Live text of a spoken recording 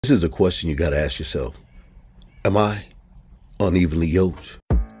This is a question you got to ask yourself. Am I unevenly yoked?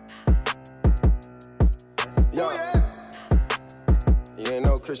 Yo, you ain't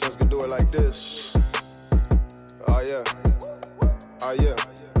know Christians could do it like this. Oh yeah, oh yeah.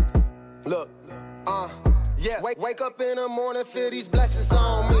 Look, yeah. Wake up in the morning, feel these blessings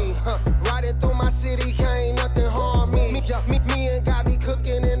on me. Riding through my city, can't nothing harm me. Me and God be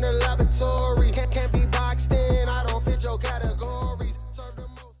cooking in the laboratory. Can't be boxed in, I don't fit your categories.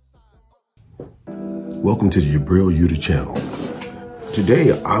 Welcome to the Jabril Yuta channel.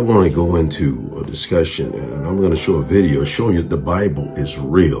 Today, I want to go into a discussion, and I'm going to show a video showing you that the Bible is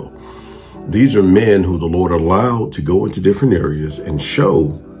real. These are men who the Lord allowed to go into different areas and show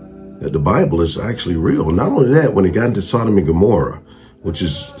that the Bible is actually real. Not only that, when it got into Sodom and Gomorrah, which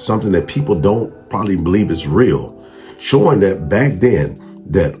is something that people don't probably believe is real, showing that back then,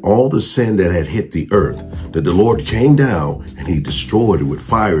 that all the sin that had hit the earth, that the Lord came down and he destroyed it with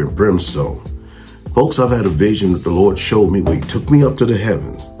fire and brimstone. Folks, I've had a vision that the Lord showed me where he took me up to the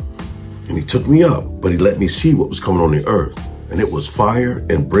heavens, and he took me up, but he let me see what was coming on the earth, and it was fire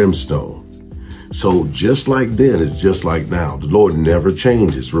and brimstone. So just like then, it's just like now. The Lord never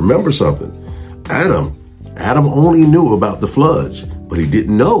changes. Remember something, Adam only knew about the floods, but he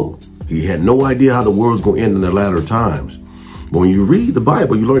didn't know. He had no idea how the world was going to end in the latter times. But when you read the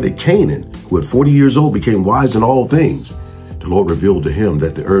Bible, you learn that Canaan, who at 40 years old became wise in all things, the Lord revealed to him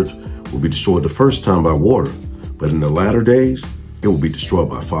that the earth will be destroyed the first time by water, but in the latter days, it will be destroyed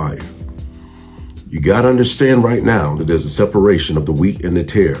by fire. You got to understand right now that there's a separation of the wheat and the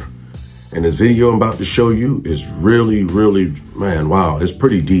tare. And this video I'm about to show you is really, man, wow, it's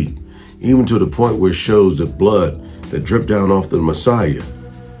pretty deep. Even to the point where it shows the blood that dripped down off the Messiah.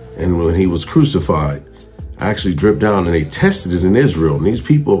 And when he was crucified, actually dripped down, and they tested it in Israel. And these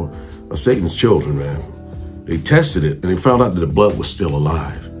people are Satan's children, man. They tested it and they found out that the blood was still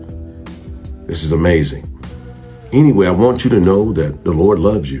alive. This is amazing. Anyway, I want you to know that the Lord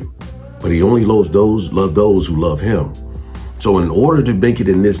loves you, but he only love those who love him. So in order to make it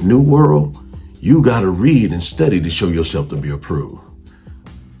in this new world, you got to read and study to show yourself to be approved.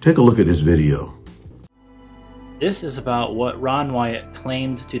 Take a look at this video. This is about what Ron Wyatt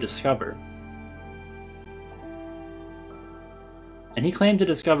claimed to discover. And he claimed to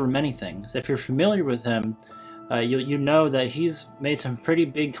discover many things. If you're familiar with him, you know that he's made some pretty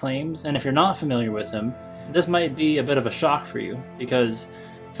big claims, and if you're not familiar with him, this might be a bit of a shock for you, because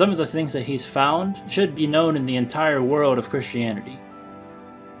some of the things that he's found should be known in the entire world of Christianity.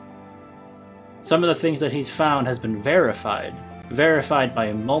 Some of the things that he's found has been verified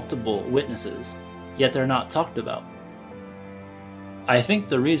by multiple witnesses, yet they're not talked about. I think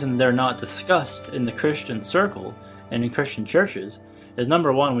the reason they're not discussed in the Christian circle and in Christian churches is,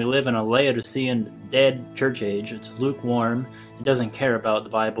 number one, we live in a Laodicean dead church age. It's lukewarm. It doesn't care about the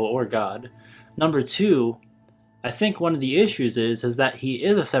Bible or God. Number two, I think one of the issues is that he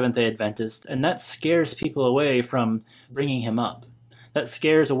is a Seventh-day Adventist, and that scares people away from bringing him up. That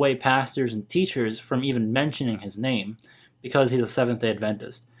scares away pastors and teachers from even mentioning his name because he's a Seventh-day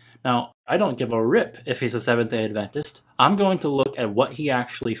Adventist. Now, I don't give a rip if he's a Seventh-day Adventist. I'm going to look at what he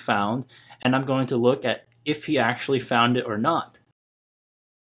actually found, and I'm going to look at if he actually found it or not.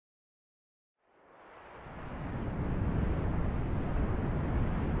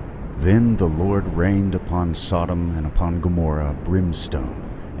 Then the Lord rained upon Sodom and upon Gomorrah brimstone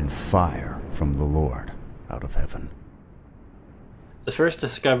and fire from the Lord out of heaven. The first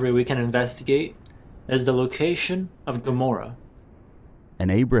discovery we can investigate is the location of Gomorrah.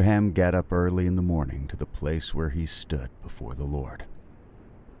 And Abraham got up early in the morning to the place where he stood before the Lord.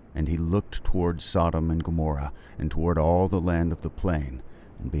 And he looked toward Sodom and Gomorrah, and toward all the land of the plain,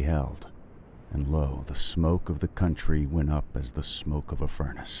 and beheld, and lo, the smoke of the country went up as the smoke of a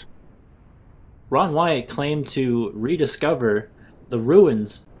furnace. Ron Wyatt claimed to rediscover the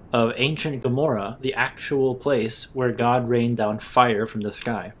ruins of ancient Gomorrah, the actual place where God rained down fire from the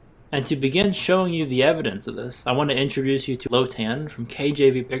sky. And to begin showing you the evidence of this, I want to introduce you to Lotan from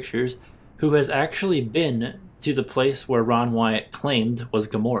KJV Pictures, who has actually been to the place where Ron Wyatt claimed was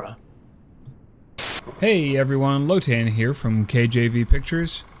Gomorrah. Hey everyone, Lotan here from KJV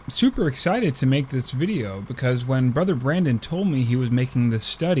Pictures. Super excited to make this video because when Brother Brandon told me he was making this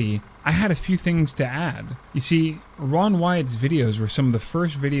study, I had a few things to add. You see, Ron Wyatt's videos were some of the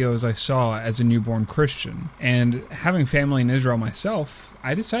first videos I saw as a newborn Christian, and having family in Israel myself,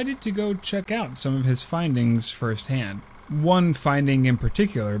 I decided to go check out some of his findings firsthand. One finding in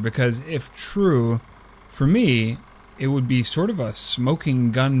particular, because if true, for me, it would be sort of a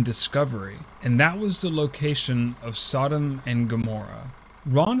smoking gun discovery, and that was the location of Sodom and Gomorrah.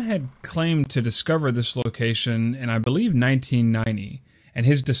 Ron had claimed to discover this location in, I believe, 1990, and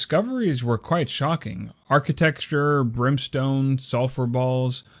his discoveries were quite shocking. Architecture, brimstone, sulfur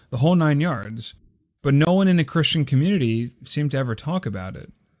balls, the whole 9 yards. But no one in the Christian community seemed to ever talk about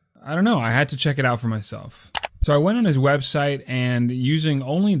it. I don't know, I had to check it out for myself. So I went on his website, and using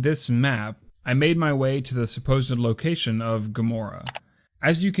only this map, I made my way to the supposed location of Gomorrah.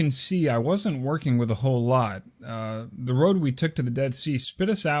 As you can see, I wasn't working with a whole lot. The road we took to the Dead Sea spit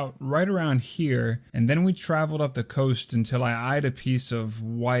us out right around here, and then we traveled up the coast until I eyed a piece of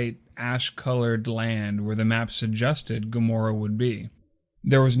white, ash-colored land where the map suggested Gomorrah would be.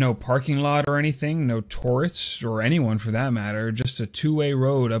 There was no parking lot or anything, no tourists, or anyone for that matter, just a two-way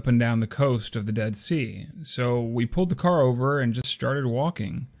road up and down the coast of the Dead Sea. So we pulled the car over and just started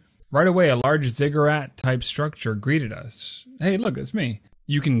walking. Right away, a large ziggurat-type structure greeted us. Hey, look, it's me.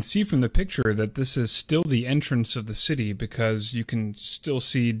 You can see from the picture that this is still the entrance of the city because you can still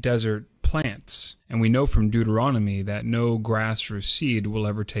see desert plants, and we know from Deuteronomy that no grass or seed will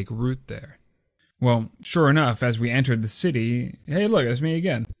ever take root there. Well, sure enough, as we entered the city, hey look, it's me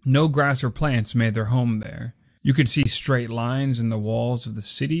again. No grass or plants made their home there. You could see straight lines in the walls of the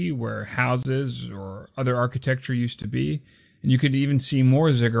city where houses or other architecture used to be, and you could even see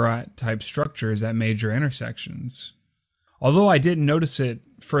more ziggurat-type structures at major intersections. Although I didn't notice it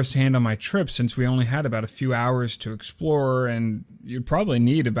firsthand on my trip since we only had about a few hours to explore, and you'd probably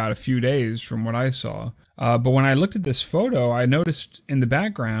need about a few days from what I saw. But when I looked at this photo, I noticed in the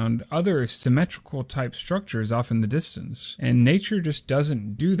background other symmetrical type structures off in the distance, and nature just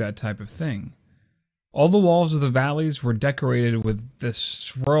doesn't do that type of thing. All the walls of the valleys were decorated with this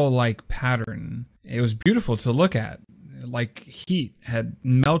swirl-like pattern. It was beautiful to look at, like heat had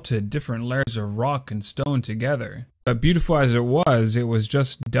melted different layers of rock and stone together. But beautiful as it was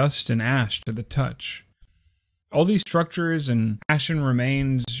just dust and ash to the touch. All these structures and ashen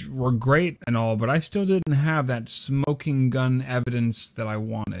remains were great and all, but I still didn't have that smoking gun evidence that I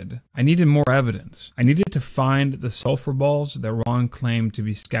wanted. I needed more evidence. I needed to find the sulfur balls that Ron claimed to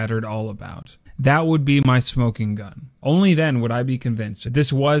be scattered all about. That would be my smoking gun. Only then would I be convinced that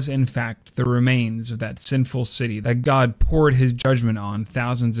this was, in fact, the remains of that sinful city that God poured his judgment on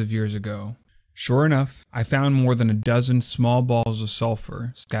thousands of years ago. Sure enough, I found more than a dozen small balls of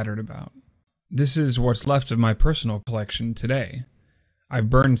sulfur scattered about. This is what's left of my personal collection today. I've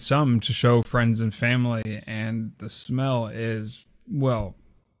burned some to show friends and family, and the smell is, well,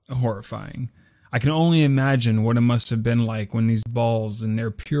 horrifying. I can only imagine what it must have been like when these balls in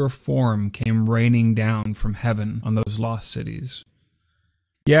their pure form came raining down from heaven on those lost cities.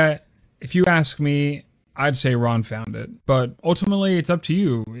 Yeah, if you ask me, I'd say Ron found it, but ultimately it's up to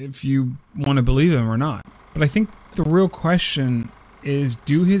you if you want to believe him or not. But I think the real question is,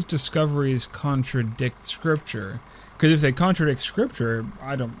 do his discoveries contradict Scripture? Because if they contradict Scripture,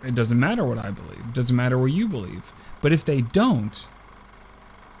 it doesn't matter what I believe. It doesn't matter what you believe. But if they don't,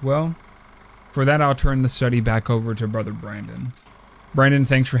 well, for that I'll turn the study back over to Brother Brandon. Brandon,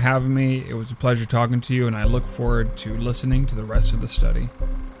 thanks for having me. It was a pleasure talking to you, and I look forward to listening to the rest of the study.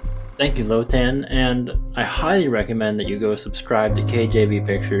 Thank you, Lotan, and I highly recommend that you go subscribe to KJV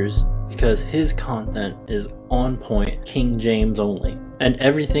Pictures because his content is on point, King James only. And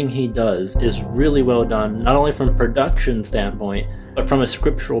everything he does is really well done, not only from a production standpoint, but from a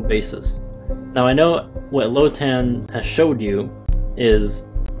scriptural basis. Now I know what Lotan has showed you is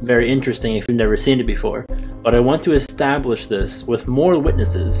very interesting if you've never seen it before, but I want to establish this with more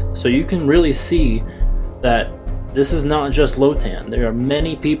witnesses so you can really see that this is not just Lotan. There are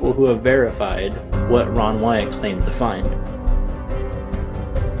many people who have verified what Ron Wyatt claimed to find.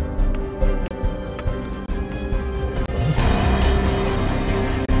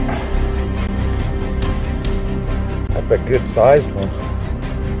 That's a good sized one.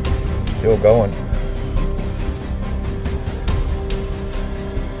 Still going.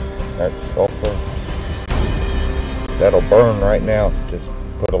 That's sulfur. That'll burn right now. Just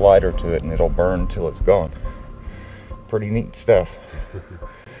put a lighter to it and it'll burn till it's gone. Pretty neat stuff.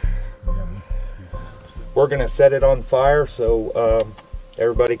 We're gonna set it on fire so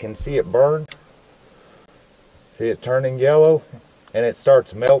everybody can see it burn. See it turning yellow, and it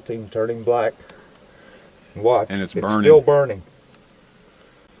starts melting, turning black. Watch, and it's still burning.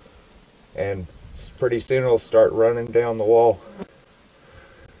 And pretty soon it'll start running down the wall.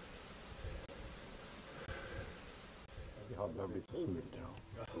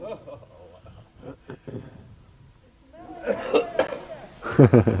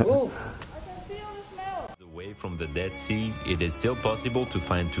 Away from the Dead Sea, it is still possible to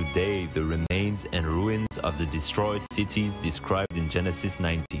find today the remains and ruins of the destroyed cities described in Genesis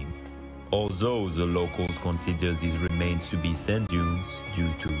 19. Although the locals consider these remains to be sand dunes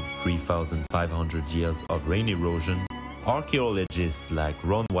due to 3,500 years of rain erosion, Archaeologists like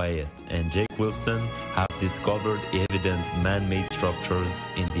Ron Wyatt and Jake Wilson have discovered evident man-made structures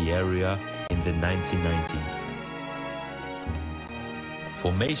in the area in the 1990s.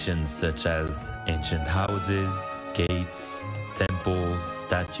 Formations such as ancient houses, gates, temples,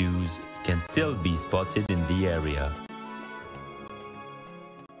 statues can still be spotted in the area.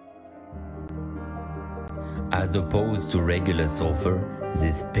 As opposed to regular sulfur,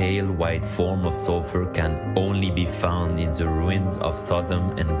 this pale white form of sulfur can only be found in the ruins of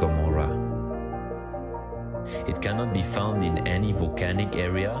Sodom and Gomorrah. It cannot be found in any volcanic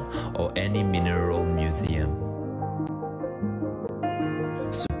area or any mineral museum.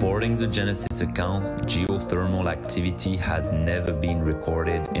 Supporting the Genesis account, geothermal activity has never been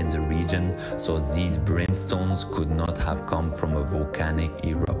recorded in the region, so these brimstones could not have come from a volcanic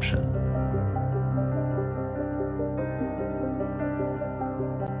eruption.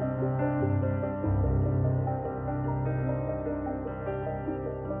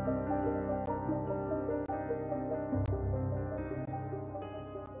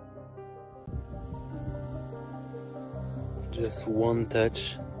 Just one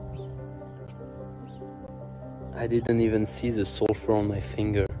touch. I didn't even see the sulfur on my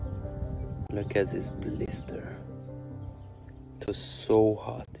finger. Look at this blister. It was so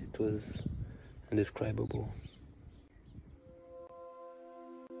hot, it was indescribable.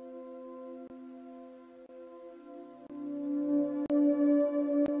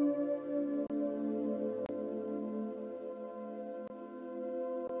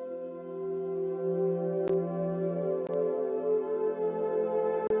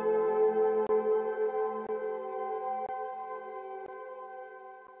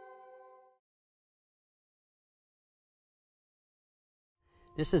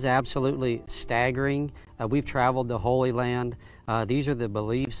 This is absolutely staggering. We've traveled the Holy Land. These are the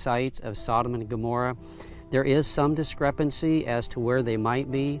believed sites of Sodom and Gomorrah. There is some discrepancy as to where they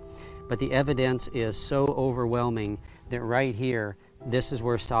might be, but the evidence is so overwhelming that right here, this is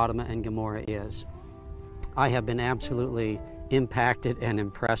where Sodom and Gomorrah is. I have been absolutely impacted and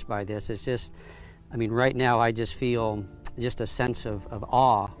impressed by this. It's just, I mean, right now I just feel just a sense of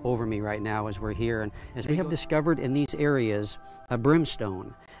awe over me right now as we're here. And as we have discovered in these areas a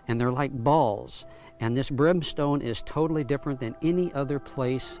brimstone, and they're like balls. And this brimstone is totally different than any other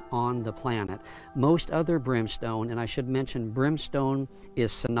place on the planet. Most other brimstone, and I should mention brimstone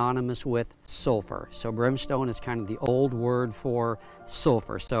is synonymous with sulfur. So brimstone is kind of the old word for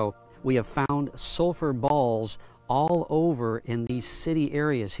sulfur. So we have found sulfur balls all over in these city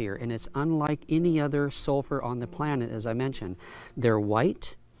areas here, and it's unlike any other sulfur on the planet, as I mentioned. They're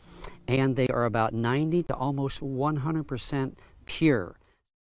white, and they are about 90 to almost 100% pure.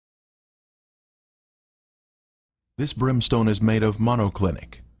 This brimstone is made of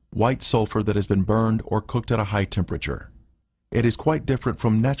monoclinic, white sulfur that has been burned or cooked at a high temperature. It is quite different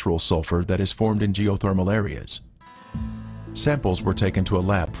from natural sulfur that is formed in geothermal areas. Samples were taken to a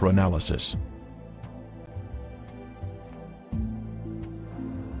lab for analysis.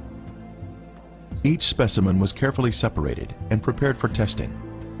 Each specimen was carefully separated and prepared for testing,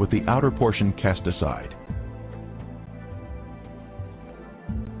 with the outer portion cast aside.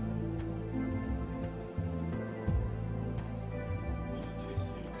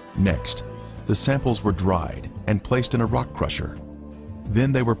 Next, the samples were dried and placed in a rock crusher.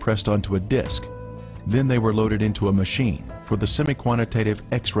 Then they were pressed onto a disc. Then they were loaded into a machine for the semi-quantitative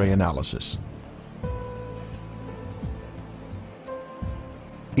X-ray analysis.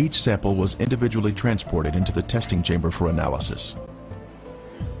 Each sample was individually transported into the testing chamber for analysis.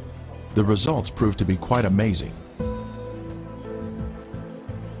 The results proved to be quite amazing.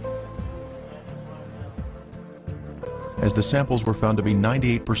 As the samples were found to be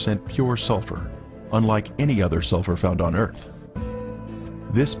 98% pure sulfur, unlike any other sulfur found on Earth.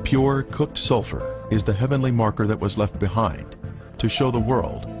 This pure, cooked sulfur is the heavenly marker that was left behind to show the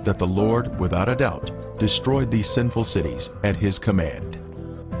world that the Lord, without a doubt, destroyed these sinful cities at His command.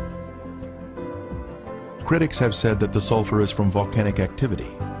 Critics have said that the sulfur is from volcanic activity,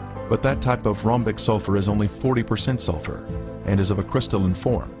 but that type of rhombic sulfur is only 40% sulfur and is of a crystalline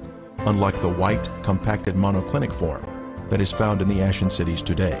form, unlike the white, compacted monoclinic form that is found in the ashen cities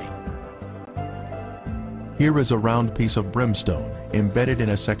today. Here is a round piece of brimstone embedded in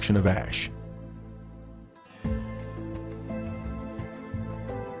a section of ash.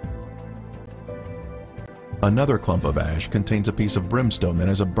 Another clump of ash contains a piece of brimstone that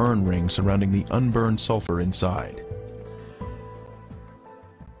has a burn ring surrounding the unburned sulfur inside.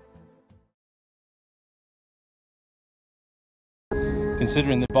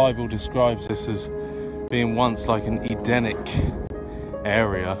 Considering the Bible describes this as being once like an Edenic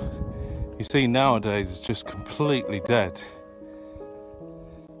area, You see, nowadays it's just completely dead.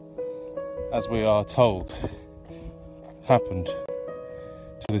 As we are told, happened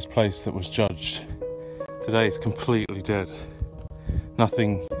to this place that was judged. Today it's completely dead.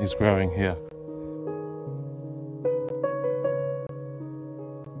 Nothing is growing here.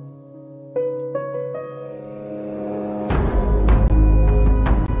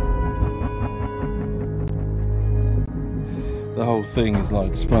 The whole thing is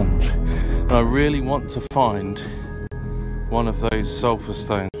like sponge, and I really want to find one of those sulfur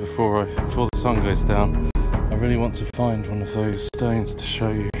stones before the sun goes down. I really want to find one of those stones to show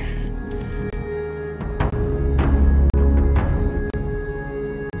you.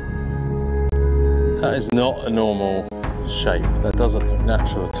 That is not a normal shape. That doesn't look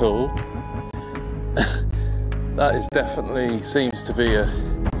natural at all. That is definitely seems to be a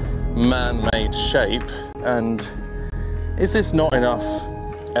man-made shape. And is this not enough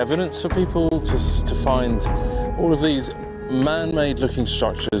evidence for people to find all of these man-made looking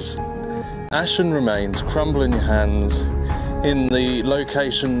structures, ashen remains, crumble in your hands, in the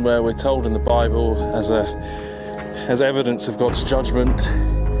location where we're told in the Bible as evidence of God's judgment,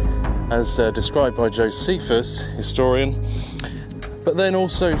 as described by Josephus, historian, but then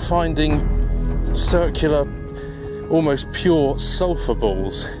also finding circular, almost pure sulfur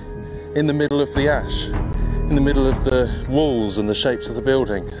balls in the middle of the ash, in the middle of the walls and the shapes of the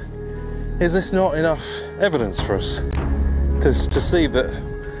buildings. Is this not enough evidence for us to see that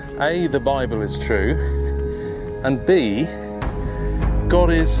A, the Bible is true, and B,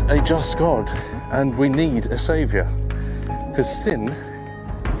 God is a just God and we need a saviour? Because sin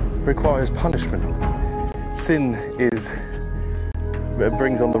requires punishment. Sin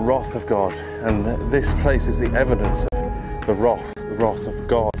brings on the wrath of God, and this place is the evidence of the wrath of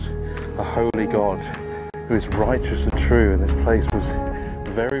God, a holy God who is righteous and true, and this place was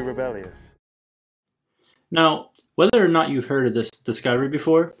very rebellious. Now, whether or not you've heard of this discovery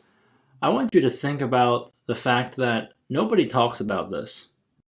before, I want you to think about the fact that nobody talks about this.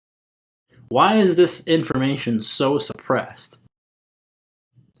 Why is this information so suppressed?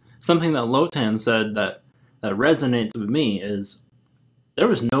 Something that Lotan said that resonates with me is there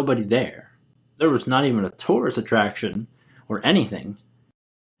was nobody there. There was not even a tourist attraction or anything.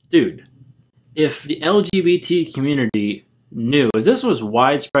 Dude, if the LGBT community knew, if this was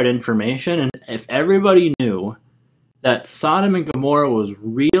widespread information, and if everybody knew that Sodom and Gomorrah was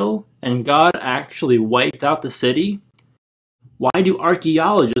real and God actually wiped out the city, why do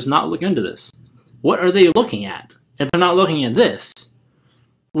archaeologists not look into this? What are they looking at? If they're not looking at this,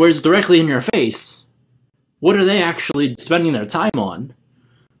 where it's directly in your face, what are they actually spending their time on?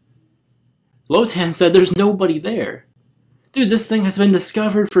 Lotan said there's nobody there. Dude, this thing has been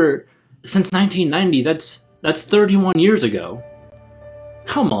discovered since 1990. That's 31 years ago.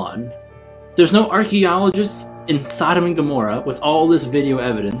 Come on. There's no archaeologists in Sodom and Gomorrah with all this video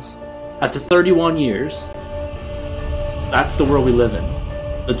evidence after 31 years. That's the world we live in.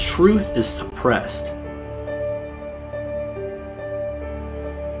 The truth is suppressed.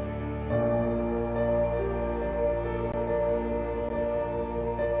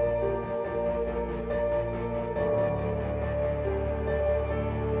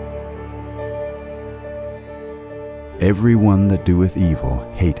 Every one that doeth evil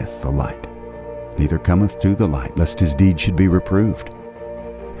hateth the light, neither cometh to the light, lest his deed should be reproved.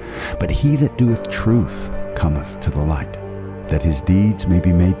 But he that doeth truth cometh to the light, that his deeds may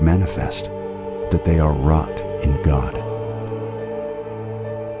be made manifest, that they are wrought in God.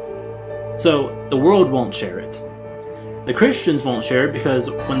 So, the world won't share it. The Christians won't share it because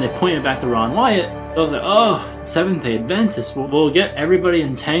when they pointed back to Ron Wyatt, they was like, oh, Seventh-day Adventists, we'll get everybody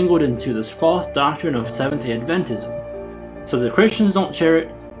entangled into this false doctrine of Seventh-day Adventism. So the Christians don't share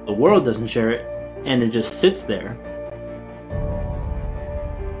it, the world doesn't share it, and it just sits there.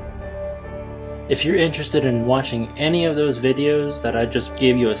 If you're interested in watching any of those videos that I just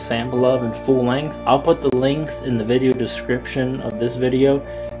gave you a sample of in full length, I'll put the links in the video description of this video.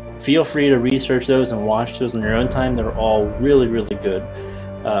 Feel free to research those and watch those in your own time. They're all really, really good.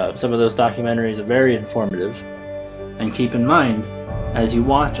 Some of those documentaries are very informative. And keep in mind, as you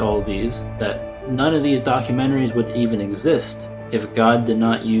watch all of these, that none of these documentaries would even exist if God did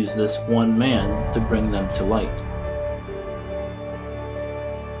not use this one man to bring them to light.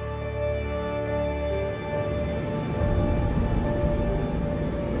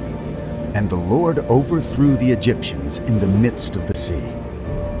 And the Lord overthrew the Egyptians in the midst of the sea.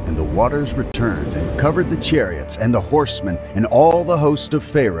 And the waters returned and covered the chariots and the horsemen and all the host of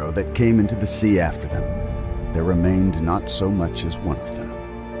Pharaoh that came into the sea after them. There remained not so much as one of them.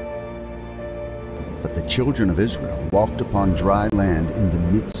 But the children of Israel walked upon dry land in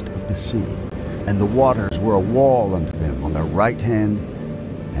the midst of the sea, and the waters were a wall unto them on their right hand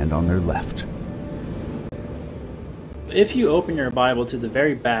and on their left. If you open your Bible to the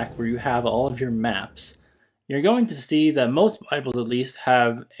very back where you have all of your maps, you're going to see that most Bibles at least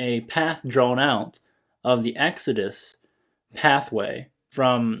have a path drawn out of the Exodus pathway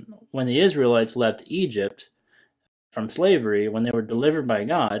from when the Israelites left Egypt from slavery, when they were delivered by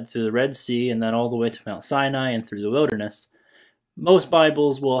God through the Red Sea and then all the way to Mount Sinai and through the wilderness. Most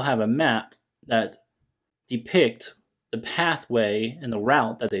Bibles will have a map that depict the pathway and the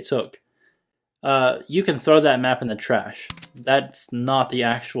route that they took. You can throw that map in the trash. That's not the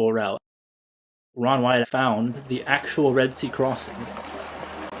actual route. Ron Wyatt found the actual Red Sea crossing.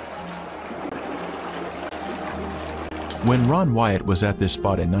 When Ron Wyatt was at this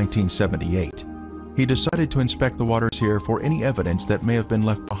spot in 1978, he decided to inspect the waters here for any evidence that may have been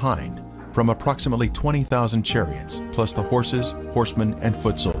left behind from approximately 20,000 chariots, plus the horses, horsemen, and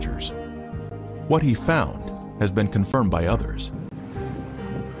foot soldiers. What he found has been confirmed by others.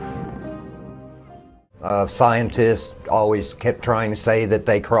 Scientists always kept trying to say that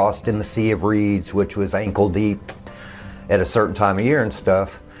they crossed in the Sea of Reeds, which was ankle deep at a certain time of year and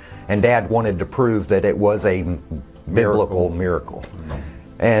stuff. And Dad wanted to prove that it was a biblical miracle.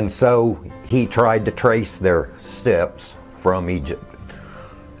 And so he tried to trace their steps from Egypt.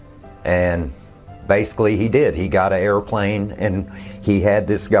 And basically he did. He got an airplane and he had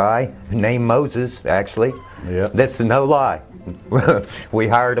this guy named Moses, actually. Yeah. That's no lie. We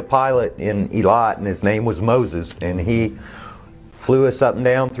hired a pilot in Eilat and his name was Moses, and he flew us up and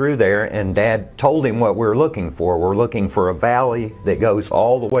down through there, and Dad told him what we're looking for. We're looking for a valley that goes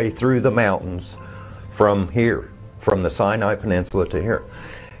all the way through the mountains from here, from the Sinai Peninsula to here.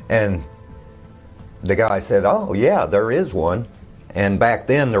 And the guy said, oh yeah, there is one. And back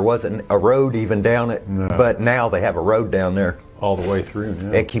then there wasn't a road even down it, but now they have a road down there. All the way through,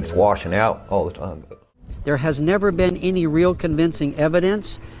 yeah. It keeps washing out all the time. There has never been any real convincing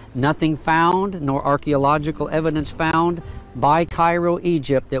evidence, nothing found, nor archaeological evidence found by Cairo,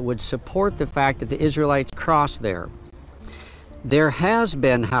 Egypt, that would support the fact that the Israelites crossed there. There has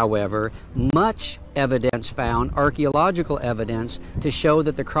been, however, much evidence found, archaeological evidence, to show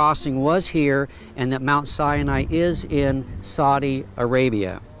that the crossing was here and that Mount Sinai is in Saudi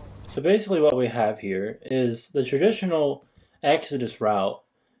Arabia. So basically what we have here is the traditional Exodus route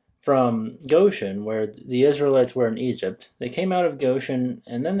from Goshen, where the Israelites were in Egypt. They came out of Goshen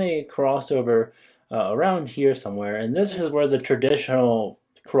and then they crossed over around here somewhere, and this is where the traditional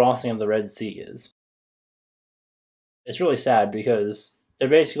crossing of the Red Sea is. It's really sad because they're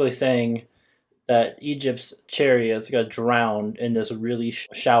basically saying that Egypt's chariots got drowned in this really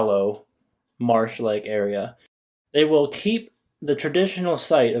shallow marsh-like area. They will keep the traditional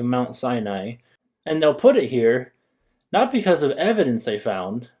site of Mount Sinai, and they'll put it here not because of evidence they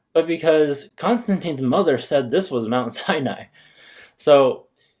found, but because Constantine's mother said this was Mount Sinai. So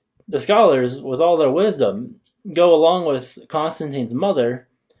the scholars, with all their wisdom, go along with Constantine's mother,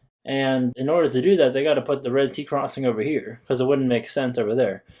 and in order to do that, they got to put the Red Sea crossing over here, because it wouldn't make sense over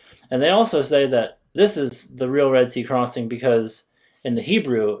there. And they also say that this is the real Red Sea crossing because in the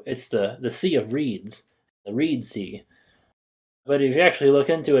Hebrew, it's the Sea of Reeds, the Reed Sea. But if you actually look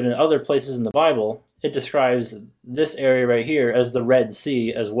into it in other places in the Bible, it describes this area right here as the Red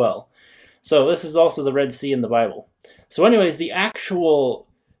Sea as well. So this is also the Red Sea in the Bible. So anyways, the actual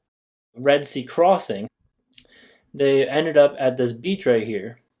Red Sea crossing, they ended up at this beach right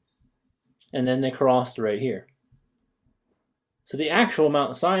here. And then they crossed right here. So the actual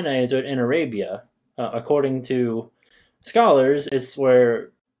Mount Sinai is in Arabia. According to scholars, it's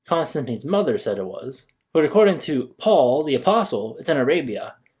where Constantine's mother said it was. But according to Paul, the apostle, it's in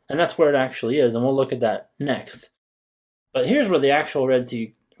Arabia. And that's where it actually is, and we'll look at that next. But here's where the actual Red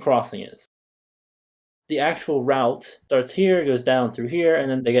Sea crossing is. The actual route starts here, goes down through here,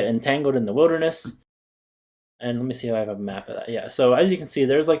 and then they get entangled in the wilderness. And let me see if I have a map of that. Yeah, so as you can see,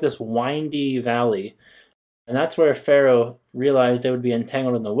 there's like this windy valley. And that's where Pharaoh realized they would be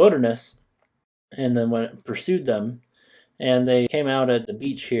entangled in the wilderness. And then when it pursued them, and they came out at the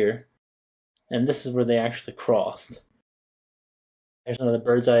beach here. And this is where they actually crossed. There's another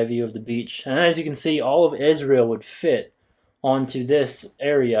bird's eye view of the beach. And as you can see, all of Israel would fit onto this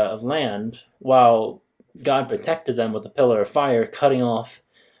area of land while God protected them with a pillar of fire, cutting off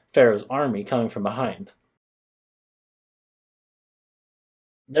Pharaoh's army coming from behind.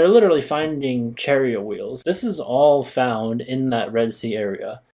 They're literally finding chariot wheels. This is all found in that Red Sea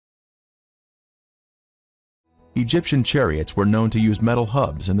area. Egyptian chariots were known to use metal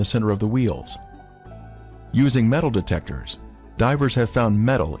hubs in the center of the wheels. Using metal detectors, divers have found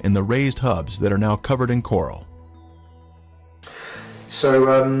metal in the raised hubs that are now covered in coral. So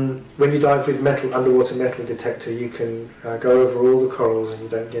when you dive with underwater metal detector, you can go over all the corals and you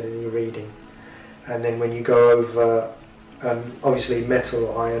don't get any reading. And then when you go over obviously metal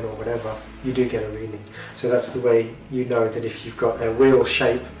or iron or whatever, you do get a reading. So that's the way you know that if you've got a wheel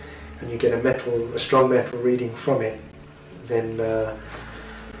shape and you get a strong metal reading from it, then that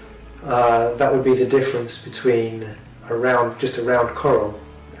would be the difference between just a round coral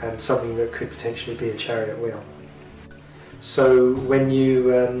and something that could potentially be a chariot wheel. So when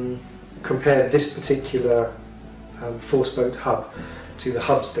you compare this particular four-spoked hub to the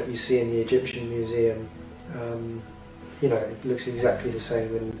hubs that you see in the Egyptian Museum, you know, it looks exactly the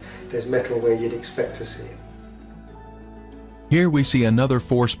same, and there's metal where you'd expect to see it. Here we see another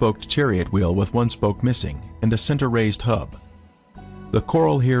four-spoked chariot wheel with one spoke missing and a center raised hub. The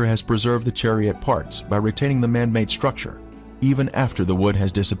coral here has preserved the chariot parts by retaining the man-made structure, even after the wood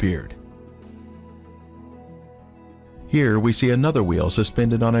has disappeared. Here we see another wheel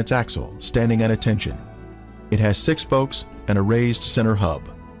suspended on its axle, standing at attention. It has 6 spokes and a raised center hub.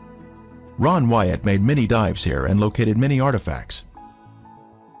 Ron Wyatt made many dives here and located many artifacts.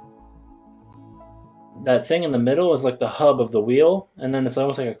 That thing in the middle is like the hub of the wheel, and then it's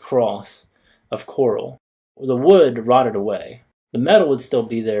almost like a cross of coral. The wood rotted away. The metal would still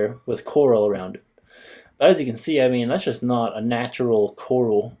be there with coral around it. But as you can see, I mean, that's just not a natural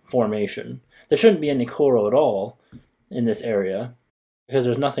coral formation. There shouldn't be any coral at all in this area because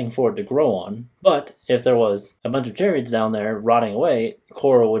there's nothing for it to grow on. But if there was a bunch of chariots down there rotting away,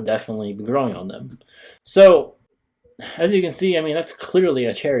 coral would definitely be growing on them. So, as you can see, I mean, that's clearly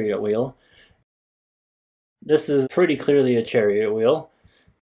a chariot wheel. This is pretty clearly a chariot wheel.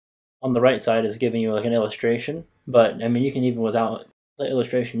 On the right side is giving you like an illustration, but I mean, you can even without the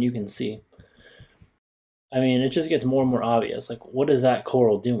illustration, you can see. I mean, it just gets more and more obvious. Like, what is that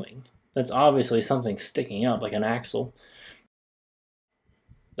coral doing? That's obviously something sticking out like an axle.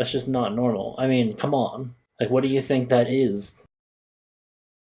 That's just not normal. I mean, come on. Like, what do you think that is?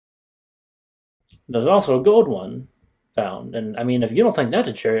 There's also a gold one found, and I mean, if you don't think that's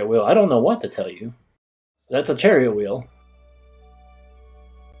a chariot wheel, I don't know what to tell you. That's a chariot wheel.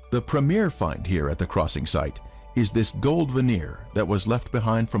 The premier find here at the crossing site is this gold veneer that was left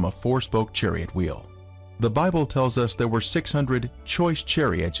behind from a four-spoke chariot wheel. The Bible tells us there were 600 choice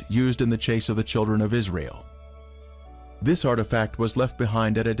chariots used in the chase of the children of Israel. This artifact was left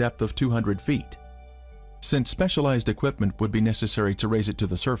behind at a depth of 200 feet. Since specialized equipment would be necessary to raise it to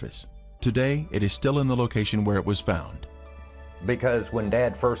the surface, today it is still in the location where it was found. Because when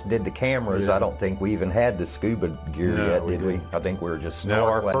Dad first did the cameras, I don't think we even had the scuba gear yet, did we? I think we were just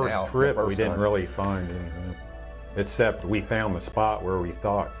our snorkeling first trip, we didn't really find anything, except we found the spot where we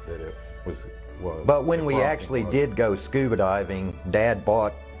thought that it was. But when we actually did go scuba diving, Dad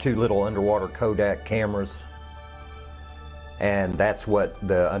bought 2 little underwater Kodak cameras, and that's what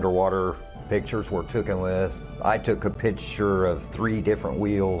the underwater pictures were taken with. I took a picture of 3 different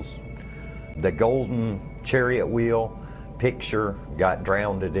wheels. The golden chariot wheel picture got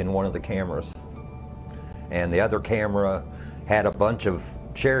drowned in one of the cameras, and the other camera had a bunch of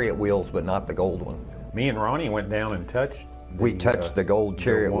chariot wheels but not the gold one. Me and Ronnie went down and touched we touched the gold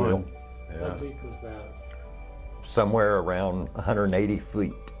chariot wheel. Yeah. How deep was that? Somewhere around 180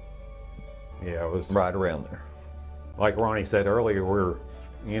 feet. Yeah, it was right around there. Like Ronnie said earlier,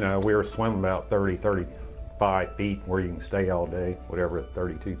 we were swimming about 35 feet where you can stay all day, whatever,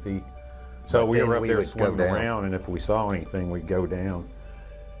 32 feet. So we were up there swimming around, and if we saw anything, we'd go down.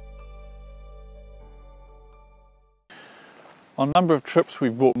 On a number of trips,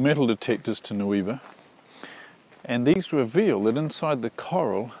 we've brought metal detectors to Nueva, and these reveal that inside the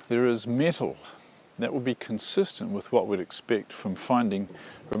coral there is metal that would be consistent with what we'd expect from finding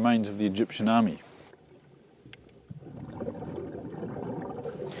remains of the Egyptian army.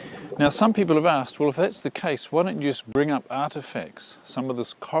 Now, some people have asked, well, if that's the case, why don't you just bring up artifacts, some of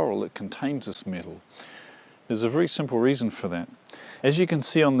this coral that contains this metal? There's a very simple reason for that. As you can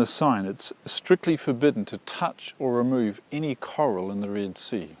see on the sign, it's strictly forbidden to touch or remove any coral in the Red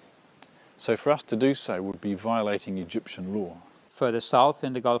Sea. So for us to do so would be violating Egyptian law. Further south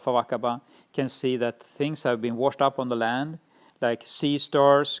in the Gulf of Aqaba, you can see that things have been washed up on the land, like sea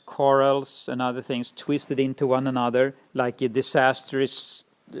stars, corals, and other things twisted into one another, like a disastrous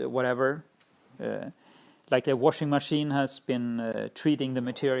whatever, like a washing machine has been treating the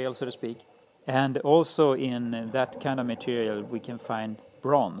material, so to speak. And also in that kind of material we can find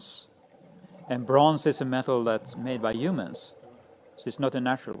bronze. And bronze is a metal that's made by humans, so it's not a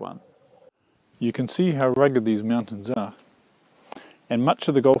natural one. You can see how rugged these mountains are. And much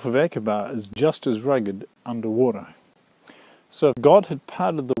of the Gulf of Aqaba is just as rugged underwater. So if God had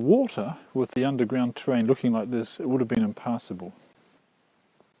parted the water with the underground terrain looking like this, it would have been impassable.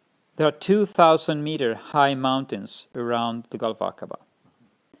 There are 2,000-meter high mountains around the Gulf of Aqaba.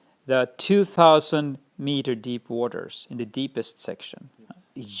 There are 2,000-meter deep waters in the deepest section.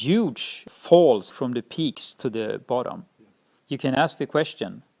 Huge falls from the peaks to the bottom. You can ask the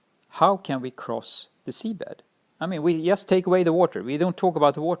question, how can we cross the seabed? I mean, we just take away the water. We don't talk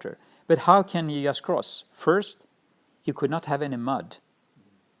about the water. But how can you just cross? First, you could not have any mud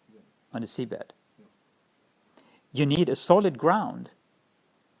on the seabed. You need a solid ground.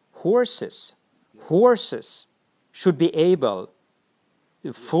 Horses should be able,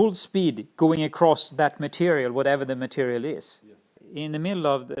 full speed, going across that material, whatever the material is. In the middle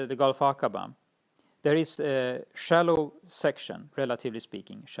of the Gulf of Aqaba, there is a shallow section, relatively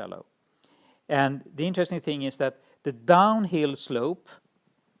speaking, shallow. And the interesting thing is that the downhill slope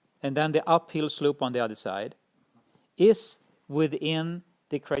and then the uphill slope on the other side is within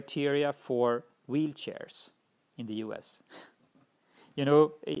the criteria for wheelchairs in the US. You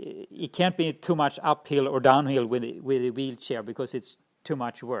know, it can't be too much uphill or downhill with a wheelchair because it's too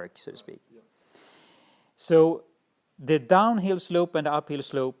much work, so to speak. So the downhill slope and the uphill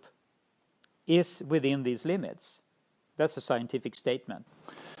slope is within these limits. That's a scientific statement.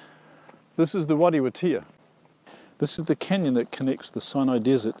 This is the Wadi Watiya. This is the canyon that connects the Sinai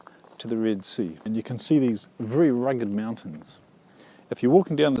Desert to the Red Sea. And you can see these very rugged mountains. If you're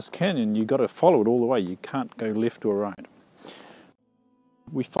walking down this canyon, you've got to follow it all the way. You can't go left or right.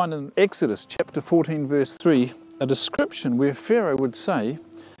 We find in Exodus chapter 14 verse 3 a description where Pharaoh would say,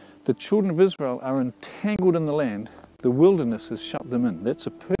 the children of Israel are entangled in the land, the wilderness has shut them in. That's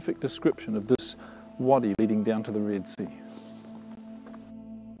a perfect description of this wadi leading down to the Red Sea.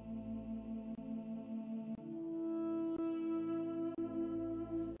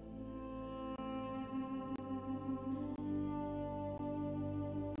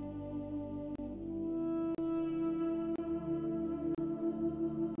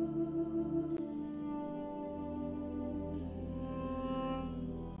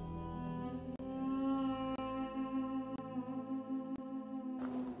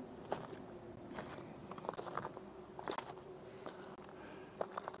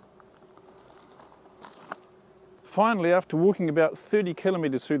 Finally, after walking about 30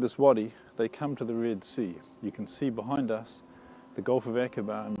 kilometers through this wadi, they come to the Red Sea. You can see behind us the Gulf of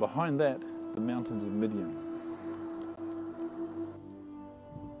Aqaba, and behind that, the mountains of Midian.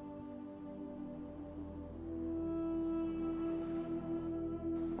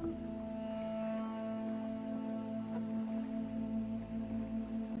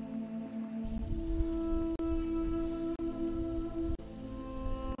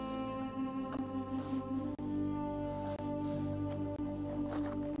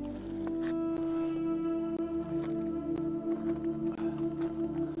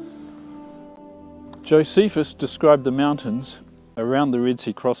 Josephus described the mountains around the Red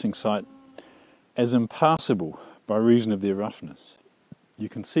Sea crossing site as impassable by reason of their roughness. You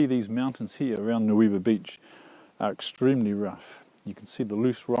can see these mountains here around Nuweiba Beach are extremely rough. You can see the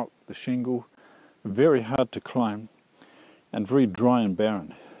loose rock, the shingle, very hard to climb and very dry and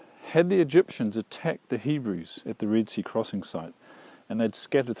barren. Had the Egyptians attacked the Hebrews at the Red Sea crossing site and they'd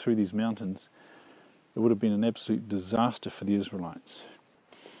scattered through these mountains, it would have been an absolute disaster for the Israelites.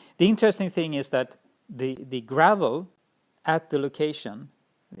 The interesting thing is that the gravel at the location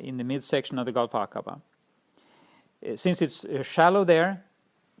in the midsection of the Gulf of Aqaba, since it's shallow there,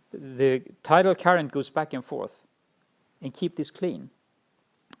 the tidal current goes back and forth and keep this clean.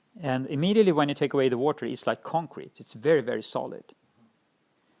 And immediately when you take away the water, it's like concrete. It's very, very solid.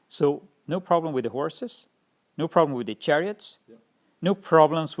 So no problem with the horses, no problem with the chariots, no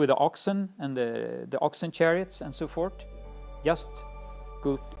problems with the oxen and the oxen chariots and so forth. Just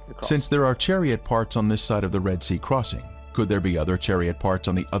good across. Since there are chariot parts on this side of the Red Sea crossing, could there be other chariot parts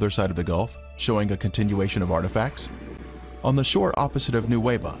on the other side of the Gulf, showing a continuation of artifacts? On the shore opposite of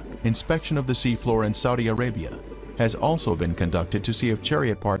Nuweiba, inspection of the seafloor in Saudi Arabia has also been conducted to see if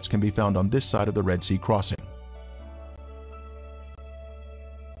chariot parts can be found on this side of the Red Sea crossing.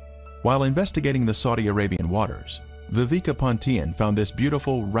 While investigating the Saudi Arabian waters, Viveka Pontian found this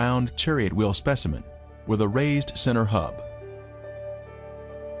beautiful round chariot wheel specimen with a raised center hub.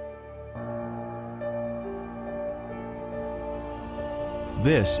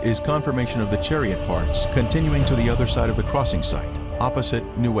 This is confirmation of the chariot parts continuing to the other side of the crossing site, opposite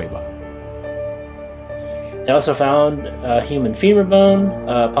Nuweiba. They also found a human femur bone,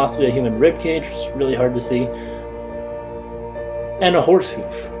 possibly a human rib cage, which is really hard to see, and a horse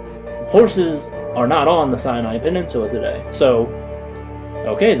hoof. Horses are not on the Sinai Peninsula today, so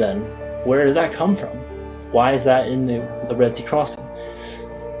okay then, where did that come from? Why is that in the Red Sea crossing?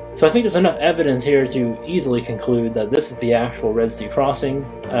 So I think there's enough evidence here to easily conclude that this is the actual Red Sea crossing.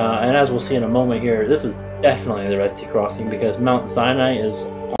 And as we'll see in a moment here, this is definitely the Red Sea crossing because Mount Sinai is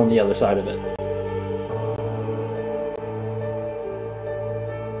on the other side of it.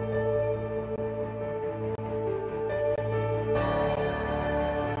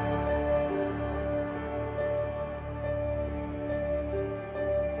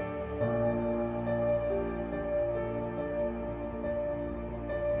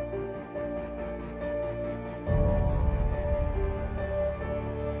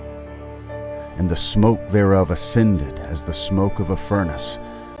 And the smoke thereof ascended as the smoke of a furnace,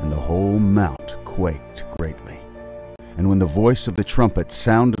 and the whole mount quaked greatly. And when the voice of the trumpet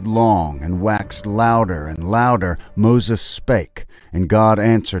sounded long, and waxed louder and louder, Moses spake, and God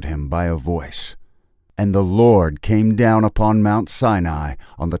answered him by a voice. And the Lord came down upon Mount Sinai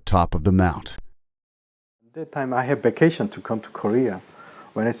on the top of the mount. At that time I had vacation to come to Korea.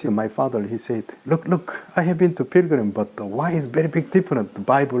 When I see my father, he said, look, I have been to pilgrim, but why is very big difference, the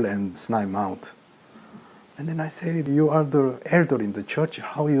Bible and Sinai Mount? And then I said, you are the elder in the church,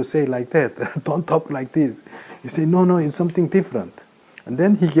 how you say like that? Don't talk like this. He said, no, it's something different. And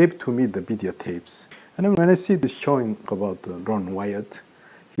then he gave to me the videotapes. And then when I see this showing about Ron Wyatt,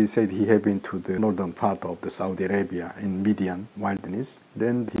 he said he had been to the northern part of the Saudi Arabia in Midian wilderness.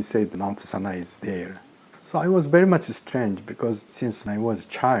 Then he said Mount Sinai is there. So I was very much strange because since I was a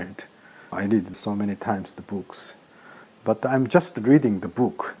child, I read so many times the books. But I'm just reading the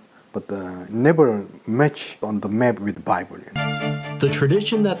book, but never match on the map with the Bible. The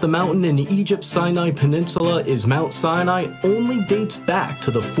tradition that the mountain in Egypt's Sinai Peninsula is Mount Sinai only dates back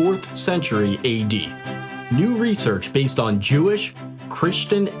to the 4th century AD. New research based on Jewish,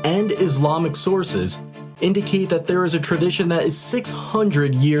 Christian, and Islamic sources indicate that there is a tradition that is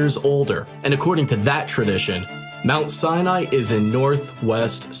 600 years older, and according to that tradition, Mount Sinai is in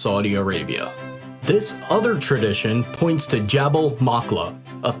northwest Saudi Arabia. This other tradition points to Jabal Makla,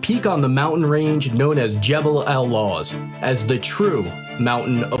 a peak on the mountain range known as Jebel al-Lawz, as the true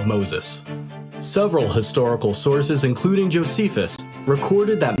Mountain of Moses. Several historical sources, including Josephus,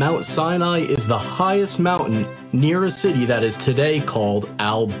 recorded that Mount Sinai is the highest mountain near a city that is today called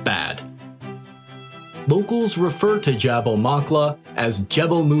Al-Bad. Locals refer to Jabal Makla as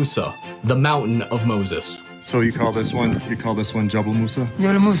Jebel Musa, the Mountain of Moses. So you call this one Jebel Musa?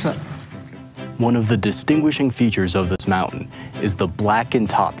 Jebel Musa. One of the distinguishing features of this mountain is the blackened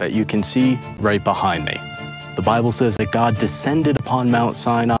top that you can see right behind me. The Bible says that God descended upon Mount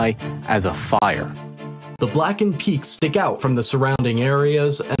Sinai as a fire. The blackened peaks stick out from the surrounding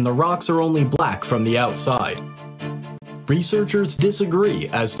areas, and the rocks are only black from the outside. Researchers disagree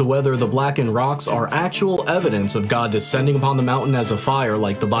as to whether the blackened rocks are actual evidence of God descending upon the mountain as a fire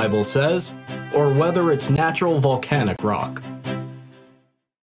like the Bible says, or whether it's natural volcanic rock.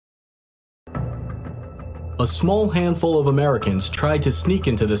 A small handful of Americans tried to sneak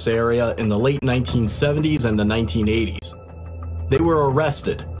into this area in the late 1970s and the 1980s. They were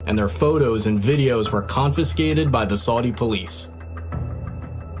arrested, and their photos and videos were confiscated by the Saudi police.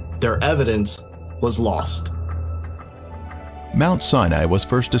 Their evidence was lost. Mount Sinai was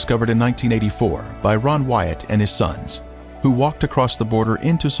first discovered in 1984 by Ron Wyatt and his sons, who walked across the border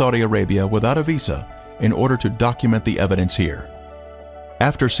into Saudi Arabia without a visa in order to document the evidence here.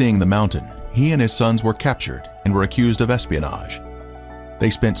 After seeing the mountain, he and his sons were captured and were accused of espionage. They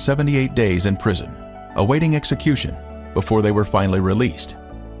spent 78 days in prison, awaiting execution, before they were finally released.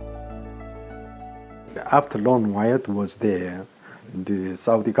 After Ron Wyatt was there, the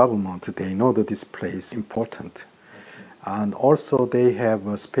Saudi government, they know that this place is important. And also they have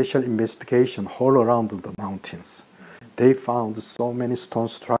a special investigation all around the mountains. They found so many stone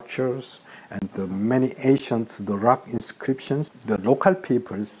structures and many ancient rock inscriptions. The local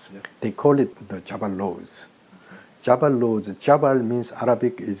peoples, they call it the Jabal Lawz. Jabal Lawz, Jabal means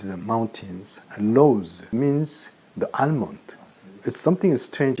Arabic is the mountains, and Lawz means the almond. It's something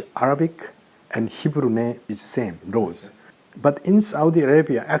strange, Arabic and Hebrew name is same, Lawz. But in Saudi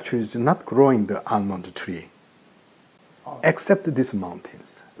Arabia, actually it's not growing the almond tree, except these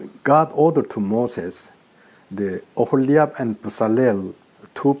mountains. God ordered to Moses, the Oholiab and Bezalel,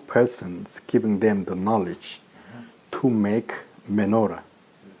 2 persons, giving them the knowledge to make menorah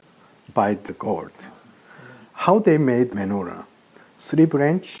by the gold. How they made menorah? 3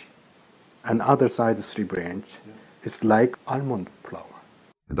 branch and other side 3 branch. It's like almond flour.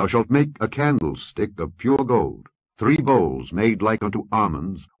 And thou shalt make a candlestick of pure gold, 3 bowls made like unto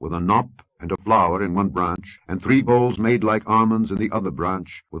almonds, with a knop and a flower in one branch, and 3 bowls made like almonds in the other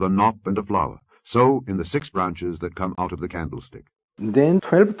branch, with a knop and a flower. So in the 6 branches that come out of the candlestick. Then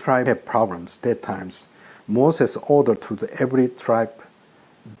 12 tribes have problems that times. Moses ordered to every tribe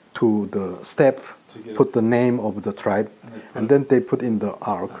to the staff, put the name of the tribe, and then they put in the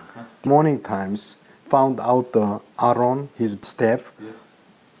ark. Morning times, found out the Aaron, his staff,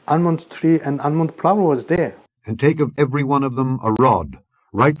 almond tree and almond flower was there. And take of every one of them a rod,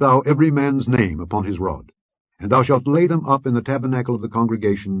 write thou every man's name upon his rod, and thou shalt lay them up in the tabernacle of the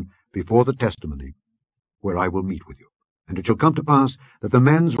congregation before the testimony, where I will meet with you. And it shall come to pass that the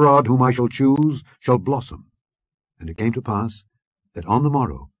man's rod whom I shall choose shall blossom. And it came to pass that on the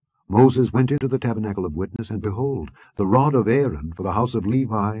morrow Moses went into the tabernacle of witness, and behold, the rod of Aaron for the house of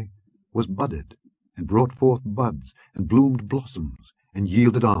Levi was budded, and brought forth buds, and bloomed blossoms, and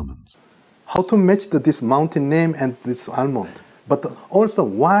yielded almonds. How to match this mountain name and this almond? But also,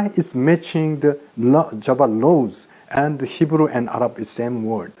 why is matching the Jabal Lows and the Hebrew and Arab is same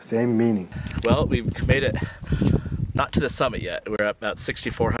word, same meaning? Well, we've made it not to the summit yet. We're at about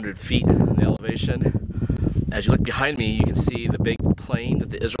 6,400 feet in the elevation. As you look behind me, you can see the big plain that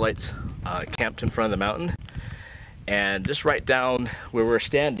the Israelites camped in front of the mountain. And just right down where we're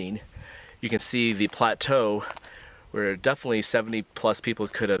standing, you can see the plateau where definitely 70 plus people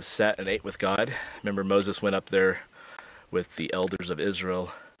could have sat and ate with God. Remember, Moses went up there with the elders of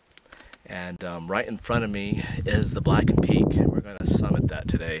Israel. And right in front of me is the Blackened Peak. We're going to summit that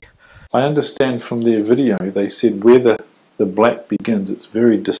today. I understand from their video, they said where the black begins, it's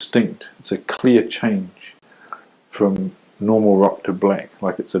very distinct. It's a clear change from normal rock to black,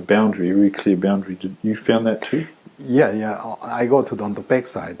 like it's a boundary, a very clear boundary. Did you found that too? Yeah. I go to on the back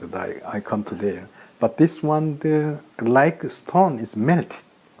side. I come to there. But this one, the like stone is melted.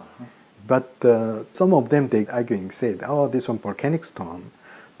 But some of them they arguing said, oh, this one volcanic stone.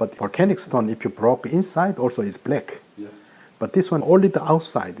 But volcanic stone, if you broke inside, also is black. Yes. But this one, only the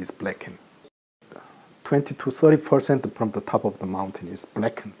outside is blackened. 20 to 30% from the top of the mountain is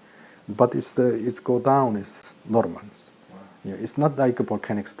blackened. But it's go down is normal. Wow. Yeah, it's not like a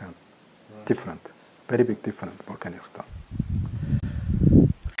volcanic stone. Right. Different, very big different volcanic stone.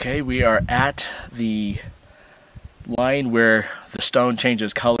 Okay, we are at the line where the stone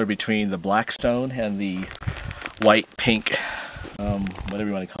changes color between the black stone and the white, pink, whatever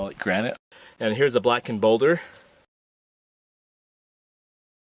you want to call it, granite. And here's the blackened boulder.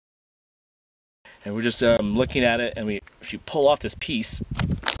 And we're just looking at it, and if you pull off this piece,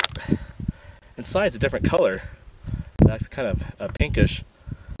 inside it's a different color. That's kind of pinkish,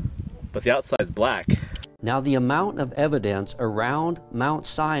 but the outside is black. Now the amount of evidence around Mount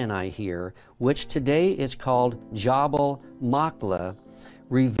Sinai here, which today is called Jabal Machlah,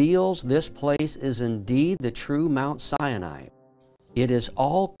 reveals this place is indeed the true Mount Sinai. It is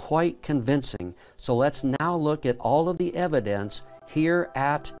all quite convincing, so let's now look at all of the evidence here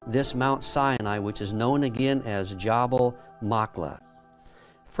at this Mount Sinai, which is known again as Jabal Machlah.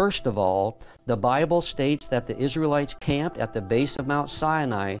 First of all, the Bible states that the Israelites camped at the base of Mount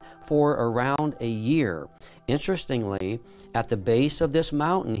Sinai for around a year. Interestingly, at the base of this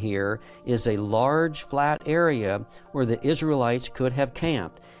mountain here is a large flat area where the Israelites could have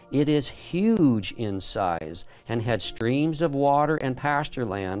camped. It is huge in size and had streams of water and pasture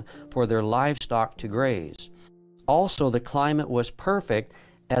land for their livestock to graze. Also, the climate was perfect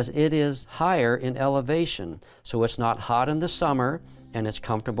as it is higher in elevation, so it's not hot in the summer and it's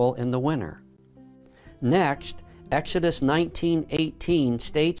comfortable in the winter. Next, Exodus 19:18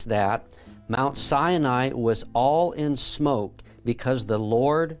 states that Mount Sinai was all in smoke because the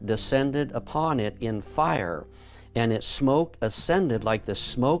Lord descended upon it in fire, and its smoke ascended like the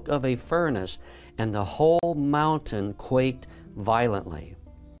smoke of a furnace, and the whole mountain quaked violently.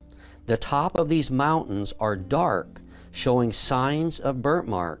 The top of these mountains are dark, showing signs of burnt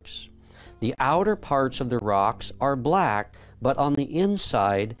marks. The outer parts of the rocks are black, but on the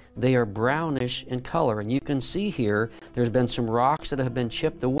inside they are brownish in color. And you can see here there's been some rocks that have been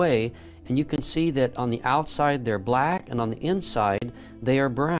chipped away, and you can see that on the outside they're black and on the inside they are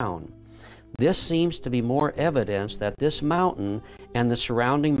brown. This seems to be more evidence that this mountain and the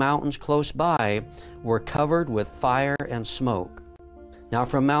surrounding mountains close by were covered with fire and smoke. Now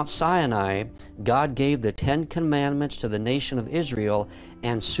from Mount Sinai, God gave the 10 Commandments to the nation of Israel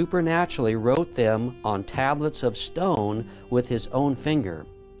and supernaturally wrote them on tablets of stone with His own finger.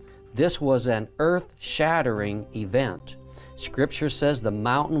 This was an earth-shattering event. Scripture says the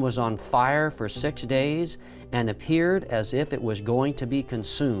mountain was on fire for 6 days and appeared as if it was going to be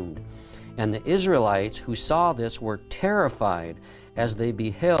consumed. And the Israelites who saw this were terrified as they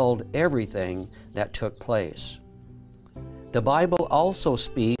beheld everything that took place. The Bible also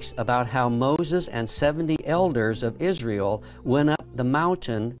speaks about how Moses and 70 elders of Israel went up the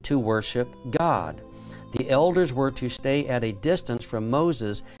mountain to worship God. The elders were to stay at a distance from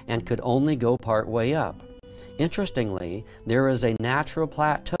Moses and could only go part way up. Interestingly, there is a natural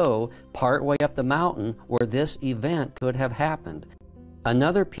plateau partway up the mountain where this event could have happened.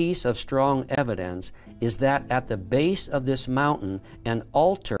 Another piece of strong evidence is that at the base of this mountain an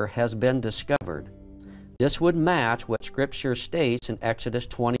altar has been discovered. This would match what Scripture states in Exodus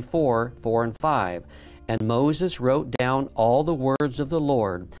 24, 4 and 5. And Moses wrote down all the words of the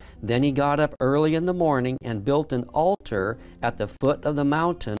Lord. Then he got up early in the morning and built an altar at the foot of the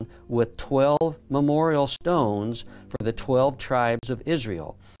mountain with 12 memorial stones for the 12 tribes of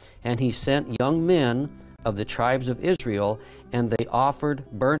Israel. And he sent young men of the tribes of Israel, and they offered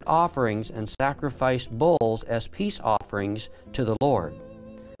burnt offerings and sacrificed bulls as peace offerings to the Lord.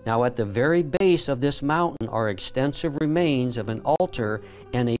 Now at the very base of this mountain are extensive remains of an altar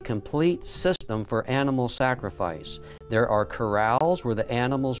and a complete system for animal sacrifice. There are corrals where the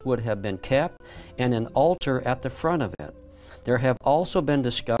animals would have been kept and an altar at the front of it. There have also been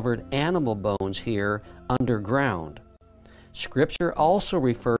discovered animal bones here underground. Scripture also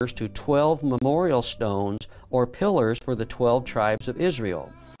refers to 12 memorial stones or pillars for the 12 tribes of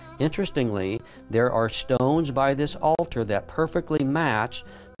Israel. Interestingly, there are stones by this altar that perfectly match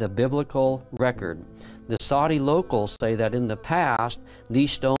the biblical record. The Saudi locals say that in the past,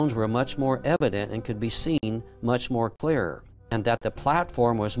 these stones were much more evident and could be seen much more clearer, and that the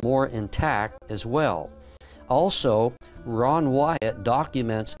platform was more intact as well. Also, Ron Wyatt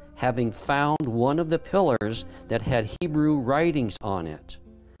documents having found one of the pillars that had Hebrew writings on it.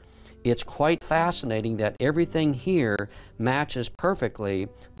 It's quite fascinating that everything here matches perfectly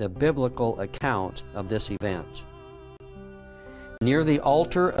the biblical account of this event. Near the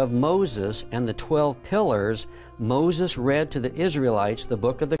altar of Moses and the 12 pillars, Moses read to the Israelites the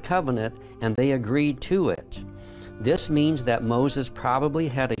Book of the Covenant, and they agreed to it. This means that Moses probably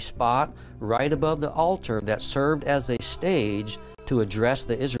had a spot right above the altar that served as a stage to address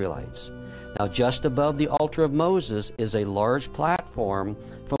the Israelites. Now, just above the altar of Moses is a large platform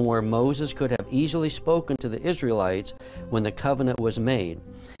from where Moses could have easily spoken to the Israelites when the covenant was made.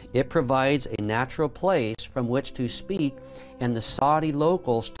 It provides a natural place from which to speak, and the Saudi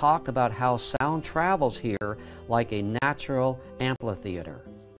locals talk about how sound travels here like a natural amphitheater.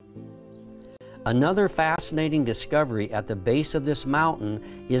 Another fascinating discovery at the base of this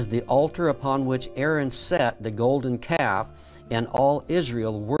mountain is the altar upon which Aaron set the golden calf, and all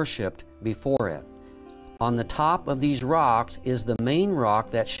Israel worshipped before it. On the top of these rocks is the main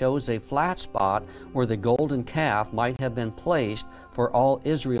rock that shows a flat spot where the golden calf might have been placed for all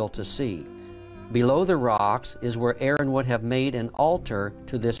Israel to see. Below the rocks is where Aaron would have made an altar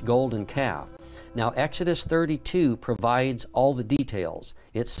to this golden calf. Now Exodus 32 provides all the details.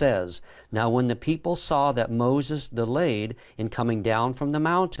 It says, "Now when the people saw that Moses delayed in coming down from the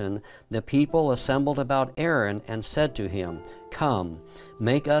mountain, the people assembled about Aaron and said to him, 'Come,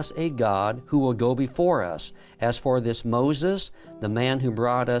 make us a god who will go before us. As for this Moses, the man who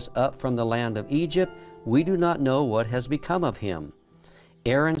brought us up from the land of Egypt, we do not know what has become of him.'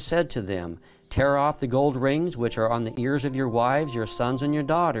 Aaron said to them, 'Tear off the gold rings which are on the ears of your wives, your sons, and your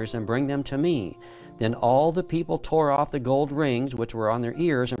daughters, and bring them to me.' Then all the people tore off the gold rings which were on their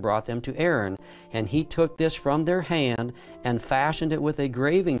ears and brought them to Aaron. And he took this from their hand and fashioned it with a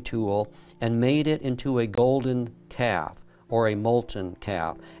graving tool and made it into a golden calf, or a molten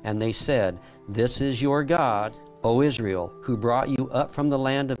calf. And they said, 'This is your God, O Israel, who brought you up from the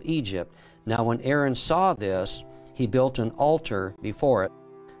land of Egypt.' Now when Aaron saw this, he built an altar before it."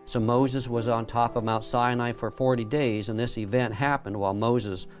 So Moses was on top of Mount Sinai for 40 days, and this event happened while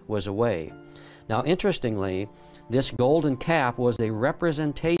Moses was away. Now, interestingly, this golden calf was a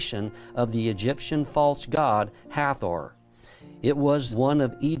representation of the Egyptian false god Hathor. It was one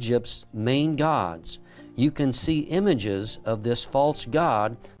of Egypt's main gods. You can see images of this false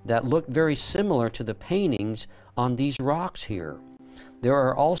god that look very similar to the paintings on these rocks here. There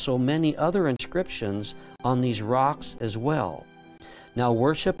are also many other inscriptions on these rocks as well. Now,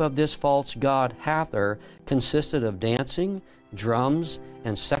 worship of this false god Hathor consisted of dancing, drums,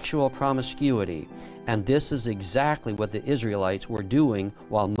 and sexual promiscuity, and this is exactly what the Israelites were doing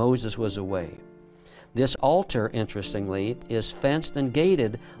while Moses was away. This altar, interestingly, is fenced and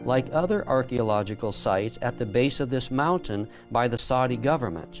gated like other archaeological sites at the base of this mountain by the Saudi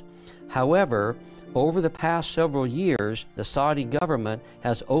government. However, over the past several years, the Saudi government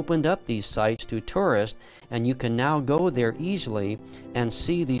has opened up these sites to tourists, and you can now go there easily and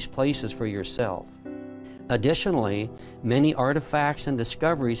see these places for yourself. Additionally, many artifacts and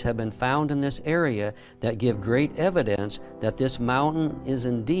discoveries have been found in this area that give great evidence that this mountain is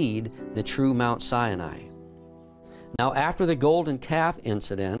indeed the true Mount Sinai. Now, after the golden calf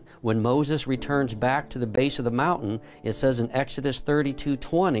incident, when Moses returns back to the base of the mountain, it says in Exodus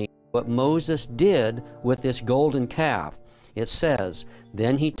 32:20, what Moses did with this golden calf. It says,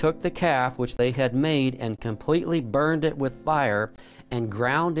 "Then he took the calf which they had made and completely burned it with fire and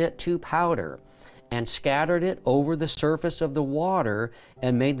ground it to powder and scattered it over the surface of the water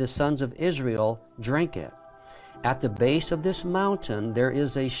and made the sons of Israel drink it. At the base of this mountain there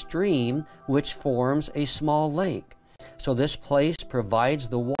is a stream which forms a small lake. So this place provides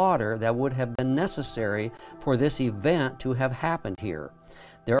the water that would have been necessary for this event to have happened here.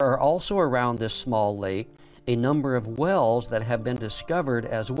 There are also around this small lake a number of wells that have been discovered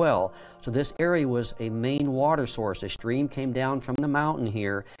as well. So this area was a main water source. A stream came down from the mountain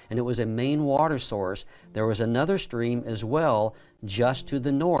here, and it was a main water source. There was another stream as well just to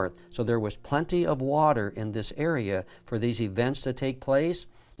the north. So there was plenty of water in this area for these events to take place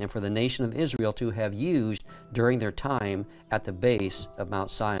and for the nation of Israel to have used during their time at the base of Mount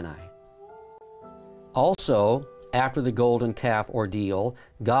Sinai. Also, after the golden calf ordeal,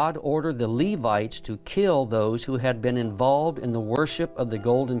 God ordered the Levites to kill those who had been involved in the worship of the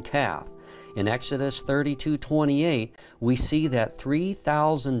golden calf. In Exodus 32:28, we see that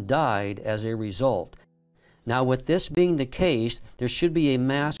 3,000 died as a result. Now, with this being the case, there should be a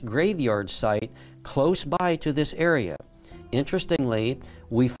mass graveyard site close by to this area. Interestingly,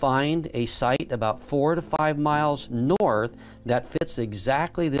 we find a site about 4 to 5 miles north that fits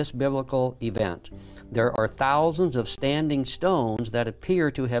exactly this biblical event. There are thousands of standing stones that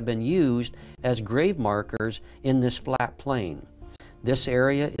appear to have been used as grave markers in this flat plain. This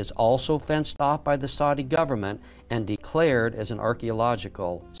area is also fenced off by the Saudi government and declared as an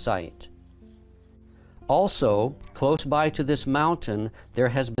archaeological site. Also, close by to this mountain, there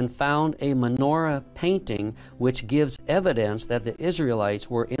has been found a menorah painting which gives evidence that the Israelites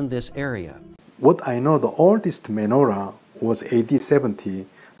were in this area. What I know, the oldest menorah was AD 70,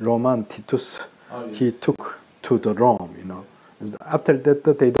 Roman Titus. He took to the Rome, you know. After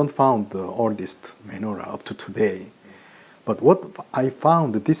that, they don't found the oldest menorah up to today. But what I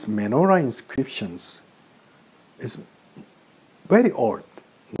found, this menorah inscriptions is very old.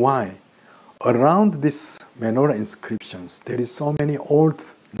 Why? Around this menorah inscriptions, there is so many old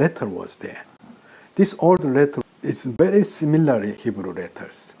letter was there. This old letter is very similar Hebrew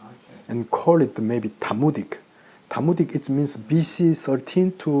letters, and call it maybe Talmudic. Talmudic, it means BC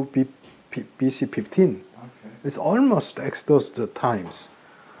 13 to BC 15. It's almost Exodus times.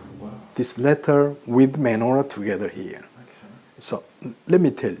 Wow. This letter with menorah together here. So let me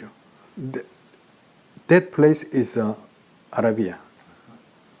tell you, that place is Arabia.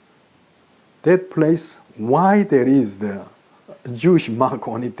 That place, why there is the Jewish mark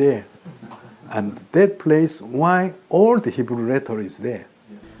on it there, and that place, why all the Hebrew letter is there.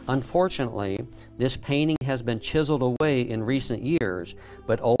 Unfortunately, this painting has been chiseled away in recent years,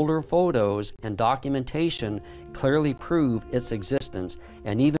 but older photos and documentation clearly prove its existence,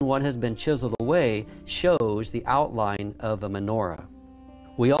 and even what has been chiseled away shows the outline of a menorah.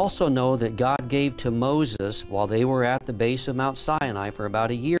 We also know that God gave to Moses, while they were at the base of Mount Sinai for about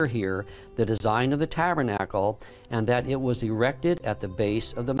a year here, the design of the tabernacle, and that it was erected at the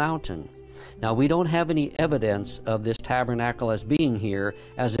base of the mountain. Now, we don't have any evidence of this tabernacle as being here,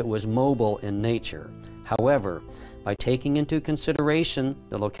 as it was mobile in nature. However, by taking into consideration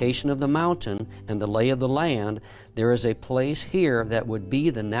the location of the mountain and the lay of the land, there is a place here that would be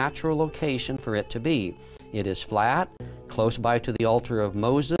the natural location for it to be. It is flat, close by to the altar of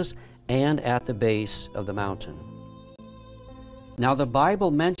Moses, and at the base of the mountain. Now, the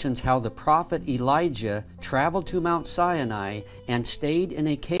Bible mentions how the prophet Elijah traveled to Mount Sinai and stayed in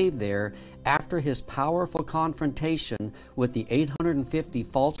a cave there after his powerful confrontation with the 850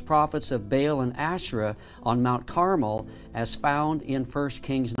 false prophets of Baal and Asherah on Mount Carmel, as found in 1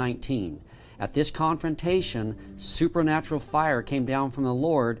 Kings 19. At this confrontation, supernatural fire came down from the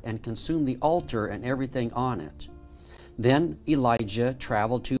Lord and consumed the altar and everything on it. Then Elijah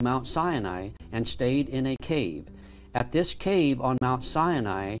traveled to Mount Sinai and stayed in a cave. At this cave on Mount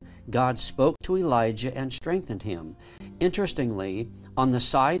Sinai, God spoke to Elijah and strengthened him. Interestingly, on the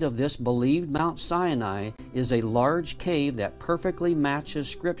side of this believed Mount Sinai is a large cave that perfectly matches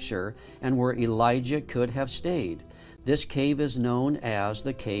Scripture and where Elijah could have stayed. This cave is known as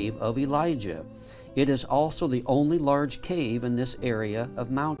the Cave of Elijah. It is also the only large cave in this area of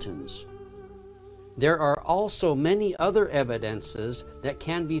mountains. There are also many other evidences that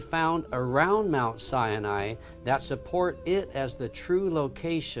can be found around Mount Sinai that support it as the true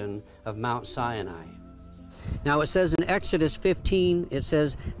location of Mount Sinai. Now it says in Exodus 15, it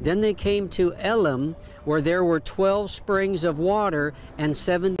says, "Then they came to Elim, where there were 12 springs of water and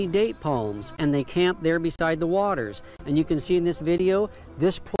 70 date palms, and they camped there beside the waters." And you can see in this video,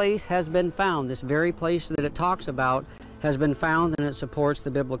 this place has been found. This very place that it talks about has been found and it supports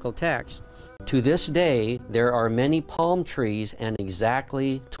the biblical text. To this day, there are many palm trees and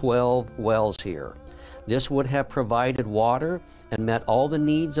exactly 12 wells here. This would have provided water and met all the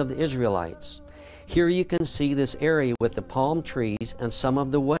needs of the Israelites. Here you can see this area with the palm trees and some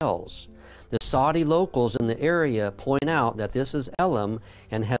of the wells. The Saudi locals in the area point out that this is Elim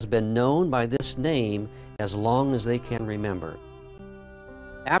and has been known by this name as long as they can remember.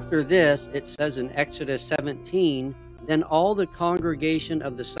 After this, it says in Exodus 17, then all the congregation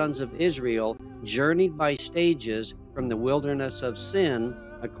of the sons of Israel journeyed by stages from the wilderness of Sin,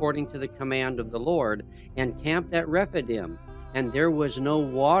 according to the command of the Lord, and camped at Rephidim, and there was no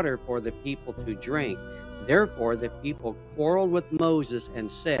water for the people to drink. Therefore the people quarreled with Moses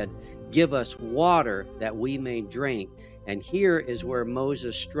and said, give us water that we may drink. And here is where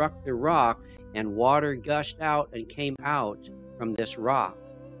Moses struck the rock, and water gushed out and came out from this rock.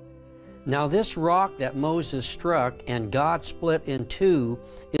 Now this rock that Moses struck and God split in two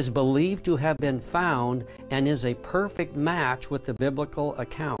is believed to have been found and is a perfect match with the biblical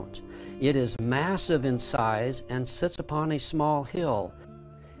account. It is massive in size and sits upon a small hill.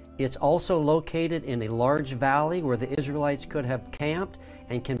 It's also located in a large valley where the Israelites could have camped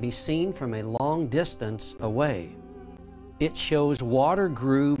and can be seen from a long distance away. It shows water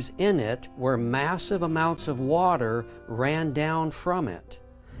grooves in it where massive amounts of water ran down from it.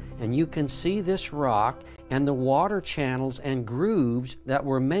 And you can see this rock and the water channels and grooves that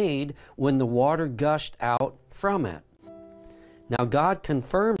were made when the water gushed out from it. Now God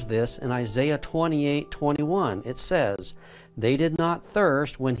confirms this in Isaiah 28:21. It says, they did not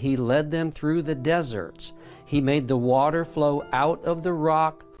thirst when he led them through the deserts. He made the water flow out of the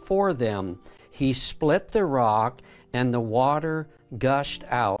rock for them. He split the rock and the water gushed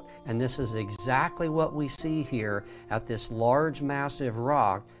out. And this is exactly what we see here at this large, massive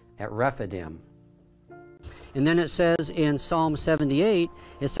rock at Rephidim. And then it says in Psalm 78,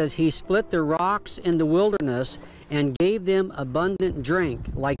 it says, he split the rocks in the wilderness and gave them abundant drink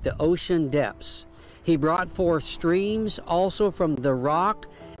like the ocean depths. He brought forth streams also from the rock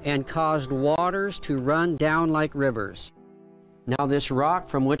and caused waters to run down like rivers. Now this rock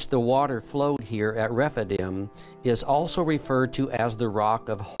from which the water flowed here at Rephidim is also referred to as the rock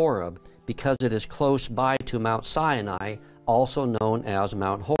of Horeb because it is close by to Mount Sinai, also known as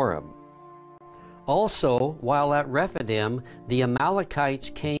Mount Horeb. Also, while at Rephidim, the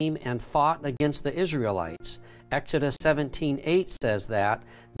Amalekites came and fought against the Israelites. Exodus 17:8 says that,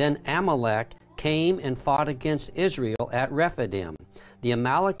 then Amalek came and fought against Israel at Rephidim. The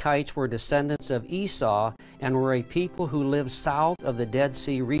Amalekites were descendants of Esau and were a people who lived south of the Dead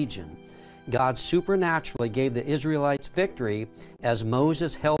Sea region. God supernaturally gave the Israelites victory as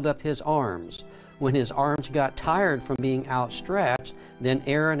Moses held up his arms. When his arms got tired from being outstretched, then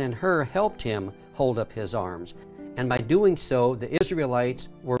Aaron and Hur helped him hold up his arms. And by doing so, the Israelites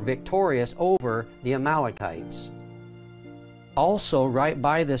were victorious over the Amalekites. Also, right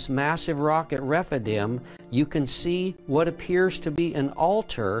by this massive rock at Rephidim, you can see what appears to be an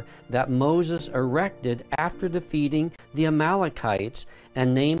altar that Moses erected after defeating the Amalekites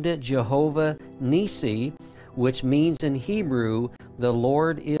and named it Jehovah Nissi, which means in Hebrew, the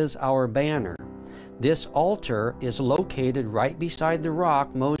Lord is our banner. This altar is located right beside the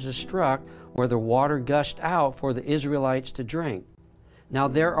rock Moses struck where the water gushed out for the Israelites to drink. Now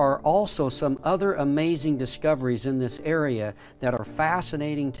there are also some other amazing discoveries in this area that are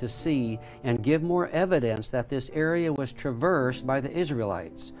fascinating to see and give more evidence that this area was traversed by the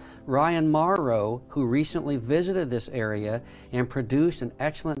Israelites. Ryan Morrow, who recently visited this area and produced an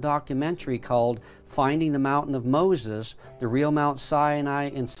excellent documentary called Finding the Mountain of Moses, the real Mount Sinai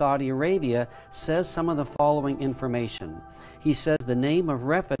in Saudi Arabia, says some of the following information. He says the name of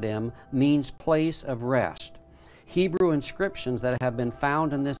Rephidim means place of rest. Hebrew inscriptions that have been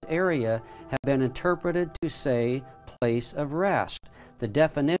found in this area have been interpreted to say place of rest, the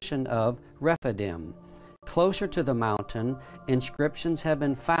definition of Rephidim. Closer to the mountain, inscriptions have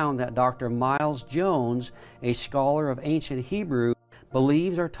been found that Dr. Miles Jones, a scholar of ancient Hebrew,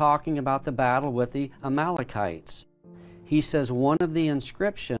 believes are talking about the battle with the Amalekites. He says one of the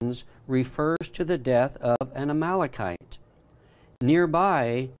inscriptions refers to the death of an Amalekite.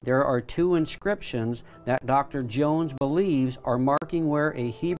 Nearby, there are two inscriptions that Dr. Jones believes are marking where a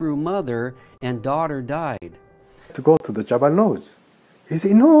Hebrew mother and daughter died. To go to the Jabal Lodz. He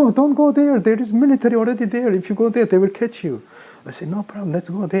said, no, don't go there. There is military already there. If you go there, they will catch you. I said, no problem, let's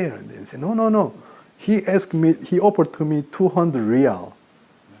go there. And they said, no, no, no. He asked me, he offered to me 200 riyal.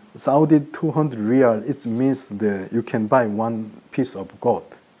 Saudi 200 riyal, it means you can buy one piece of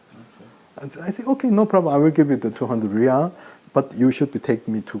gold. And I said, okay, no problem, I will give you the 200 riyal. But you should take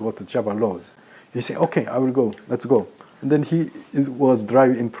me to go to Jabal Lodz. He said, okay, I will go, let's go. And then he was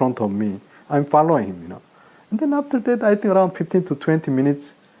driving in front of me. I'm following him, you know. And then after that, I think around 15 to 20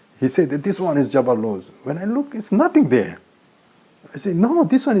 minutes, he said that this one is Jabal Lawz. When I look, it's nothing there. I said, no,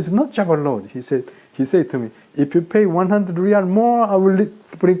 this one is not Jabal Lawz. He said to me, if you pay 100 riyal more, I will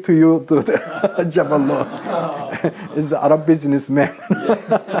bring to you to the Jabal Lawz. He's an Arab businessman.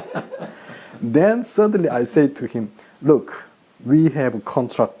 Then suddenly I said to him, look, we have a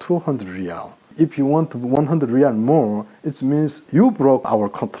contract 200 riyal. If you want 100 riyal more, it means you broke our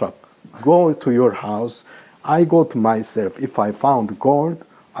contract. Go to your house. I go to myself. If I found gold,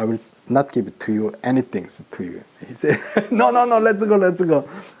 I will not give it to you, anything to you. He said, no, let's go.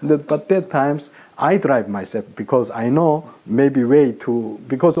 But that times, I drive myself because I know maybe way to,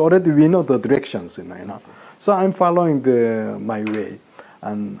 because already we know the directions, you know. So I'm following my way.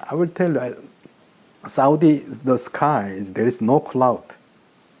 And I will tell you, Saudi, the sky, there is no cloud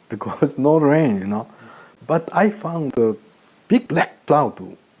because no rain, you know. But I found the big black cloud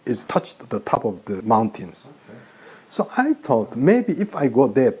is touched the top of the mountains. Okay. So I thought maybe if I go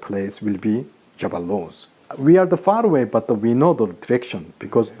there, place will be Jabal Lawz. We are the far away, but we know the direction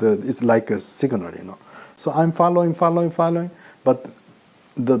because it's like a signal, you know. So I'm following, but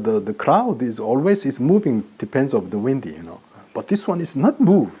the crowd is always moving, depends on the wind, you know. But this one is not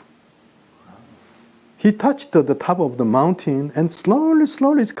move. He touched the top of the mountain and slowly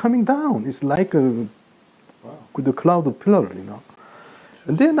it's coming down. It's like the cloud pillar, you know.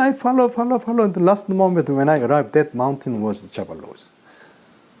 And then I follow. The last moment when I arrived, that mountain was Jabal Lawz.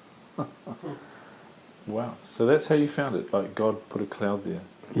 Wow. So that's how you found it, like God put a cloud there.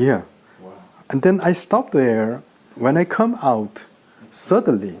 Yeah. Wow. And then I stopped there. When I come out,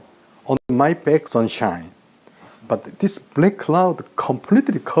 suddenly on my back sunshine. But this black cloud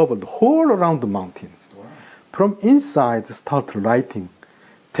completely covered all around the mountains. Wow. From inside, started lighting,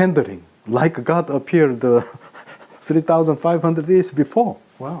 tendering, like God appeared 3,500 years before.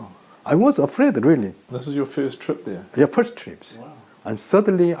 Wow. I was afraid, really. This is your first trip there? Yeah, first trips. Wow. And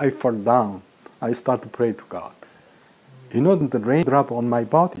suddenly I fell down. I started to pray to God. You know, the rain dropped on my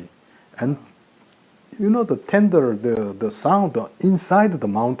body. And you know, the tender, the sound inside the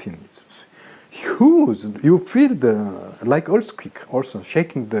mountain is huge. You feel like earthquake also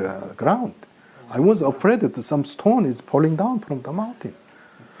shaking the ground. I was afraid that some stone is falling down from the mountain.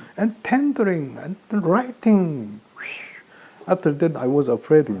 And tendering and writing. After that, I was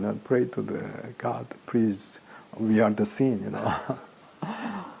afraid, you know, pray to the God, please, we are the sin, you know.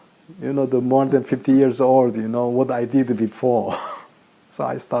 You know, the more than 50 years old, you know, what I did before. So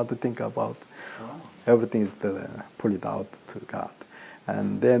I started to think about everything is pull it out to God.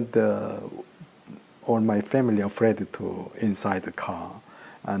 And then all my family afraid to inside the car.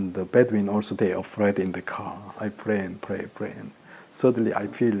 And the Bedouin also, they afraid in the car. I pray. And suddenly I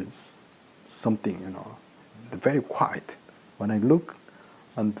feel something, you know, very quiet. When I look,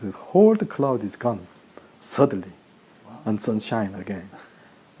 and the whole cloud is gone, suddenly, and sunshine again.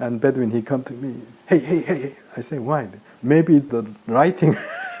 And Bedouin, he come to me, hey. I say, why? Maybe the writing,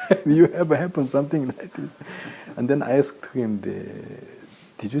 you ever happen something like this? And then I asked him,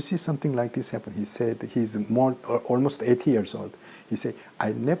 did you see something like this happen? He said, he's almost 80 years old. He said,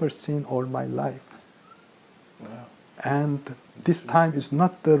 I never seen all my life. Wow. And this time is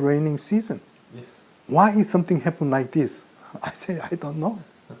not the raining season. Yes. Why something happened like this? I say, I don't know.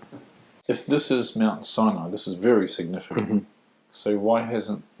 If this is Mount Sinai, this is very significant. Mm-hmm. So why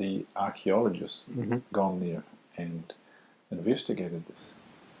hasn't the archaeologists gone there and investigated this?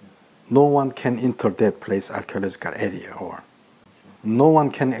 No one can enter that place, archaeological area, or no one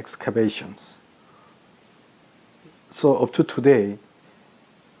can excavations. So up to today,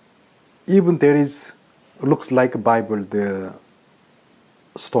 even there is, looks like a Bible, the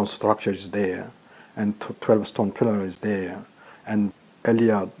stone structure is there, and 12 stone pillar is there, and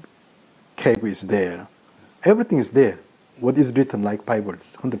Eliad cave is there. Everything is there. What is written like Bible,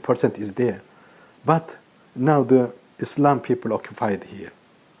 100% is there. But now the Islam people occupied here.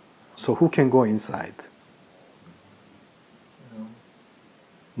 So who can go inside?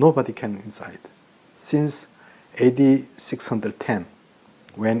 Nobody can inside. Since AD 610,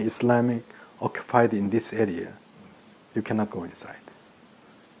 when Islamic occupied in this area, you cannot go inside.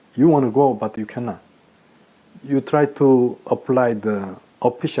 You want to go, but you cannot. You try to apply the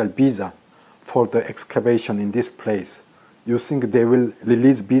official visa for the excavation in this place. You think they will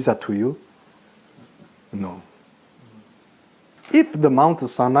release visa to you? No. If the Mount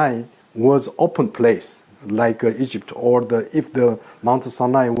Sinai was open place, like Egypt, or if the Mount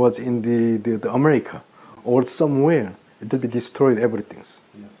Sinai was in the America, or somewhere, it will be destroyed everything. Yes.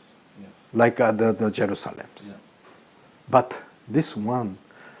 Like the Jerusalems. Yeah. But this one,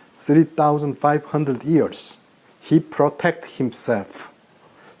 3,500 years, he protect himself.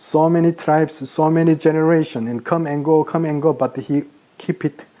 So many tribes, so many generations, and come and go, but he keep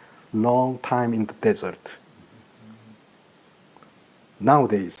it long time in the desert.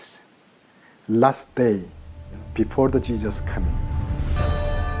 Nowadays, last day before the Jesus coming,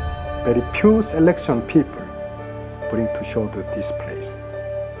 very few selection people bring to show to this place,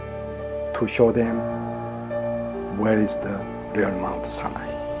 to show them where is the real Mount Sinai.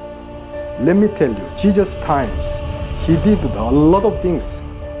 Let me tell you, Jesus' times, he did a lot of things.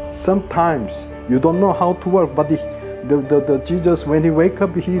 Sometimes you don't know how to work, but the Jesus, when he wake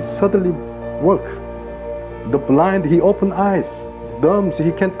up, he suddenly work. The blind, he open eyes. Dumb,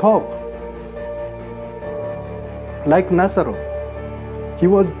 he can talk. Like Nazareth, he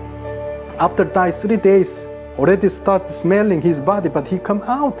was, after die 3 days, already start smelling his body, but he come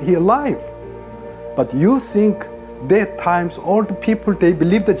out, he alive. But you think that times all the people, they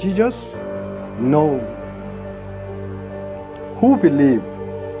believe that Jesus? No. Who believe?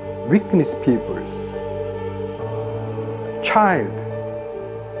 Weakness peoples. Child.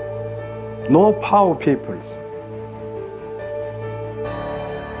 No power peoples.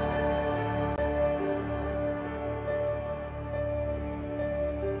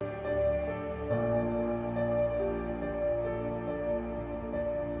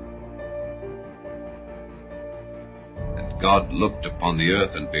 God looked upon the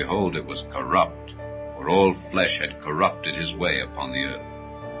earth, and behold, it was corrupt, for all flesh had corrupted his way upon the earth.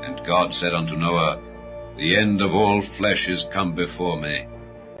 And God said unto Noah, The end of all flesh is come before me,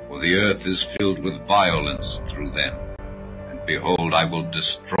 for the earth is filled with violence through them. And behold, I will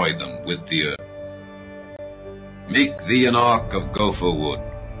destroy them with the earth. Make thee an ark of gopher wood.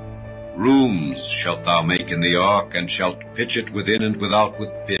 Rooms shalt thou make in the ark, and shalt pitch it within and without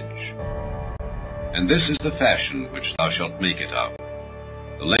with pitch. And this is the fashion which thou shalt make it of.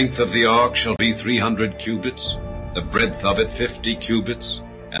 The length of the ark shall be 300 cubits, the breadth of it 50 cubits,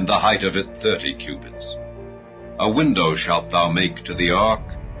 and the height of it 30 cubits. A window shalt thou make to the ark,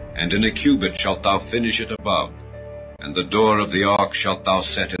 and in a cubit shalt thou finish it above, and the door of the ark shalt thou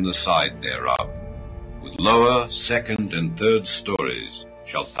set in the side thereof. With lower, second, and third stories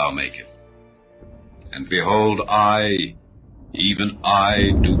shalt thou make it. And behold, I, even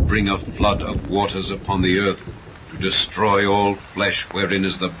I, do bring a flood of waters upon the earth, to destroy all flesh wherein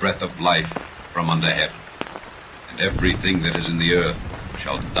is the breath of life from under heaven. And everything that is in the earth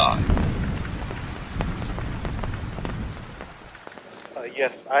shall die.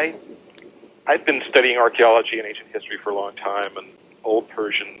 Yes, I've been studying archaeology and ancient history for a long time, and Old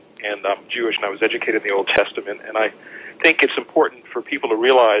Persian, and I'm Jewish, and I was educated in the Old Testament, and I think it's important for people to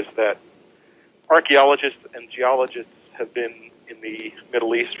realize that archaeologists and geologists have been in the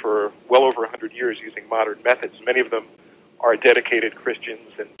Middle East for well over 100 years using modern methods. Many of them are dedicated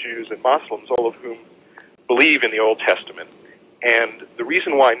Christians and Jews and Muslims, all of whom believe in the Old Testament. And the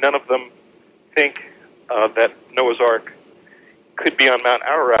reason why none of them think that Noah's Ark could be on Mount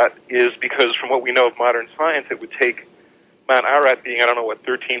Ararat is because from what we know of modern science, it would take Mount Ararat being,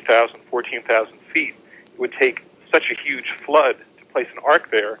 13,000, 14,000 feet, it would take such a huge flood to place an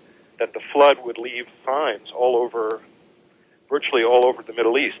ark there that the flood would leave signs all over, virtually all over the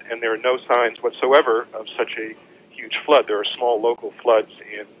Middle East, and there are no signs whatsoever of such a huge flood. There are small local floods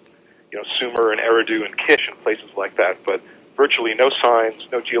in, Sumer and Eridu and Kish and places like that, but virtually no signs,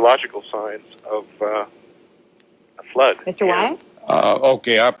 no geological signs of a flood. Mr. Wyatt?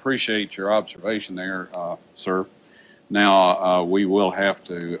 Okay, I appreciate your observation there, sir. Now, we will have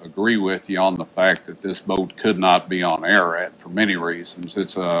to agree with you on the fact that this boat could not be on Ararat for many reasons.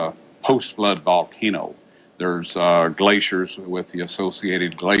 It's a post-flood volcano. There's glaciers with the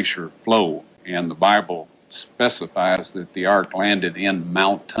associated glacier flow, and the Bible specifies that the ark landed in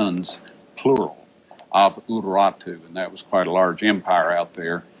mountains, plural, of Urartu, and that was quite a large empire out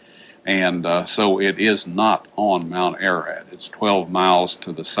there. And so it is not on Mount Ararat. It's 12 miles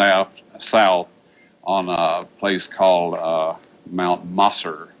to the south on a place called Mount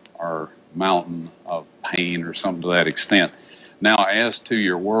Masr, or Mountain of Pain, or something to that extent. Now, as to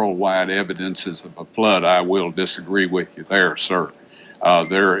your worldwide evidences of a flood, I will disagree with you there, sir.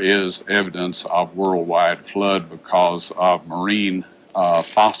 There is evidence of worldwide flood because of marine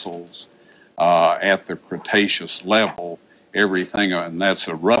fossils at the Cretaceous level. Everything, and that's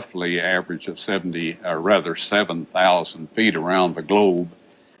a roughly average of 7,000 feet around the globe,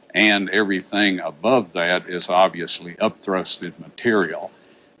 and everything above that is obviously upthrusted material.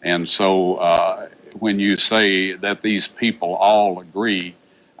 And so when you say that these people all agree,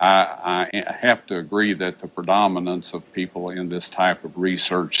 I have to agree that the predominance of people in this type of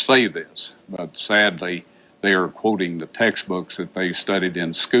research say this, but sadly they are quoting the textbooks that they studied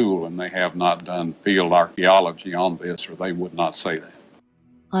in school, and they have not done field archaeology on this, or they would not say that.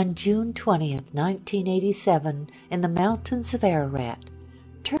 On June 20th, 1987, in the mountains of Ararat,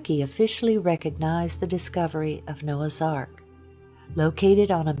 Turkey officially recognized the discovery of Noah's Ark. Located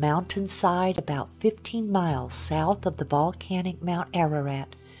on a mountainside about 15 miles south of the volcanic Mount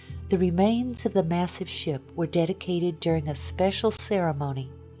Ararat, the remains of the massive ship were dedicated during a special ceremony.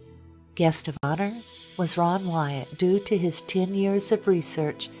 Guest of honor was Ron Wyatt, due to his 10 years of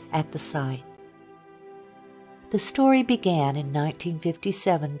research at the site. The story began in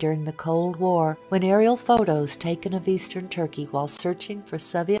 1957 during the Cold War, when aerial photos taken of eastern Turkey while searching for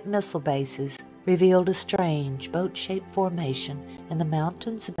Soviet missile bases revealed a strange boat-shaped formation in the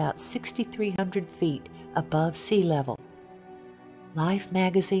mountains about 6,300 feet above sea level. Life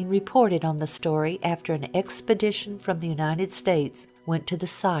magazine reported on the story after an expedition from the United States went to the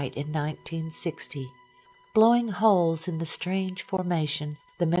site in 1960. Blowing holes in the strange formation,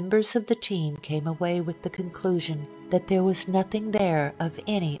 the members of the team came away with the conclusion that there was nothing there of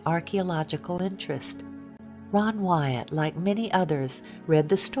any archaeological interest. Ron Wyatt, like many others, read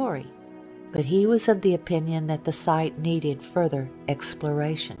the story, but he was of the opinion that the site needed further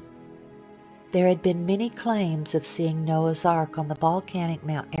exploration. There had been many claims of seeing Noah's Ark on the volcanic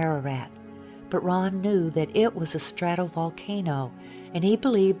Mount Ararat, but Ron knew that it was a stratovolcano, and he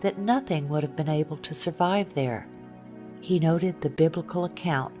believed that nothing would have been able to survive there. He noted the biblical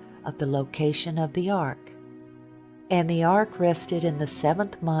account of the location of the ark. And the ark rested in the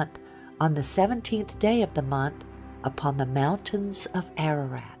 7th month, on the 17th day of the month, upon the mountains of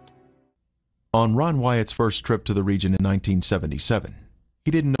Ararat. On Ron Wyatt's first trip to the region in 1977,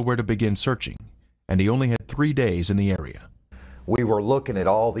 he didn't know where to begin searching, and he only had 3 days in the area. We were looking at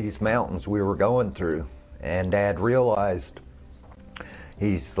all these mountains we were going through, and Dad realized,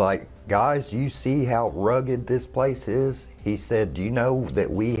 he's like, guys, you see how rugged this place is? He said, do you know that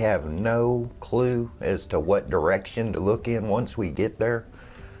we have no clue as to what direction to look in once we get there?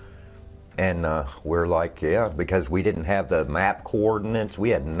 And we're like, yeah, because we didn't have the map coordinates.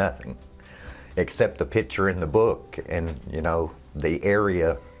 We had nothing except the picture in the book and, you know, the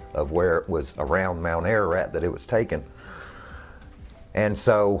area of where it was around Mount Ararat that it was taken. And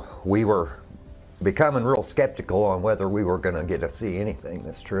so we were becoming real skeptical on whether we were going to get to see anything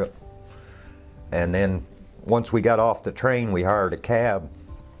this trip. And then once we got off the train, we hired a cab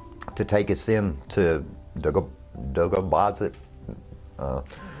to take us in to Dugabazit,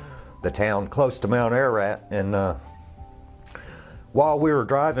 the town close to Mount Ararat. And while we were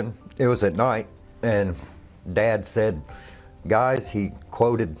driving, it was at night, and Dad said, guys, he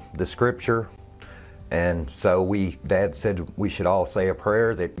quoted the scripture, and so Dad said we should all say a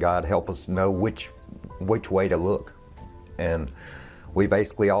prayer that God help us know which way to look. And we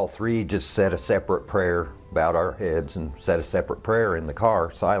basically all three just said a separate prayer, bowed our heads and said a separate prayer in the car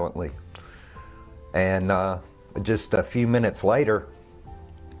silently. And just a few minutes later,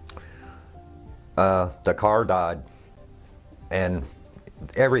 the car died, and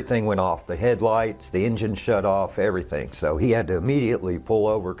everything went off. The headlights, the engine shut off, everything. So he had to immediately pull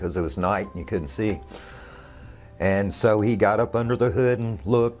over because it was night and you couldn't see. And so he got up under the hood and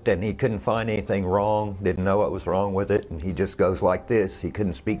looked, and he couldn't find anything wrong, didn't know what was wrong with it, and he just goes like this. He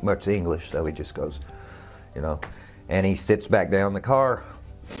couldn't speak much English, so he just goes, you know, and he sits back down in the car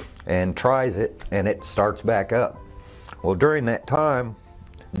and tries it, and it starts back up. Well, during that time,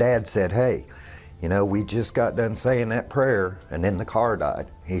 Dad said, hey, you know, we just got done saying that prayer, and then the car died.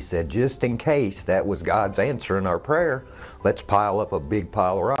 He said, just in case that was God's answering our prayer, let's pile up a big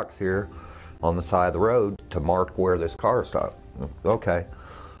pile of rocks here on the side of the road to mark where this car stopped. Okay.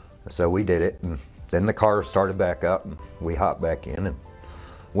 So we did it, and then the car started back up, and we hopped back in and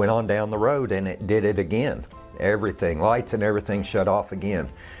went on down the road, and it did it again. Everything, lights and everything shut off again.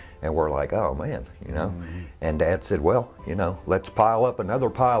 And we're like, oh man, you know. And Dad said, well, you know, let's pile up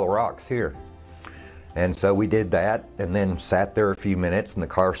another pile of rocks here. And so we did that, and then sat there a few minutes, and the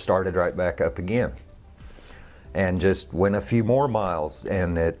car started right back up again. And just went a few more miles,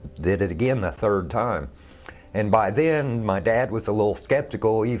 and it did it again the third time. And by then, my dad was a little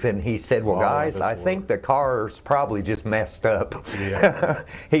skeptical. Even he said, well, guys, I think the car's probably just messed up. Yeah.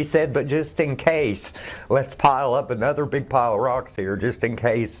 He said, but just in case, let's pile up another big pile of rocks here, just in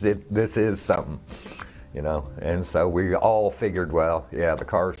case this is something, you know. And so we all figured, well, yeah, the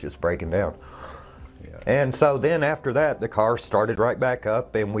car's just breaking down. And so then after that, the car started right back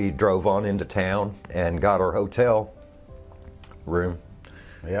up, and we drove on into town and got our hotel room.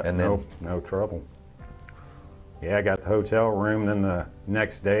 Yeah, and then, no trouble. Yeah, I got the hotel room. Then the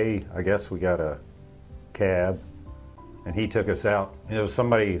next day, I guess we got a cab, and he took us out. It was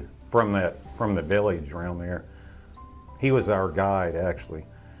somebody from from the village around there. He was our guide, actually,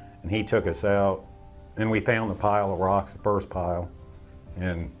 and he took us out, and we found the pile of rocks, the first pile,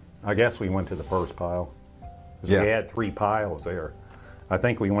 and I guess we went to the first pile, because we had 3 piles there. I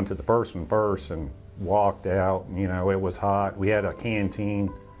think we went to the first one first and walked out. You know, it was hot. We had a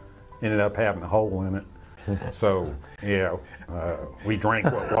canteen, ended up having a hole in it. So, yeah, we drank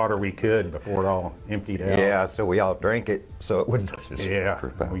what water we could before it all emptied out. Yeah, so we all drank it so it wouldn't just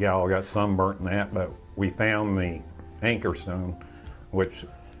we all got sunburnt in that, but we found the anchor stone, which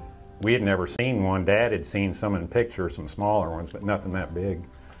we had never seen one. Dad had seen some in pictures, some smaller ones, but nothing that big.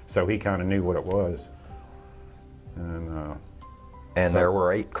 So he kind of knew what it was. And there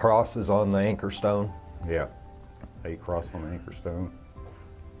were 8 crosses on the anchor stone? Yeah, 8 crosses on the anchor stone.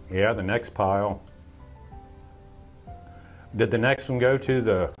 Yeah, the next pile. Did the next one go to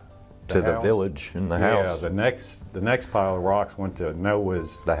the village and the house? Yeah, the next pile of rocks went to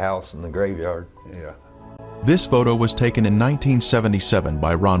Noah's. The house and the graveyard. Yeah. This photo was taken in 1977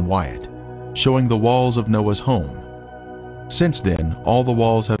 by Ron Wyatt, showing the walls of Noah's home. Since then, all the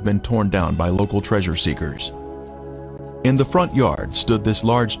walls have been torn down by local treasure seekers. In the front yard stood this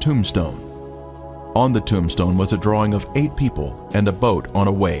large tombstone. On the tombstone was a drawing of 8 people and a boat on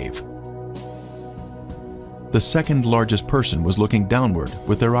a wave. The second largest person was looking downward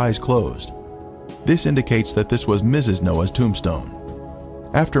with their eyes closed. This indicates that this was Mrs. Noah's tombstone.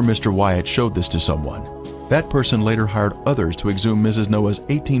 After Mr. Wyatt showed this to someone, that person later hired others to exhume Mrs. Noah's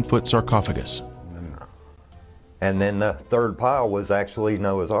 18-foot sarcophagus. And then the third pile was actually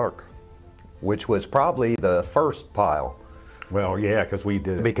Noah's Ark, which was probably the first pile. Well, yeah, because we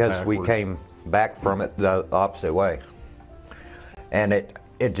did it because backwards. we came back from it the opposite way. And it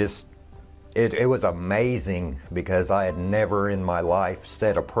was amazing, because I had never in my life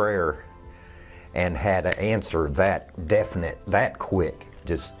said a prayer and had an answer that definite, that quick,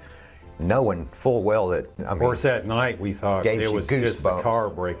 just knowing full well that, I mean, of course, that night we thought it was just the goosebumps. car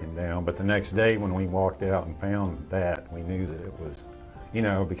breaking down, but the next day when we walked out and found that, we knew that it was, you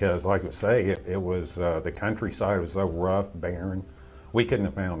know, because like I say, it was, the countryside was so rough, barren, we couldn't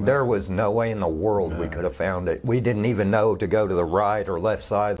have found that. There was no way in the world we could have found it. We didn't even know to go to the right or left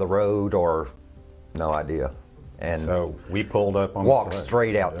side of the road, or no idea. And so we pulled up on walked the side.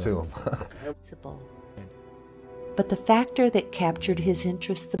 straight out to him. But the factor that captured his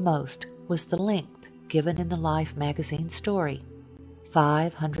interest the most was the length given in the Life magazine story,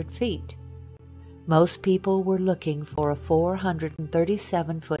 500 feet. Most people were looking for a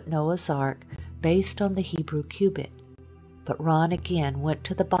 437-foot Noah's Ark based on the Hebrew cubit, but Ron again went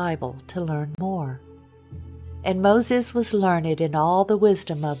to the Bible to learn more. And Moses was learned in all the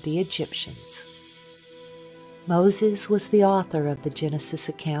wisdom of the Egyptians. Moses was the author of the Genesis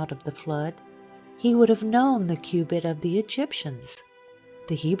account of the flood. He would have known the cubit of the Egyptians.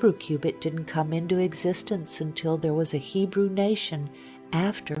 The Hebrew cubit didn't come into existence until there was a Hebrew nation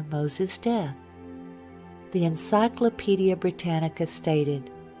after Moses' death. The Encyclopedia Britannica stated,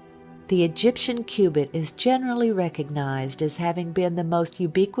 "The Egyptian cubit is generally recognized as having been the most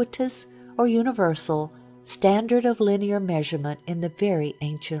ubiquitous or universal standard of linear measurement in the very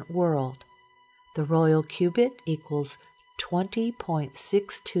ancient world. The royal cubit equals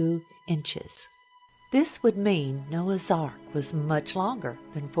 20.62 inches. This would mean Noah's Ark was much longer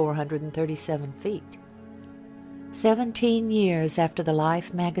than 437 feet. 17 years after the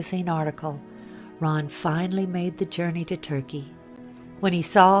Life magazine article, Ron finally made the journey to Turkey. When he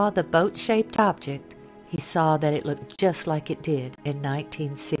saw the boat-shaped object, he saw that it looked just like it did in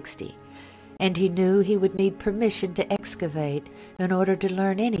 1960, and he knew he would need permission to excavate in order to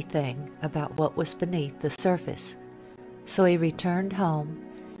learn anything about what was beneath the surface. So he returned home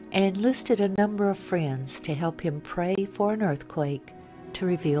and enlisted a number of friends to help him pray for an earthquake to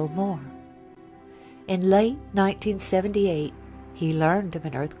reveal more. In late 1978, he learned of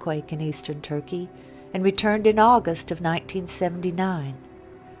an earthquake in eastern Turkey and returned in August of 1979.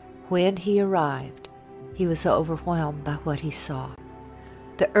 When he arrived, he was overwhelmed by what he saw.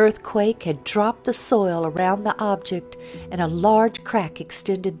 The earthquake had dropped the soil around the object, and a large crack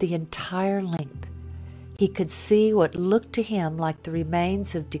extended the entire length. He could see what looked to him like the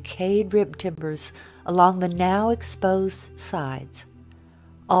remains of decayed rib timbers along the now exposed sides.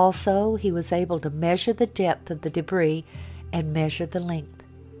 Also, he was able to measure the depth of the debris and measure the length.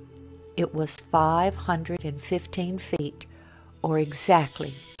 It was 515 feet, or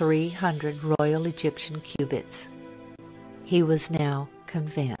exactly 300 Royal Egyptian cubits. He was now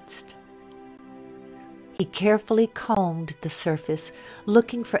convinced. He carefully combed the surface,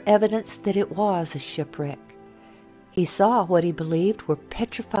 looking for evidence that it was a shipwreck. He saw what he believed were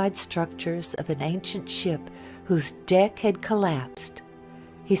petrified structures of an ancient ship whose deck had collapsed.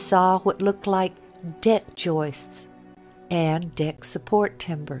 He saw what looked like deck joists and deck support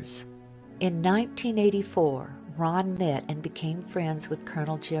timbers. In 1984, Ron met and became friends with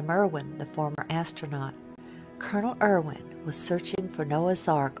Colonel Jim Irwin, the former astronaut. Colonel Irwin was searching for Noah's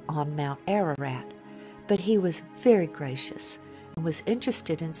Ark on Mount Ararat, but he was very gracious and was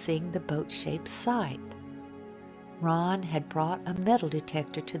interested in seeing the boat-shaped site. Ron had brought a metal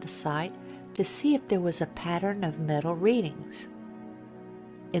detector to the site to see if there was a pattern of metal readings.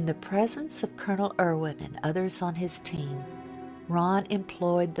 In the presence of Colonel Irwin and others on his team, Ron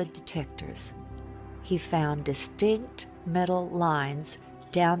employed the detectors. He found distinct metal lines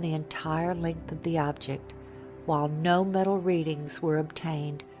down the entire length of the object, while no metal readings were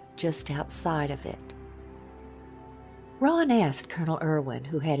obtained just outside of it. Ron asked Colonel Irwin,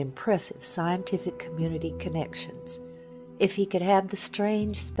 who had impressive scientific community connections, if he could have the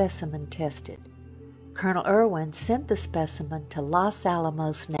strange specimen tested. Colonel Irwin sent the specimen to Los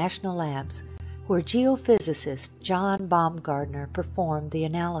Alamos National Labs, where geophysicist John Baumgartner performed the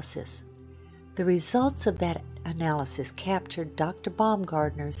analysis. The results of that analysis captured Dr.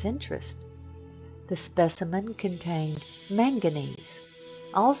 Baumgartner's interest. The specimen contained manganese,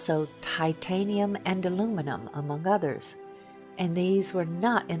 also titanium and aluminum, among others, and these were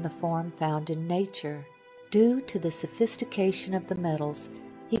not in the form found in nature. Due to the sophistication of the metals,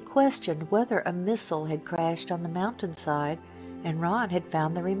 he questioned whether a missile had crashed on the mountainside and Ron had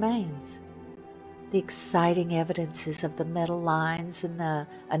found the remains. The exciting evidences of the metal lines and the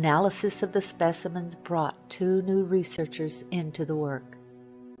analysis of the specimens brought two new researchers into the work.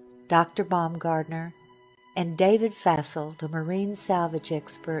 Dr. Baumgartner and David Fassel, the marine salvage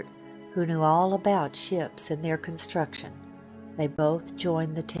expert who knew all about ships and their construction. They both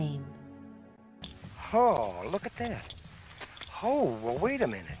joined the team. Oh, look at that. Oh, well, wait a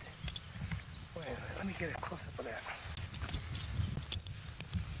minute. Wait a minute, let me get a close-up of that.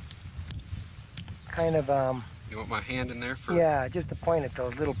 Kind of, You want my hand in there for... Yeah, just to point at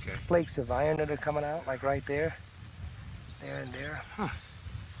those little flakes of iron that are coming out, like right there. There and there. Huh.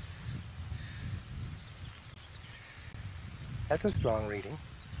 That's a strong reading.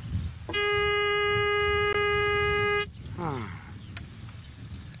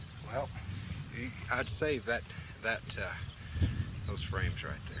 Well, I'd say that those frames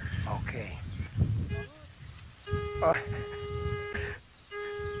right there. Okay.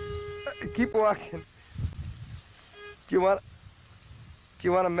 Keep walking. Do you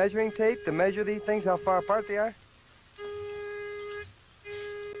want a measuring tape to measure these things, how far apart they are?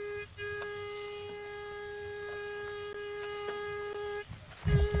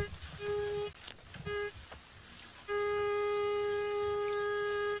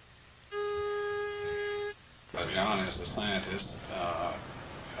 John, as a scientist,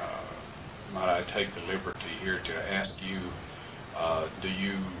 might I take the liberty here to ask you, do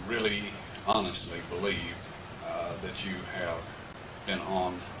you really honestly believe that you have been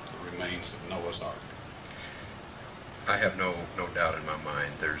on the remains of Noah's Ark? I have no doubt in my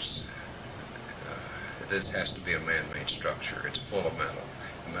mind. This has to be a man-made structure. It's full of metal.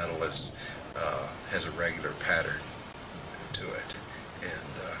 The metal has a regular pattern to it,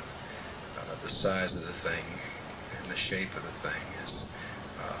 and the size of the thing and the shape of the thing is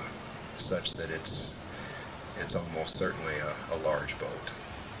such that it's almost certainly a large boat.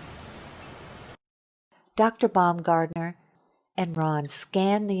 Dr. Baumgartner and Ron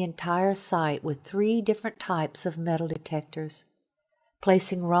scanned the entire site with 3 different types of metal detectors.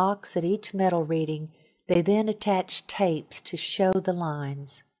 Placing rocks at each metal reading, they then attached tapes to show the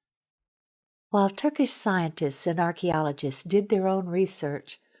lines. While Turkish scientists and archaeologists did their own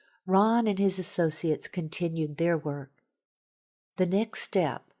research, Ron and his associates continued their work. The next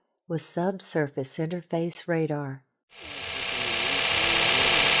step was subsurface interface radar.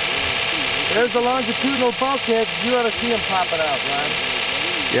 There's the longitudinal bulkhead. You ought to see them popping out, Ron.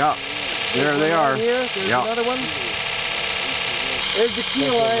 Yeah, there they are. Here. There's yeah. another one. There's the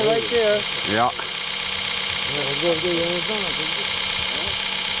keel line right there. Yeah.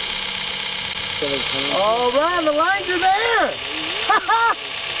 Oh, Ron, the lines are there!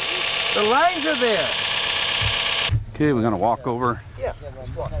 The lines are there. Okay, we're gonna walk over. Yeah.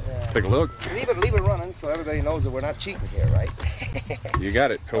 Take a look. Leave it running so everybody knows that we're not cheating here, right? You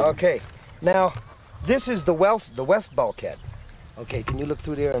got it, Toby. Okay. Now, this is the west bulkhead. Okay, can you look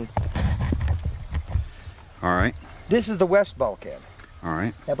through there and... All right. This is the west bulkhead. All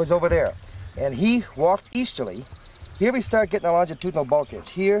right. That was over there. And he walked easterly. Here we start getting the longitudinal bulkheads.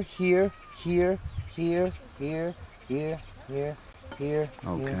 Here, here, here, here, here, here, here, here.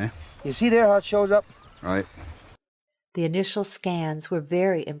 Okay. Here. You see there how it shows up? Right. The initial scans were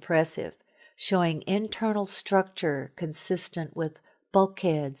very impressive, showing internal structure consistent with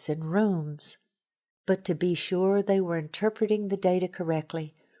bulkheads, and rooms. But to be sure they were interpreting the data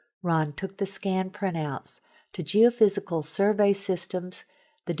correctly, Ron took the scan printouts to Geophysical Survey Systems,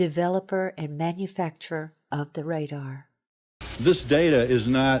 the developer and manufacturer of the radar. This data does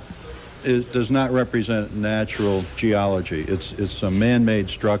not represent natural geology. It's a man-made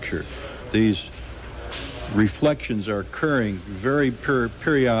structure. These reflections are occurring very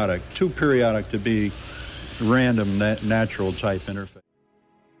periodic, too periodic to be random natural type interface.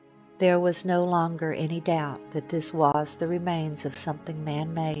 There was no longer any doubt that this was the remains of something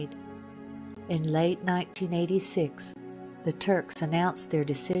man-made. In late 1986, the Turks announced their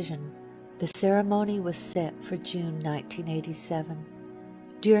decision. The ceremony was set for June 1987.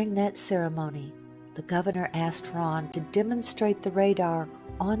 During that ceremony, the governor asked Ron to demonstrate the radar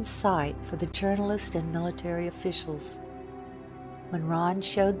on site for the journalists and military officials. When Ron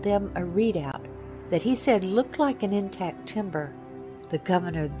showed them a readout that he said looked like an intact timber, the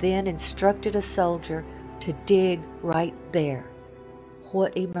governor then instructed a soldier to dig right there.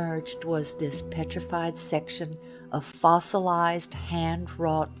 What emerged was this petrified section of fossilized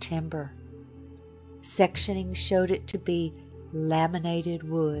hand-wrought timber. Sectioning showed it to be laminated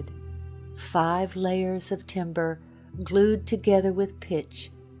wood, 5 layers of timber glued together with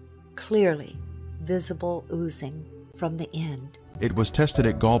pitch, clearly visible oozing from the end. It was tested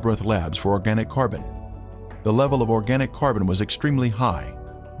at Galbraith Labs for organic carbon. The level of organic carbon was extremely high,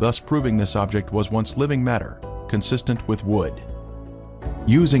 thus proving this object was once living matter, consistent with wood.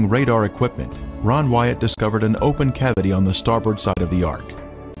 Using radar equipment, Ron Wyatt discovered an open cavity on the starboard side of the Ark.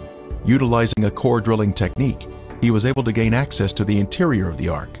 Utilizing a core drilling technique, he was able to gain access to the interior of the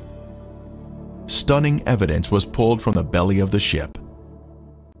Ark. Stunning evidence was pulled from the belly of the ship.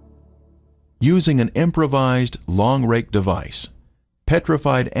 Using an improvised long rake device,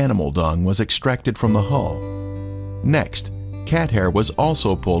 petrified animal dung was extracted from the hull. Next, cat hair was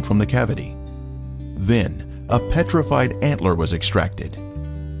also pulled from the cavity. Then, a petrified antler was extracted.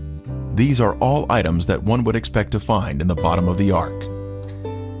 These are all items that one would expect to find in the bottom of the Ark.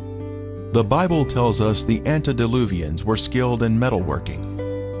 The Bible tells us the antediluvians were skilled in metalworking.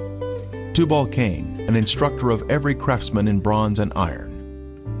 Tubal-Cain, an instructor of every craftsman in bronze and iron.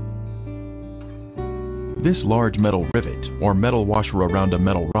 This large metal rivet, or metal washer around a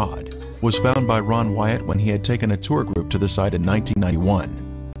metal rod, was found by Ron Wyatt when he had taken a tour group to the site in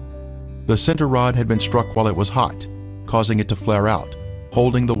 1991. The center rod had been struck while it was hot, causing it to flare out,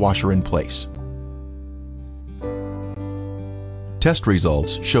 holding the washer in place. Test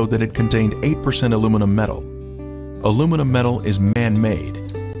results showed that it contained 8% aluminum metal. Aluminum metal is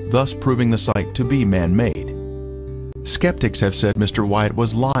man-made, thus proving the site to be man-made. Skeptics have said Mr. Wyatt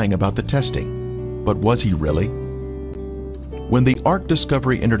was lying about the testing. But was he really? When the Ark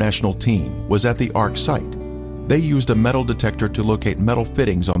Discovery International team was at the Ark site, they used a metal detector to locate metal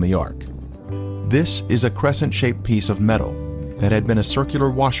fittings on the Ark. This is a crescent-shaped piece of metal that had been a circular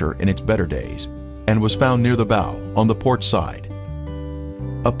washer in its better days and was found near the bow on the port side.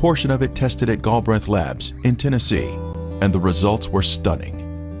 A portion of it tested at Galbraith Labs in Tennessee, and the results were stunning.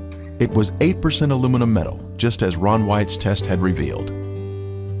 It was 8% aluminum metal, just as Ron Wyatt's test had revealed.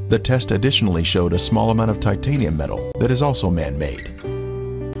 The test additionally showed a small amount of titanium metal that is also man-made.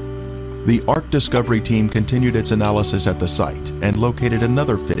 The Ark Discovery team continued its analysis at the site and located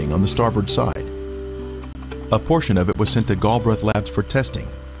another fitting on the starboard side. A portion of it was sent to Galbraith Labs for testing,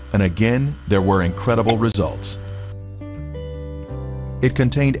 and again, there were incredible results. It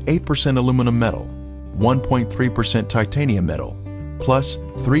contained 8% aluminum metal, 1.3% titanium metal, plus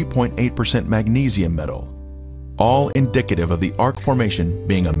 3.8% magnesium metal, all indicative of the Ark formation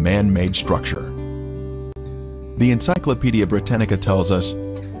being a man-made structure. The Encyclopedia Britannica tells us,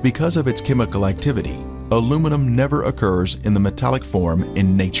 because of its chemical activity, aluminum never occurs in the metallic form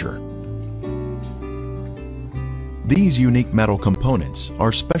in nature. These unique metal components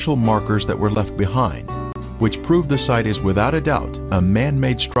are special markers that were left behind, which prove the site is without a doubt a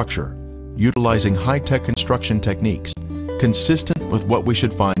man-made structure, utilizing high-tech construction techniques, consistent with what we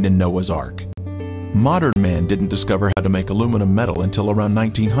should find in Noah's Ark. Modern man didn't discover how to make aluminum metal until around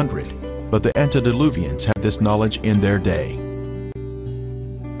 1900, but the antediluvians had this knowledge in their day.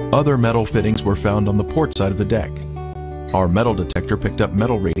 Other metal fittings were found on the port side of the deck. Our metal detector picked up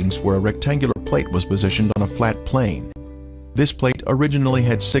metal readings where a rectangular plate was positioned on a flat plane. This plate originally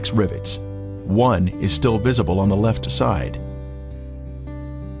had 6 rivets. 1 is still visible on the left side.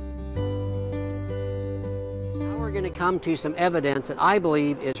 We're going to come to some evidence that I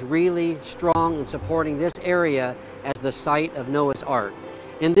believe is really strong in supporting this area as the site of Noah's Ark.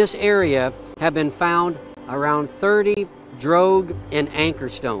 In this area have been found around 30 drogue and anchor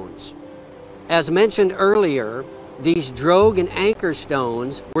stones. As mentioned earlier, These drogue and anchor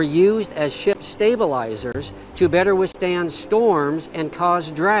stones were used as ship stabilizers to better withstand storms and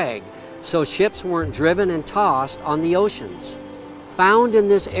cause drag, so ships weren't driven and tossed on the oceans. Found in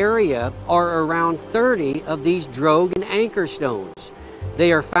this area are around 30 of these drogue and anchor stones.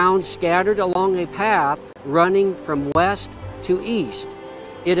 They are found scattered along a path running from west to east.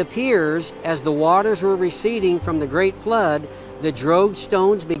 It appears as the waters were receding from the Great Flood, the drogue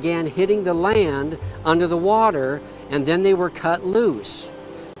stones began hitting the land under the water, and then they were cut loose.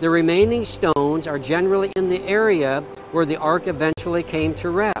 The remaining stones are generally in the area where the ark eventually came to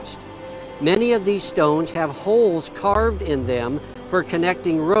rest. Many of these stones have holes carved in them for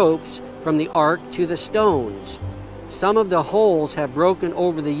connecting ropes from the ark to the stones. Some of the holes have broken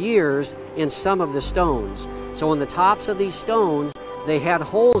over the years in some of the stones. So on the tops of these stones, they had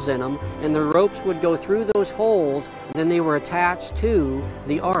holes in them, and the ropes would go through those holes, and then they were attached to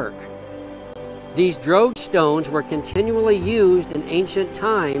the ark. These drogue stones were continually used in ancient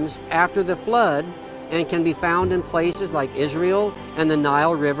times after the flood and can be found in places like Israel and the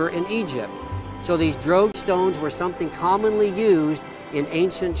Nile River in Egypt. So these drogue stones were something commonly used in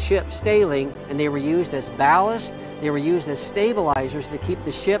ancient ship sailing, and they were used as ballast, they were used as stabilizers to keep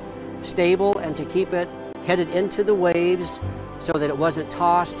the ship stable and to keep it headed into the waves so that it wasn't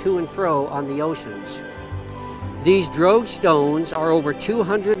tossed to and fro on the oceans. These drogue stones are over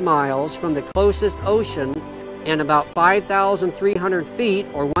 200 miles from the closest ocean and about 5,300 feet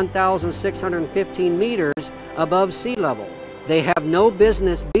or 1,615 meters above sea level. They have no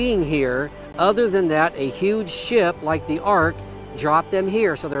business being here other than that a huge ship like the Ark dropped them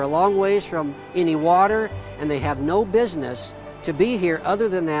here. So they're a long ways from any water, and they have no business to be here other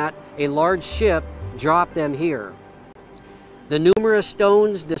than that a large ship dropped them here. The numerous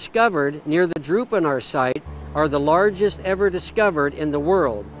stones discovered near the Druphanar site are the largest ever discovered in the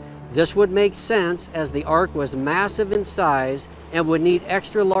world. This would make sense as the Ark was massive in size and would need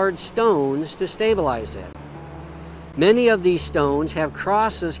extra large stones to stabilize it. Many of these stones have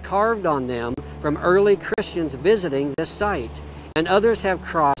crosses carved on them from early Christians visiting this site, and others have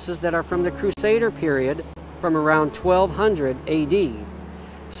crosses that are from the Crusader period from around 1200 AD.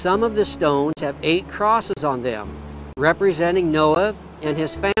 Some of the stones have 8 crosses on them, representing Noah and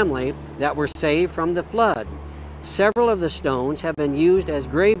his family that were saved from the flood. Several of the stones have been used as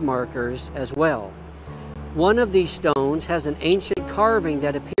grave markers as well. One of these stones has an ancient carving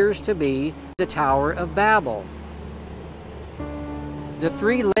that appears to be the Tower of Babel. The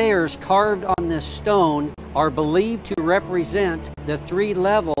 3 layers carved on this stone are believed to represent the 3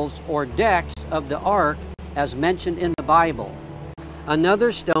 levels or decks of the Ark as mentioned in the Bible.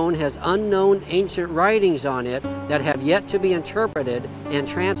 Another stone has unknown ancient writings on it that have yet to be interpreted and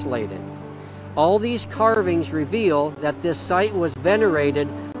translated. All these carvings reveal that this site was venerated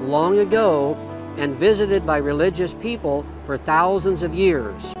long ago and visited by religious people for thousands of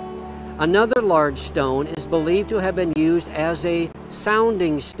years. Another large stone is believed to have been used as a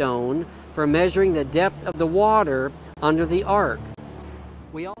sounding stone for measuring the depth of the water under the Ark.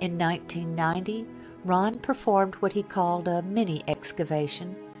 In 1990, Ron performed what he called a mini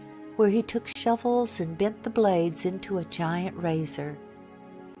excavation, where he took shovels and bent the blades into a giant razor.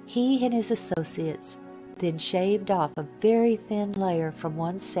 He and his associates then shaved off a very thin layer from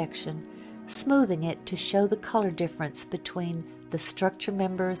one section, smoothing it to show the color difference between the structure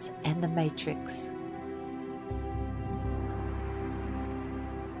members and the matrix.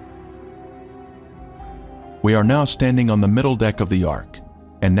 We are now standing on the middle deck of the Ark,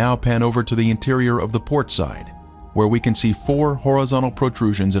 and now pan over to the interior of the port side, where we can see 4 horizontal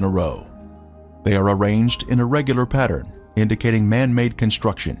protrusions in a row. They are arranged in a regular pattern, indicating man-made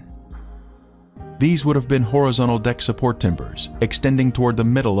construction. These would have been horizontal deck support timbers, extending toward the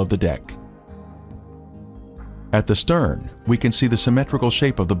middle of the deck. At the stern, we can see the symmetrical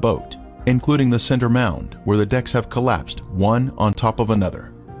shape of the boat, including the center mound, where the decks have collapsed one on top of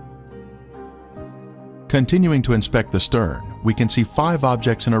another. Continuing to inspect the stern, we can see 5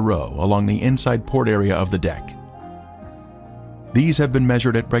 objects in a row along the inside port area of the deck. These have been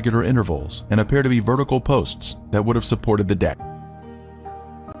measured at regular intervals and appear to be vertical posts that would have supported the deck.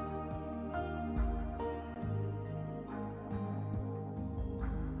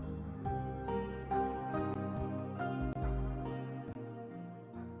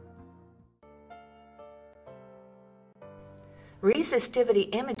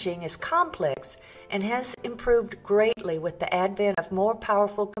 Resistivity imaging is complex and has improved greatly with the advent of more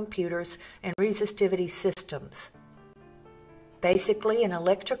powerful computers and resistivity systems. Basically, an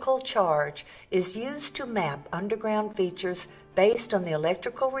electrical charge is used to map underground features based on the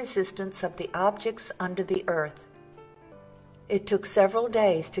electrical resistance of the objects under the earth. It took several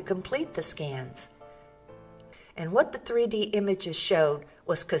days to complete the scans. and what the 3D images showed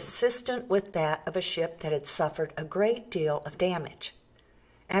was consistent with that of a ship that had suffered a great deal of damage.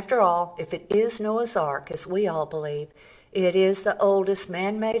 After all, if it is Noah's Ark, as we all believe, it is the oldest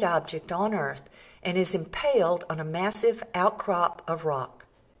man-made object on Earth and is impaled on a massive outcrop of rock.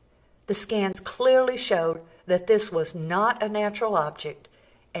 The scans clearly showed that this was not a natural object,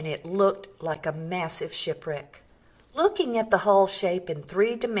 and it looked like a massive shipwreck. Looking at the hull shape in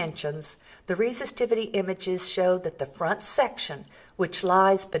 3 dimensions, the resistivity images showed that the front section, which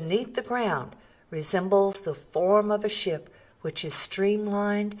lies beneath the ground, resembles the form of a ship, which is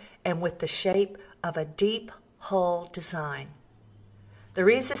streamlined and with the shape of a deep hull design. The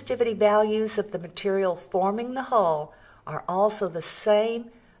resistivity values of the material forming the hull are also the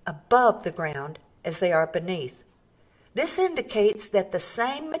same above the ground as they are beneath. This indicates that the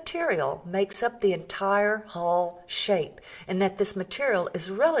same material makes up the entire hull shape and that this material is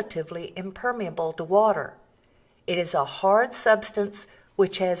relatively impermeable to water. It is a hard substance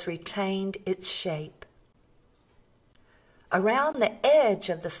which has retained its shape. Around the edge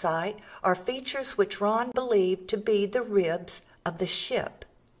of the site are features which Ron believed to be the ribs of the ship.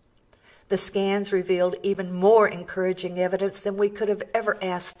 The scans revealed even more encouraging evidence than we could have ever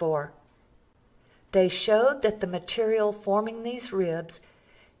asked for. They showed that the material forming these ribs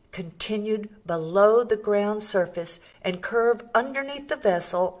continued below the ground surface and curved underneath the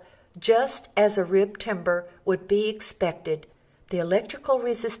vessel, just as a rib timber would be expected. The electrical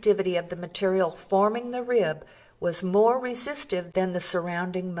resistivity of the material forming the rib was more resistive than the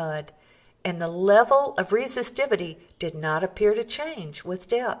surrounding mud, and the level of resistivity did not appear to change with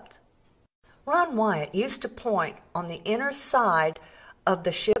depth. Ron Wyatt used to point on the inner side of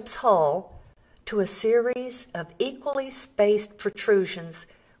the ship's hull to a series of equally spaced protrusions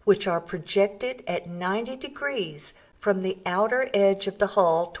which are projected at 90 degrees from the outer edge of the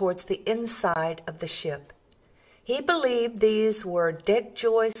hull towards the inside of the ship. He believed these were deck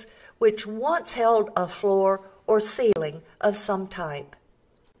joists which once held a floor or ceiling of some type.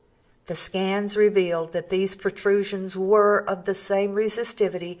 The scans revealed that these protrusions were of the same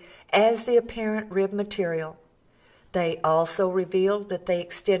resistivity as the apparent rib material. They also revealed that they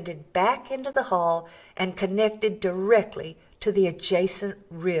extended back into the hull and connected directly to the adjacent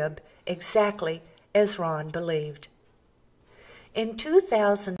rib, exactly as Ron believed. In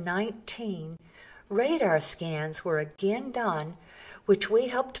 2019, radar scans were again done, which we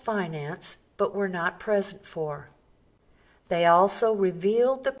helped finance but were not present for. They also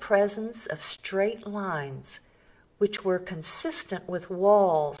revealed the presence of straight lines, which were consistent with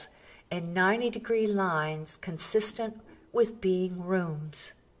walls, and 90-degree lines consistent with being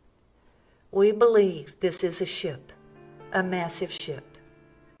rooms. We believe this is a ship, a massive ship.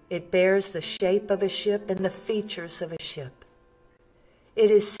 It bears the shape of a ship and the features of a ship.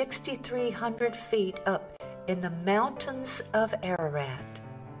 It is 6,300 feet up in the mountains of Ararat.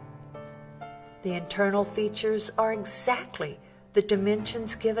 The internal features are exactly the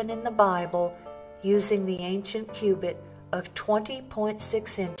dimensions given in the Bible using the ancient cubit of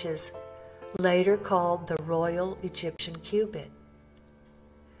 20.6 inches, later called the Royal Egyptian Cubit.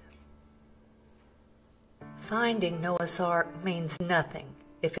 Finding Noah's Ark means nothing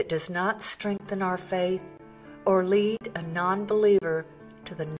if it does not strengthen our faith or lead a non-believer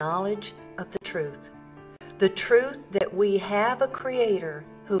to the knowledge of the truth that we have a Creator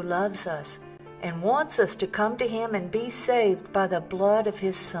who loves us and wants us to come to Him and be saved by the blood of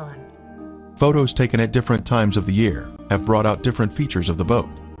His Son. Photos taken at different times of the year have brought out different features of the boat.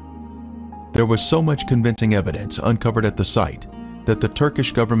 There was so much convincing evidence uncovered at the site that the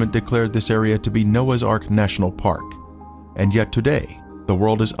Turkish government declared this area to be Noah's Ark National Park, and yet today the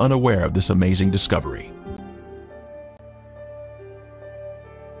world is unaware of this amazing discovery.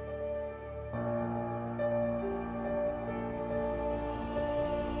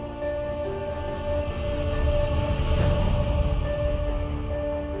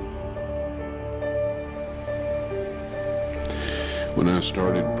 When I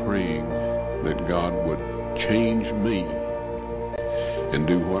started praying that God would change me and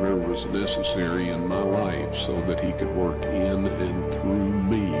do whatever was necessary in my life so that He could work in and through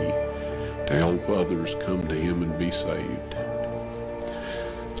me to help others come to Him and be saved,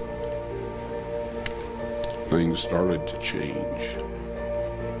 things started to change.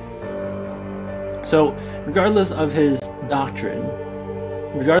 So, regardless of his doctrine,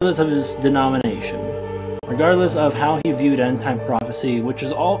 regardless of his denomination, regardless of how he viewed end-time prophecy, which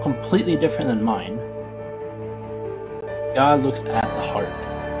is all completely different than mine, God looks at the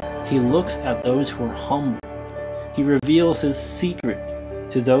heart. He looks at those who are humble. He reveals His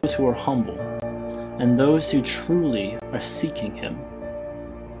secret to those who are humble and those who truly are seeking Him.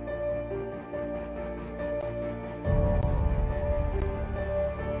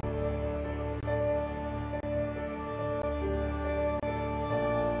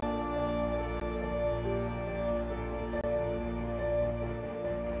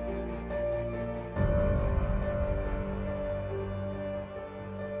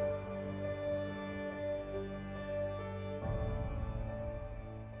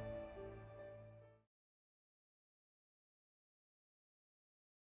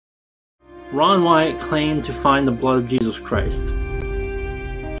 Ron Wyatt claimed to find the blood of Jesus Christ.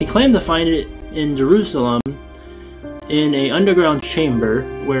 He claimed to find it in Jerusalem in an underground chamber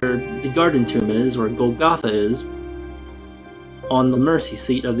where the Garden Tomb is, where Golgotha is, on the mercy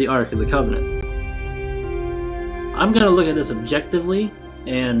seat of the Ark of the Covenant. I'm going to look at this objectively,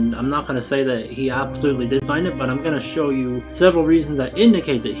 and I'm not going to say that he absolutely did find it, but I'm going to show you several reasons that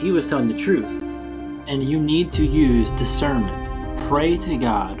indicate that he was telling the truth. And you need to use discernment. Pray to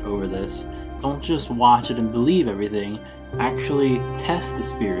God over this. Don't just watch it and believe everything. Actually test the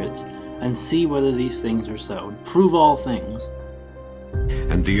spirits and see whether these things are so. Prove all things.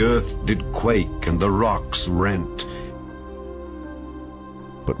 And the earth did quake, and the rocks rent.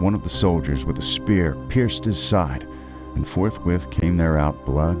 But one of the soldiers with a spear pierced his side, and forthwith came there out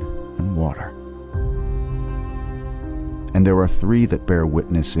blood and water. And there are three that bear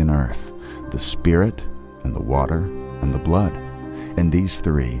witness in earth, the Spirit, and the water, and the blood, and these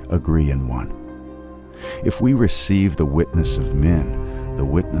three agree in one. If we receive the witness of men, the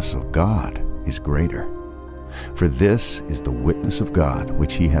witness of God is greater. For this is the witness of God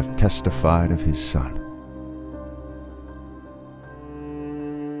which he hath testified of his Son.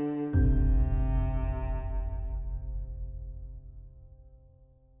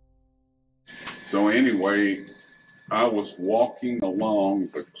 So anyway, I was walking along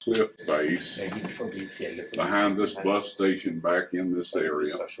the cliff face behind this bus station back in this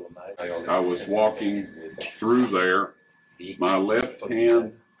area. I was walking through there. My left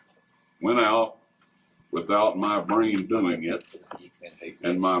hand went out without my brain doing it,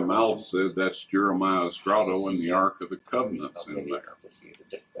 and my mouth said, "That's Jeremiah's grotto, and the Ark of the Covenant's in there."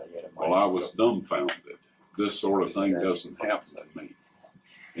 Well, I was dumbfounded. This sort of thing doesn't happen to me.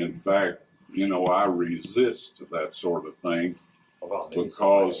 In fact, you know, I resist that sort of thing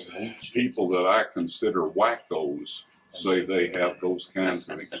because people that I consider wackos say they have those kinds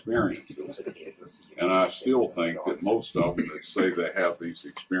of experiences. And I still think that most of them that say they have these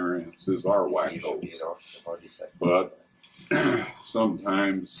experiences are wackos. But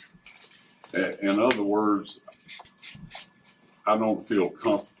sometimes, in other words, I don't feel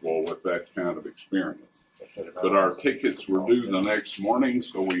comfortable with that kind of experience. But our tickets were due the next morning,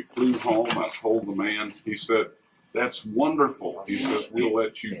 so we flew home. I told the man, he said, "That's wonderful." He says, "We'll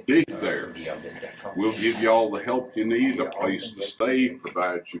let you dig there. We'll give you all the help you need, a place to stay,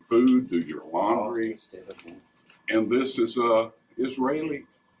 provide you food, do your laundry." And this is Israeli.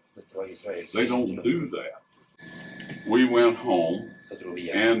 They don't do that. We went home,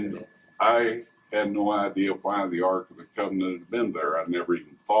 and I had no idea why the Ark of the Covenant had been there. I'd never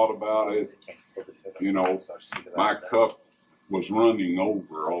even thought about it. You know, my cup was running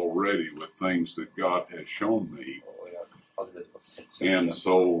over already with things that God has shown me. And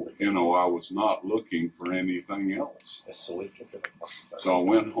so, you know, I was not looking for anything else. So I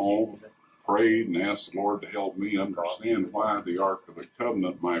went home, prayed, and asked the Lord to help me understand why the Ark of the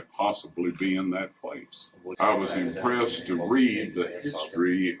Covenant might possibly be in that place. I was impressed to read the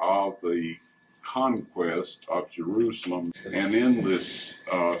history of the conquest of Jerusalem, and in this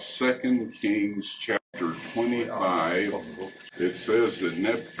 2 Kings chapter 25, it says that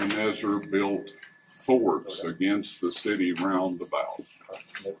Nebuchadnezzar built forts against the city round about.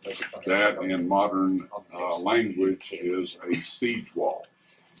 That in modern language is a siege wall.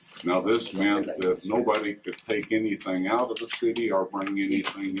 Now this meant that nobody could take anything out of the city or bring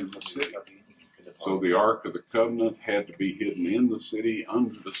anything in the city. So the Ark of the Covenant had to be hidden in the city,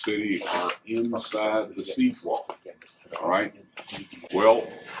 under the city, or inside the siege wall. All right? Well,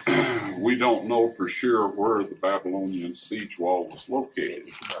 we don't know for sure where the Babylonian siege wall was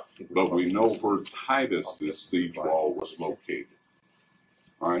located, but we know where Titus's siege wall was located.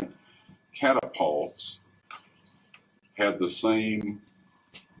 All right? Catapults had the same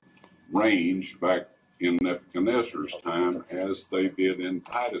range back in Nebuchadnezzar's time as they did in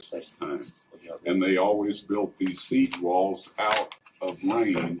Titus's time. And they always built these siege walls out of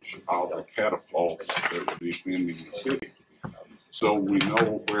range of the catapults that were defending the city. So we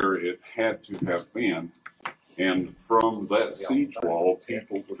know where it had to have been. And from that siege wall,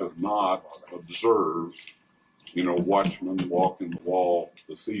 people could not observe, you know, watchmen walking the wall,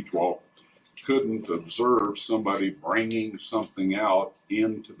 the siege wall, couldn't observe somebody bringing something out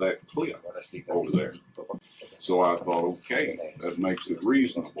into that cliff over there. So I thought, okay, that makes it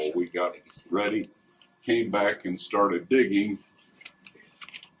reasonable. We got ready, came back and started digging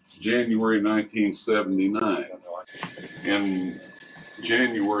January 1979. And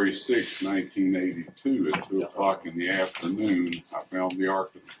January 6, 1982, at 2 o'clock in the afternoon, I found the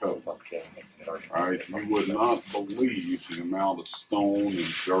Ark of the Covenant. All right, you would not believe the amount of stone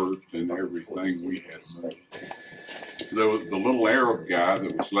and dirt and everything we had moved. The little Arab guy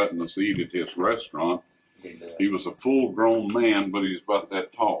that was letting us eat at his restaurant, he was a full-grown man, but he's about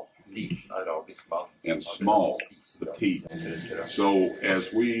that tall and small, petite. So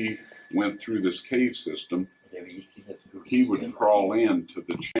as we went through this cave system, he would crawl into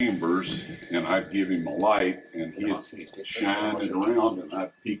the chambers, and I'd give him a light, and he'd shine it around, and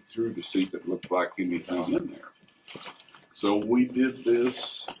I'd peek through to see if it looked like anything in there. So we did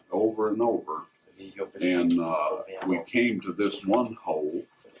this over and over, and we came to this one hole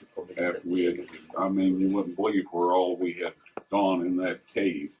after we had, I mean, you wouldn't believe where all we had gone in that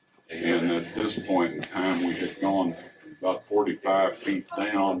cave. And at this point in time, we had gone about 45 feet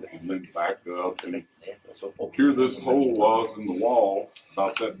down and then back up. And here this hole was in the wall,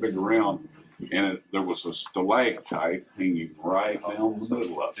 about that big around, and there was a stalactite hanging right down the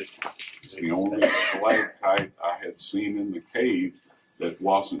middle of it. It's the only stalactite I had seen in the cave that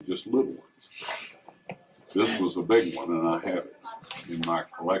wasn't just little ones. This was a big one, and I have it in my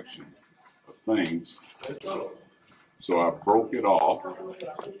collection of things. So I broke it off,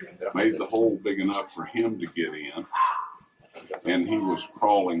 made the hole big enough for him to get in, and he was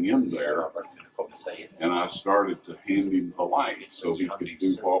crawling in there, and I started to hand him the light so he could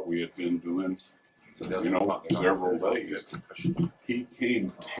do what we had been doing, several days. He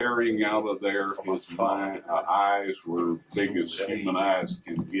came tearing out of there. His eyes were big as human eyes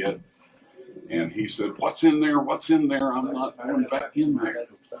can get, and he said, "What's in there? What's in there? I'm not going back in there."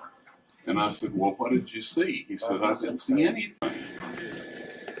 And I said, "Well, what did you see?" He said, "I didn't see anything."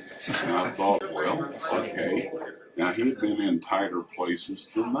 And I thought, well, okay. Now, he had been in tighter places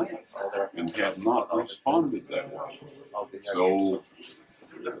than that and had not responded that way. So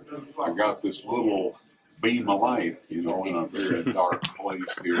I got this little beam of light, in a very dark place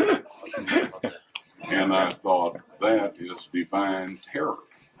here. And I thought, that is divine terror.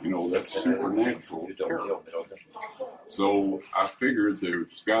 That's supernatural terror. So I figured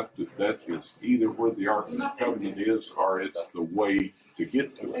that is either where the Ark of the Covenant is, or it's the way to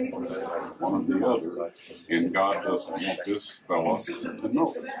get to it, one or the other. And God doesn't want this fella to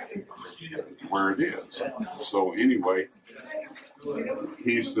know where it is. So anyway,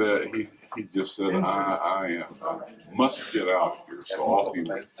 he said, he just said, I must get out of here. So off he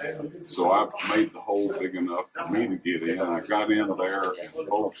went. So I made the hole big enough for me to get in. I got in there, and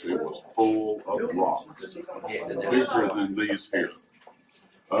folks, it was full of rocks, bigger than these here,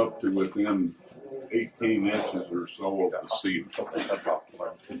 up to within 18 inches or so of the ceiling.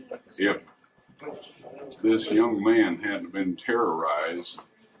 If this young man hadn't been terrorized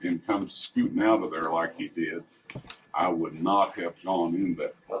and come scooting out of there like he did, I would not have gone in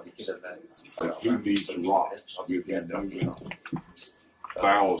that place. But who needs rocks? We've been moving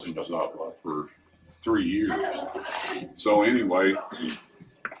thousands of them for 3 years. So anyway,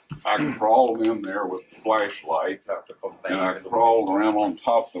 I crawled in there with the flashlight, and I crawled around on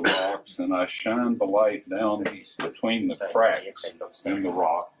top of the rocks, and I shined the light down between the cracks in the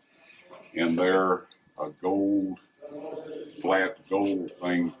rock, and there a flat gold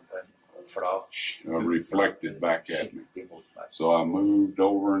thing reflected back at me. So I moved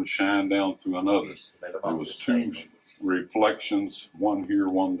over and shined down through another. There was 2 reflections, one here,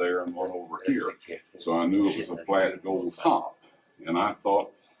 one there, and one over here. So I knew it was a flat gold top. And I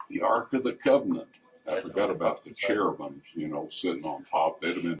thought, the Ark of the Covenant. I forgot about the cherubims, sitting on top.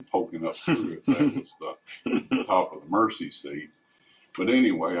 They'd have been poking up through if that was the top of the mercy seat. But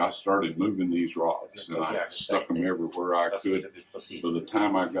anyway, I started moving these rocks, and I stuck them everywhere I could. By the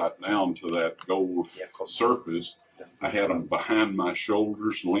time I got down to that gold surface, I had them behind my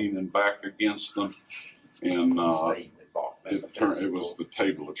shoulders, leaning back against them, and it was the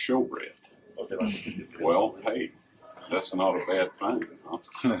table of showbread. Well, hey, that's not a bad thing,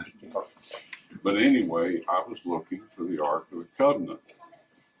 huh? But anyway, I was looking for the Ark of the Covenant,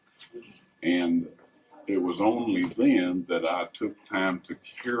 and it was only then that I took time to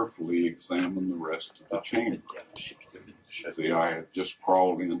carefully examine the rest of the chamber. See, I had just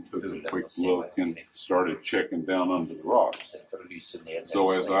crawled in, took a quick look, and started checking down under the rocks.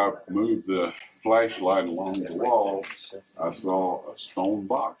 So as I moved the flashlight along the wall, I saw a stone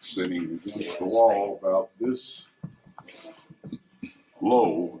box sitting against the wall about this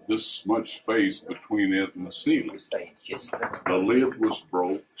low, this much space between it and the ceiling. The lid was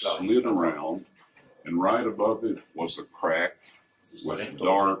broke, slid around, and right above it was a crack with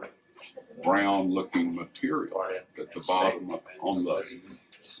dark brown looking material at the bottom on the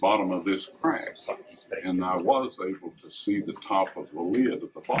bottom of this crack, and I was able to see the top of the lid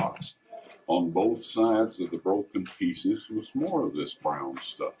of the box. On both sides of the broken pieces was more of this brown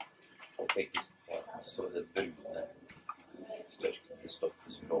stuff.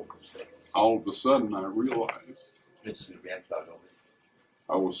 All of a sudden I realized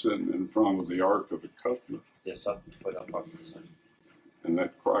I was sitting in front of the Ark of the Covenant, and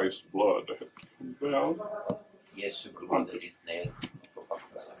that Christ's blood had come down.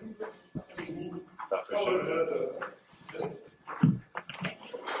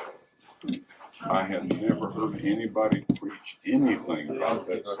 I had never heard anybody preach anything about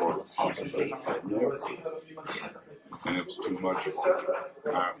that sort of possibility. Never. And it was too much for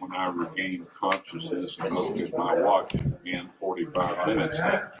me. When I regained consciousness and looked at my watch, again, 45 minutes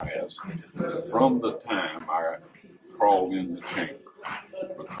had passed from the time I crawled in the chamber.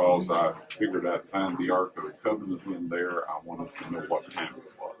 Because I figured I'd find the Ark of the Covenant in there, I wanted to know what time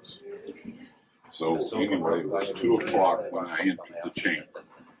it was. So anyway, it was 2 o'clock when I entered the chamber.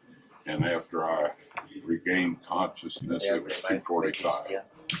 And after I regained consciousness, it was 2:45.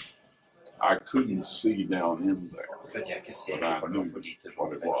 I couldn't see down in there, but I knew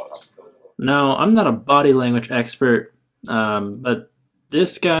what it was. Now, I'm not a body language expert, but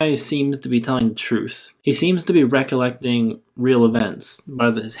this guy seems to be telling the truth. He seems to be recollecting real events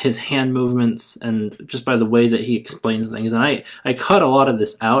by his hand movements and just by the way that he explains things. And I cut a lot of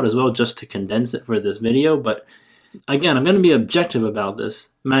this out as well just to condense it for this video, but again, I'm going to be objective about this.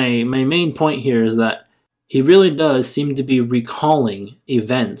 My main point here is that he really does seem to be recalling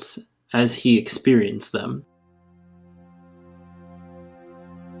events as he experienced them.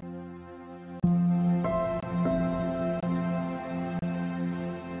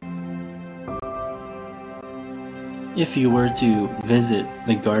 If you were to visit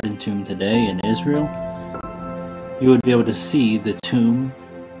the Garden Tomb today in Israel, you would be able to see the tomb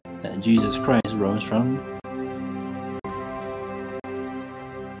that Jesus Christ rose from.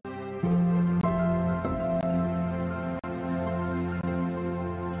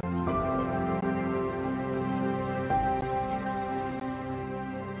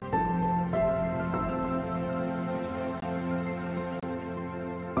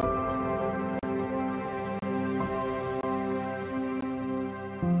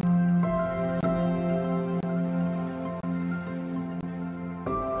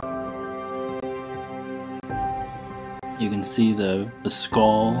 You can see the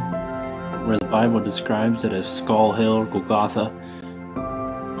skull, where the Bible describes it as Skull Hill, Golgotha.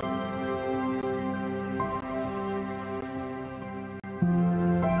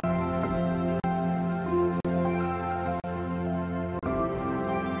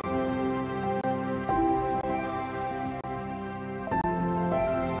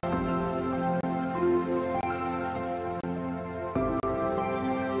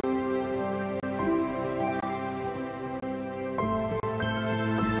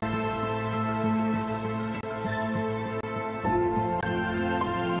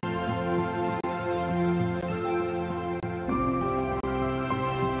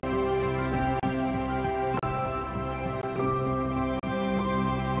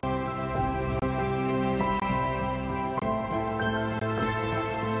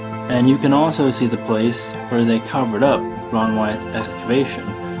 And you can also see the place where they covered up Ron Wyatt's excavation,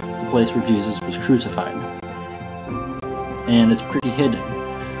 the place where Jesus was crucified. And it's pretty hidden,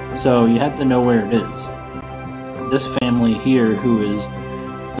 so you have to know where it is. This family here who is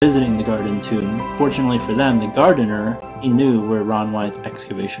visiting the Garden Tomb, fortunately for them, the gardener, he knew where Ron Wyatt's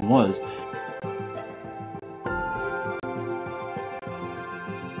excavation was.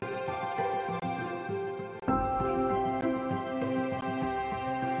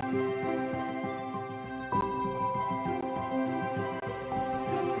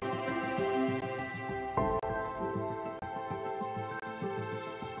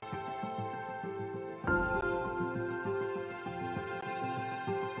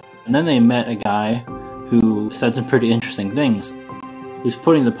 And then they met a guy who said some pretty interesting things. He was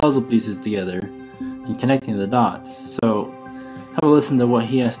putting the puzzle pieces together and connecting the dots. So have a listen to what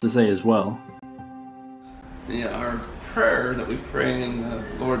he has to say as well. Yeah, our prayer that we pray in the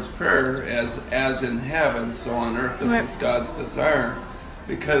Lord's Prayer, as in heaven, so on earth, this was God's desire,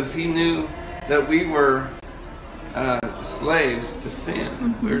 because he knew that we were slaves to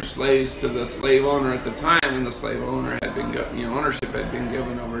sin. We were slaves to the slave owner at the time, and the slave owner had been, ownership had been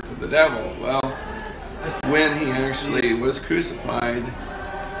given over to the devil. Well, when he actually was crucified,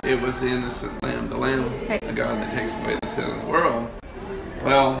 it was the innocent lamb, the Lamb of God that takes away the sin of the world.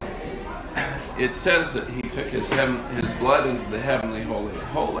 Well, it says that he took his blood into the heavenly holy of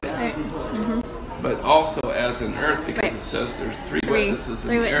holies. But also, as as in earth, because Right. it says there's three Three witnesses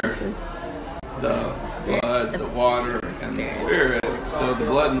in the witnesses. earth. The blood, the water, and the spirit. So the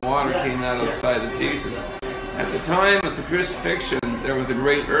blood and water came out of the side of Jesus. At the time of the crucifixion, there was a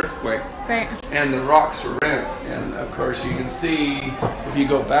great earthquake, Right. and the rocks were rent. And of course, you can see, if you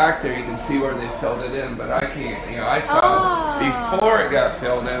go back there, you can see where they filled it in. But I can't, I saw it before it got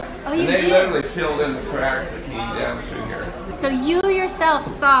filled in, Oh, and you they did? literally filled in the cracks that came down through here. So you yourself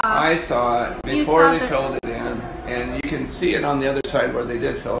saw. I saw it You before saw they the- filled it in, and you can see it on the other side where they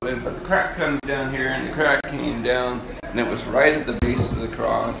did fill it in, but the crack comes down here, and the crack came down, and it was right at the base of the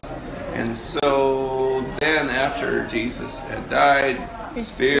cross. And so then after Jesus had died,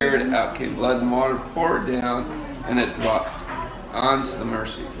 Spirit, out came blood and water, poured down, and it dropped onto the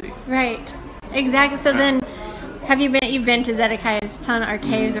mercy seat. Right. Exactly. So then, you've been to Zedekiah's tunnel or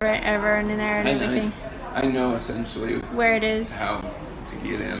caves or whatever, and in there and everything, I know essentially where it is. how to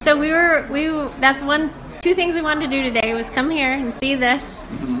get in. So that's two things we wanted to do today was come here and see this,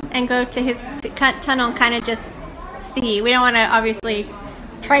 and go to his tunnel and kind of just see. We don't want to obviously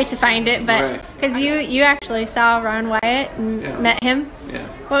try to find it, but because you actually saw Ron Wyatt and met him. Yeah.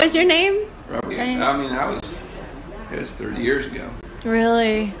 What was your name? Robert. Sorry. I mean, it was 30 years ago.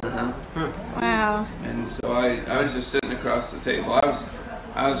 Really? Uh-huh. Wow. And so I was just sitting across the table. I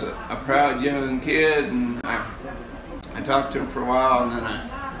was a proud young kid, and I talked to him for a while, and then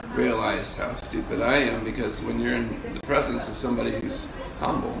I realized how stupid I am, because when you're in the presence of somebody who's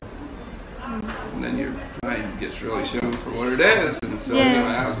humble, and then your pride gets really shown for what it is. And so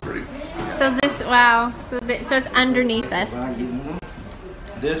anyway, that was pretty. So this, wow. So it's underneath us.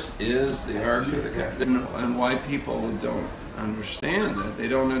 This is the Ark of the Covenant, and why people don't understand that. They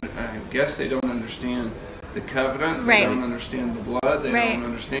don't. I guess they don't understand the covenant. They don't understand the blood. They don't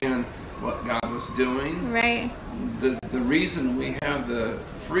understand what God was doing. Right. The reason we have the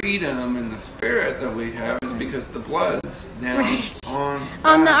freedom and the spirit that we have is because the blood's down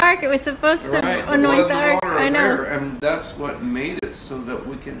on the ark. It was supposed to anoint the ark. I know. There, and that's what made it so that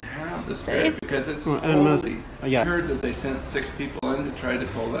we can have the spirit, because it's holy. I heard that they sent 6 people in to try to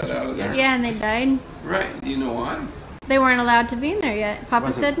pull that out of there. Yeah, and they died. Right. Do you know why? They weren't allowed to be in there yet.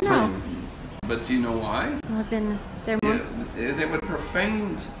 Papa said no. But do you know why? Well, then there more. They would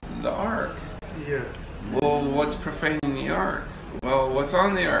profane the ark. Yeah. Well, what's profaning the ark? Well, what's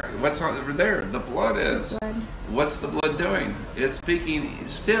on the ark? What's on there? The blood is. What's the blood doing? It's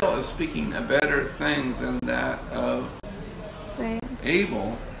speaking a better thing than that of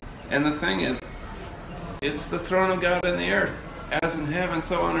Abel. And the thing is, it's the throne of God in the earth, as in heaven,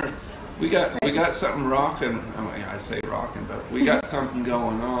 so on earth. We got something rocking. I mean, I say rocking, but we got something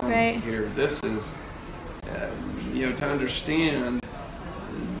going on here. This is, to understand.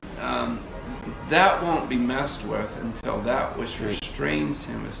 That won't be messed with until that which restrains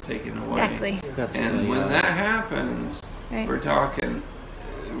him is taken away. Exactly. And when that happens, we're going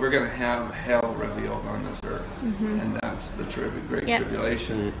to have hell revealed on this earth. And that's the great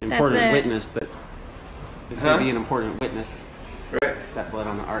tribulation. An important witness that is going to be an important witness. Right. That blood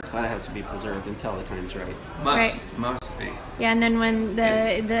on the ark, so that has to be preserved until the time's right. Must be. Yeah, and then when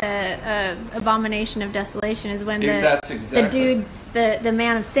the abomination of desolation is when the dude, the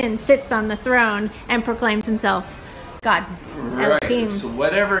man of sin, sits on the throne and proclaims himself God. Right. Elohim. So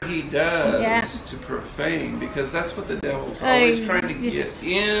whatever he does to profane, because that's what the devil's always trying to get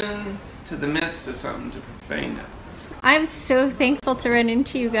in to the midst of something to profane it. I'm so thankful to run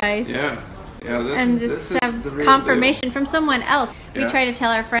into you guys. Yeah. Yeah, this have confirmation from someone else. We try to tell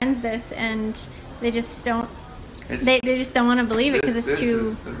our friends this, and they just don't. They just don't want to believe it because it's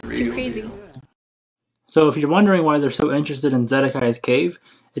too crazy. So if you're wondering why they're so interested in Zedekiah's cave,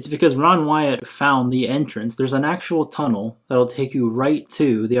 it's because Ron Wyatt found the entrance. There's an actual tunnel that'll take you right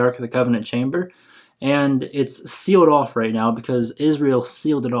to the Ark of the Covenant chamber, and it's sealed off right now because Israel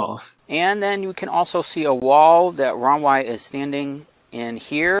sealed it off. And then you can also see a wall that Ron Wyatt is standing in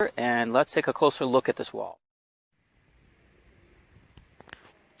here, and let's take a closer look at this wall.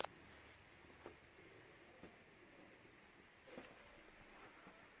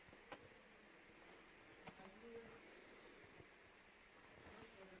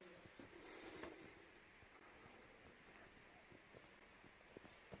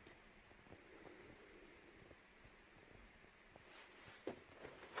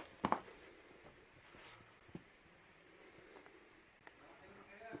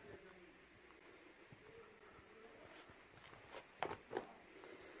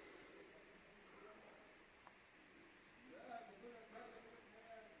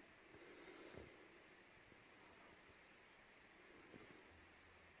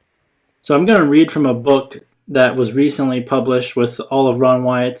 So I'm going to read from a book that was recently published with all of Ron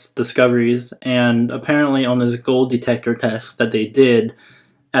Wyatt's discoveries, and apparently on this gold detector test that they did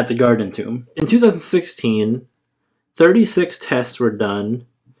at the Garden Tomb. In 2016, 36 tests were done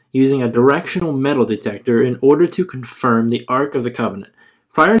using a directional metal detector in order to confirm the Ark of the Covenant.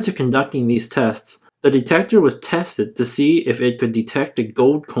 Prior to conducting these tests, the detector was tested to see if it could detect a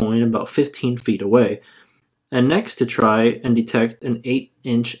gold coin about 15 feet away, and next to try and detect an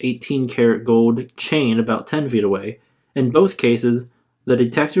 8-inch 18-karat gold chain about 10 feet away. In both cases, the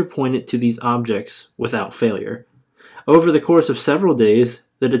detector pointed to these objects without failure. Over the course of several days,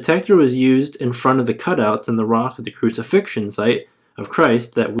 the detector was used in front of the cutouts in the rock of the crucifixion site of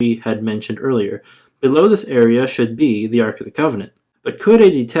Christ that we had mentioned earlier. Below this area should be the Ark of the Covenant. But could a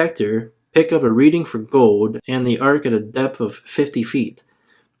detector pick up a reading for gold and the Ark at a depth of 50 feet?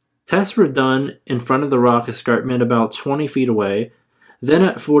 Tests were done in front of the rock escarpment about 20 feet away, then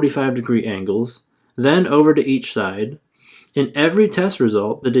at 45-degree angles, then over to each side. In every test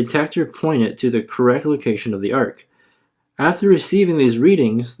result, the detector pointed to the correct location of the Ark. After receiving these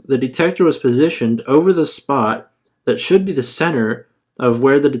readings, the detector was positioned over the spot that should be the center of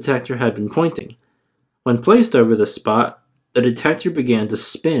where the detector had been pointing. When placed over this spot, the detector began to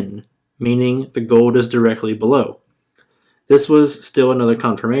spin, meaning the gold is directly below. This was still another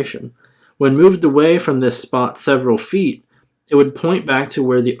confirmation. When moved away from this spot several feet, it would point back to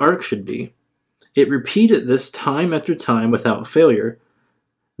where the Ark should be. It repeated this time after time without failure.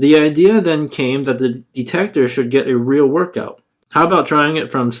 The idea then came that the detector should get a real workout. How about trying it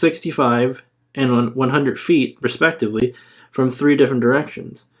from 65 and 100 feet, respectively, from 3 different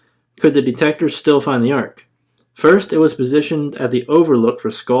directions? Could the detector still find the Ark? First, it was positioned at the overlook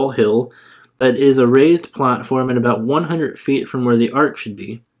for Skull Hill, that is a raised platform at about 100 feet from where the Ark should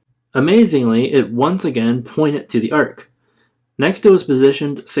be. Amazingly, it once again pointed to the Ark. Next, it was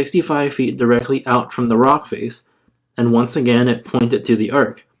positioned 65 feet directly out from the rock face, and once again it pointed to the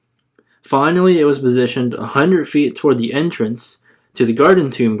Ark. Finally, it was positioned 100 feet toward the entrance to the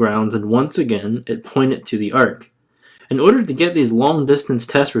Garden Tomb grounds, and once again it pointed to the Ark. In order to get these long-distance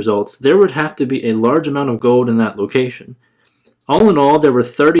test results, there would have to be a large amount of gold in that location. All in all, there were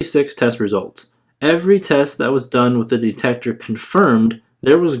 36 test results. Every test that was done with the detector confirmed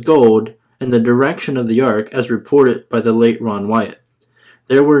there was gold in the direction of the Ark as reported by the late Ron Wyatt.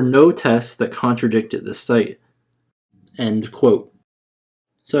 There were no tests that contradicted this site. End quote.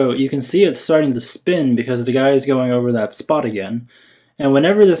 So you can see it's starting to spin because the guy is going over that spot again. And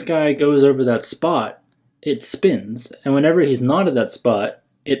whenever this guy goes over that spot, it spins, and whenever he's not at that spot,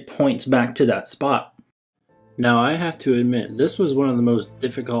 it points back to that spot. Now, I have to admit, this was one of the most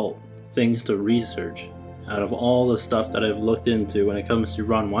difficult things to research out of all the stuff that I've looked into when it comes to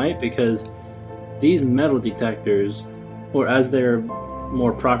Ron Wyatt, because these metal detectors, or as they're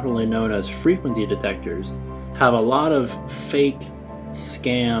more properly known as frequency detectors, have a lot of fake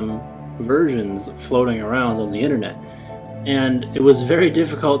scam versions floating around on the internet. And it was very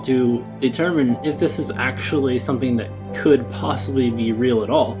difficult to determine if this is actually something that could possibly be real at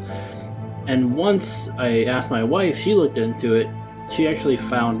all. And once I asked my wife, she looked into it, she actually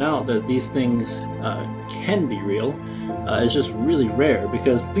found out that these things can be real. It's just really rare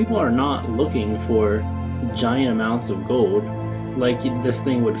because people are not looking for giant amounts of gold like this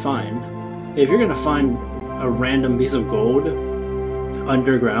thing would find. If you're going to find a random piece of gold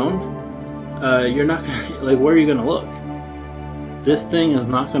underground, you're not gonna, like, where are you going to look? This thing is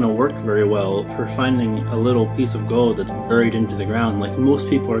not going to work very well for finding a little piece of gold that's buried into the ground like most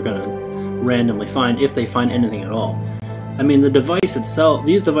people are going to randomly find, if they find anything at all. I mean, the device itself,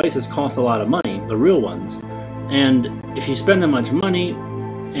 these devices cost a lot of money, the real ones. And if you spend that much money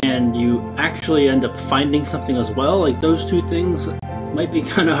and you actually end up finding something as well, like those two things might be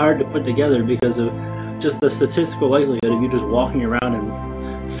kind of hard to put together because of just the statistical likelihood of you just walking around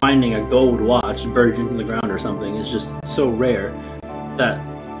and finding a gold watch buried into the ground or something is just so rare that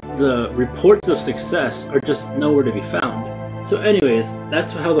the reports of success are just nowhere to be found. So anyways,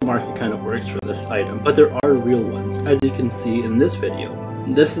 that's how the market kind of works for this item, but there are real ones, as you can see in this video.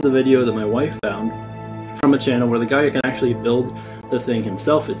 This is the video that my wife found from a channel where the guy can actually build the thing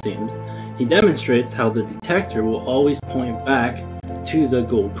himself, it seems. He demonstrates how the detector will always point back to the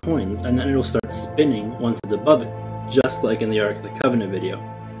gold coins, and then it'll start spinning once it's above it, just like in the Ark of the Covenant video.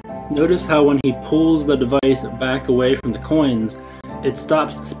 Notice how when he pulls the device back away from the coins, it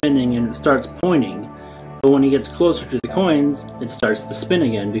stops spinning and it starts pointing. But when he gets closer to the coins, it starts to spin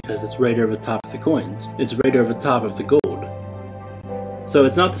again because it's right over top of the coins. It's right over top of the gold. So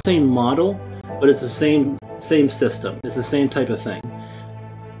it's not the same model, but it's the same system. It's the same type of thing.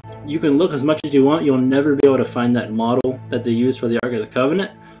 You can look as much as you want, you'll never be able to find that model that they use for the Ark of the Covenant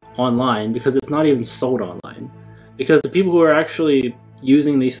online because it's not even sold online. Because the people who are actually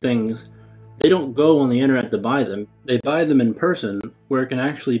using these things, they don't go on the internet to buy them. They buy them in person where it can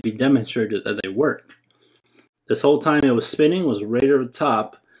actually be demonstrated that they work. This whole time it was spinning was right over the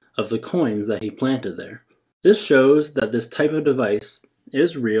top of the coins that he planted there. This shows that this type of device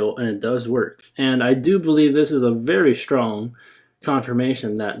is real and it does work. And I do believe this is a very strong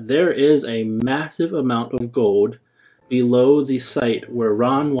confirmation that there is a massive amount of gold below the site where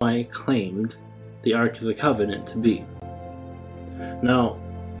Ron White claimed the Ark of the Covenant to be. Now,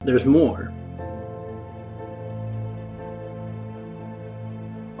 there's more.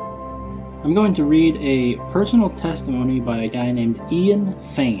 I'm going to read a personal testimony by a guy named Ian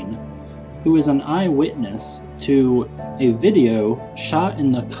Fain, who is an eyewitness to a video shot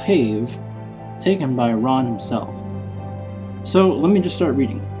in the cave taken by Ron himself. So let me just start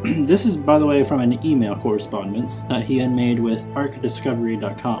reading. This is, by the way, from an email correspondence that he had made with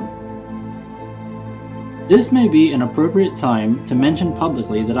arkdiscovery.com. This may be an appropriate time to mention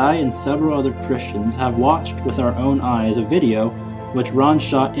publicly that I and several other Christians have watched with our own eyes a video which Ron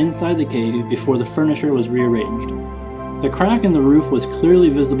shot inside the cave before the furniture was rearranged. The crack in the roof was clearly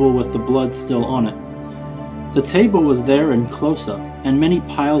visible with the blood still on it. The table was there in close-up, and many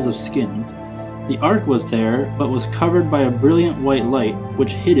piles of skins. The Ark was there, but was covered by a brilliant white light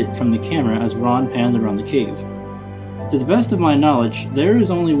which hid it from the camera as Ron panned around the cave. To the best of my knowledge, there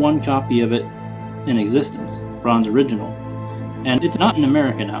is only one copy of it in existence, Ron's original, and it's not in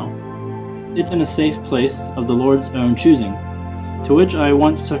America now. It's in a safe place of the Lord's own choosing, to which I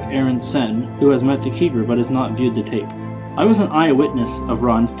once took Aaron Sen, who has met the keeper but has not viewed the tape. I was an eyewitness of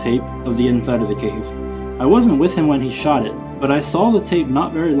Ron's tape of the inside of the cave. I wasn't with him when he shot it, but I saw the tape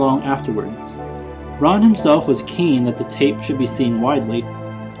not very long afterwards. Ron himself was keen that the tape should be seen widely.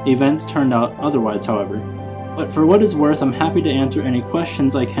 Events turned out otherwise, however. But for what it's worth, I'm happy to answer any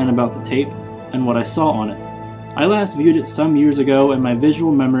questions I can about the tape and what I saw on it. I last viewed it some years ago and my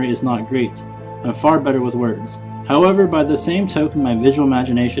visual memory is not great. I'm far better with words. However, by the same token, my visual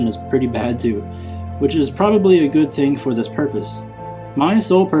imagination is pretty bad too, which is probably a good thing for this purpose. My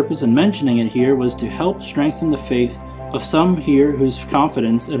sole purpose in mentioning it here was to help strengthen the faith of some here whose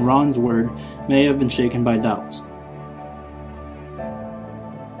confidence in Ron's word may have been shaken by doubts.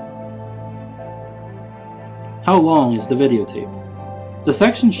 How long is the videotape? The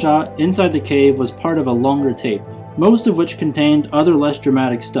section shot inside the cave was part of a longer tape, most of which contained other less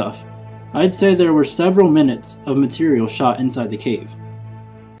dramatic stuff. I'd say there were several minutes of material shot inside the cave.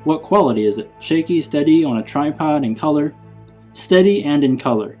 What quality is it? Shaky, steady, on a tripod, in color? Steady and in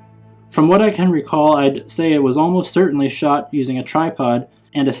color. From what I can recall, I'd say it was almost certainly shot using a tripod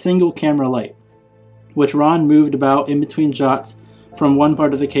and a single camera light, which Ron moved about in between shots from one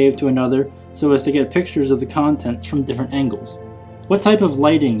part of the cave to another so as to get pictures of the contents from different angles. What type of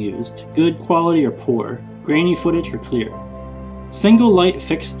lighting used? Good quality or poor? Grainy footage or clear? Single light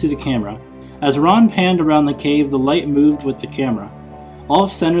fixed to the camera. As Ron panned around the cave, the light moved with the camera.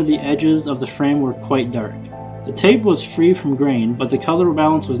 Off-center, the edges of the frame were quite dark. The tape was free from grain, but the color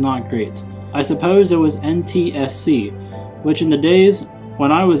balance was not great. I suppose it was NTSC, which in the days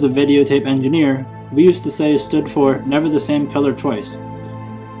when I was a videotape engineer, we used to say stood for never the same color twice.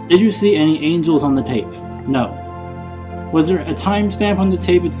 Did you see any angels on the tape? No. Was there a timestamp on the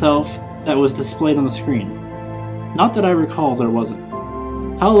tape itself that was displayed on the screen? Not that I recall there wasn't.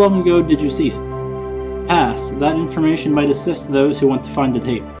 How long ago did you see it? Pass. That information might assist those who want to find the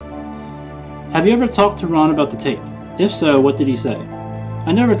tape. Have you ever talked to Ron about the tape? If so, what did he say?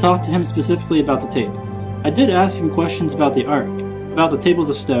 I never talked to him specifically about the tape. I did ask him questions about the Ark, about the tables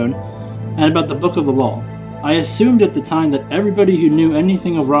of stone, and about the Book of the Law. I assumed at the time that everybody who knew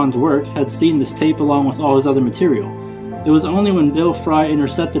anything of Ron's work had seen this tape along with all his other material. It was only when Bill Fry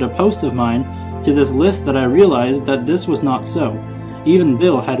intercepted a post of mine to this list that I realized that this was not so. Even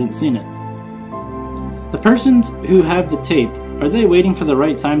Bill hadn't seen it. The persons who have the tape, are they waiting for the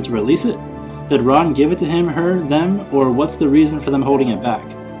right time to release it? Did Ron give it to him, her, them, or what's the reason for them holding it back?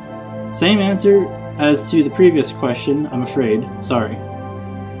 Same answer as to the previous question, I'm afraid. Sorry.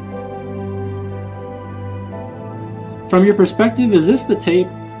 From your perspective, is this the tape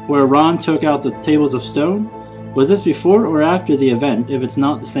where Ron took out the tables of stone? Was this before or after the event if it's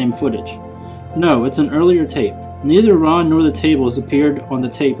not the same footage? No, it's an earlier tape. Neither Ron nor the tables appeared on the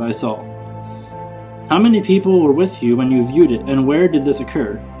tape I saw. How many people were with you when you viewed it, and where did this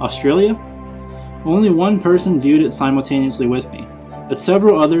occur? Australia? Only one person viewed it simultaneously with me, but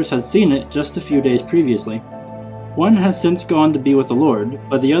several others had seen it just a few days previously. One has since gone to be with the Lord,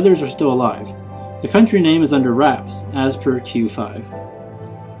 but the others are still alive. The country name is under wraps, as per Q5.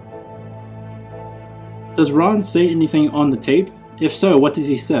 Does Ron say anything on the tape? If so, what does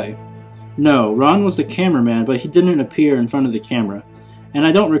he say? No, Ron was the cameraman, but he didn't appear in front of the camera, and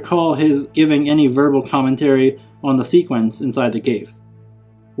I don't recall his giving any verbal commentary on the sequence inside the cave.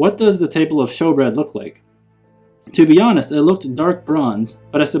 What does the table of showbread look like? To be honest, it looked dark bronze,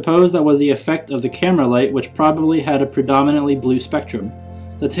 but I suppose that was the effect of the camera light, which probably had a predominantly blue spectrum.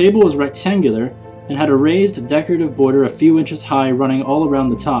 The table was rectangular and had a raised decorative border a few inches high running all around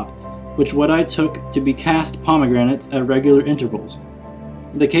the top, which what I took to be cast pomegranates at regular intervals.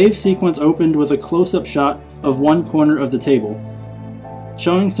 The cave sequence opened with a close-up shot of one corner of the table,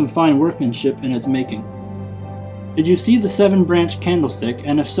 showing some fine workmanship in its making. Did you see the 7-branch candlestick,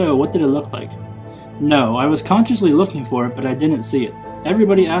 and if so, what did it look like? No, I was consciously looking for it, but I didn't see it.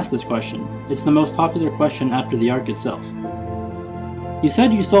 Everybody asked this question. It's the most popular question after the Ark itself. You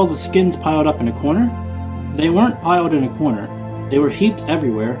said you saw the skins piled up in a corner? They weren't piled in a corner. They were heaped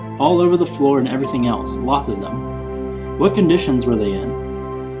everywhere, all over the floor and everything else, lots of them. What conditions were they in?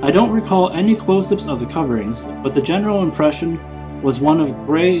 I don't recall any close-ups of the coverings, but the general impression was one of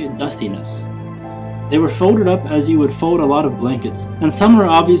gray dustiness. They were folded up as you would fold a lot of blankets, and some were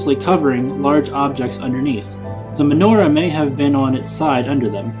obviously covering large objects underneath. The menorah may have been on its side under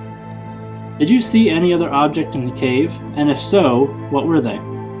them. Did you see any other object in the cave, and if so, what were they?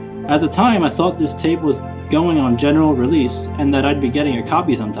 At the time I thought this tape was going on general release and that I'd be getting a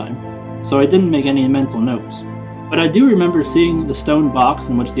copy sometime, so I didn't make any mental notes. But I do remember seeing the stone box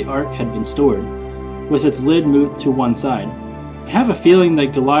in which the Ark had been stored, with its lid moved to one side. I have a feeling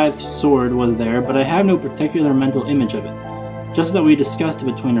that Goliath's sword was there, but I have no particular mental image of it, just that we discussed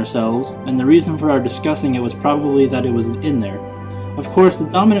it between ourselves, and the reason for our discussing it was probably that it was in there. Of course, the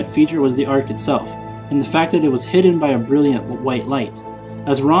dominant feature was the Ark itself, and the fact that it was hidden by a brilliant white light.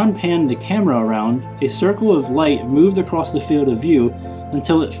 As Ron panned the camera around, a circle of light moved across the field of view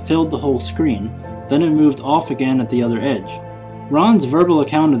until it filled the whole screen. Then it moved off again at the other edge. Ron's verbal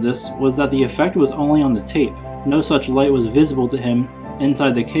account of this was that the effect was only on the tape. No such light was visible to him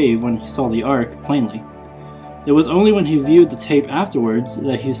inside the cave when he saw the Ark plainly. It was only when he viewed the tape afterwards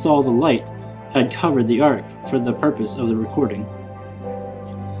that he saw the light had covered the Ark for the purpose of the recording.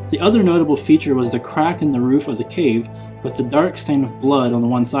 The other notable feature was the crack in the roof of the cave with the dark stain of blood on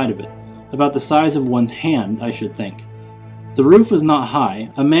one side of it, about the size of one's hand, I should think. The roof was not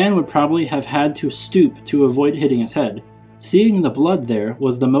high. A man would probably have had to stoop to avoid hitting his head. Seeing the blood there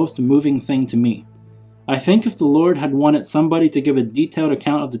was the most moving thing to me. I think if the Lord had wanted somebody to give a detailed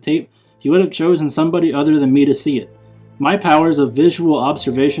account of the tape, he would have chosen somebody other than me to see it. My powers of visual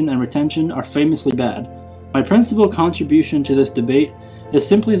observation and retention are famously bad. My principal contribution to this debate is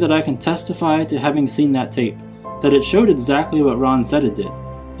simply that I can testify to having seen that tape, that it showed exactly what Ron said it did,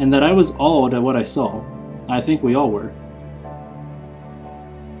 and that I was awed at what I saw. I think we all were.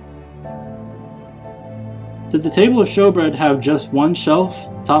 Did the table of showbread have just one shelf,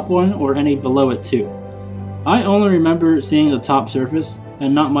 top one, or any below it too? I only remember seeing the top surface,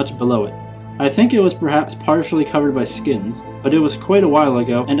 and not much below it. I think it was perhaps partially covered by skins, but it was quite a while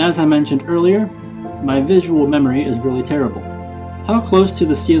ago, and as I mentioned earlier, my visual memory is really terrible. How close to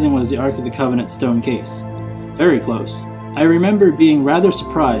the ceiling was the Ark of the Covenant stone case? Very close. I remember being rather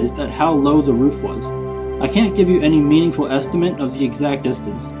surprised at how low the roof was. I can't give you any meaningful estimate of the exact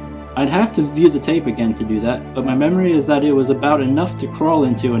distance. I'd have to view the tape again to do that, but my memory is that it was about enough to crawl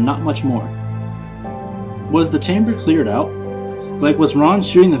into and not much more. Was the chamber cleared out? Like, was Ron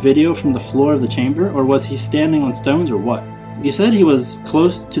shooting the video from the floor of the chamber, or was he standing on stones, or what? You said he was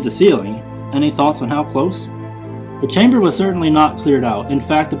close to the ceiling. Any thoughts on how close? The chamber was certainly not cleared out. In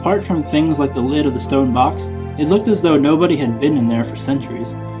fact, apart from things like the lid of the stone box, it looked as though nobody had been in there for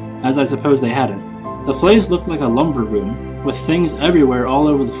centuries, as I suppose they hadn't. The place looked like a lumber room, with things everywhere all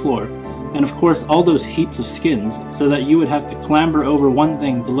over the floor, and of course all those heaps of skins, so that you would have to clamber over one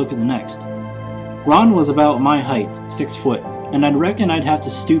thing to look at the next. Ron was about my height, 6 foot, and I'd reckon I'd have to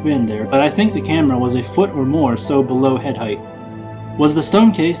stoop in there, but I think the camera was a foot or more so below head height. Was the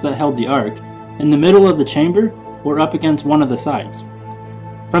stone case that held the Ark in the middle of the chamber, or up against one of the sides?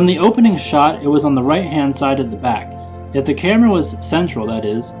 From the opening shot, it was on the right-hand side at the back. If the camera was central, that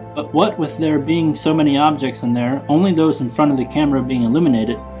is, but what with there being so many objects in there, only those in front of the camera being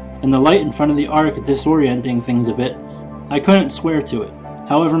illuminated, and the light in front of the Ark disorienting things a bit, I couldn't swear to it.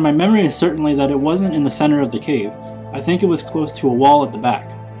 However, my memory is certainly that it wasn't in the center of the cave. I think it was close to a wall at the back.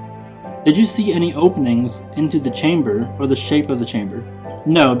 Did you see any openings into the chamber or the shape of the chamber?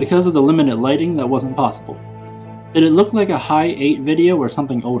 No, because of the limited lighting, that wasn't possible. Did it look like a high 8 video or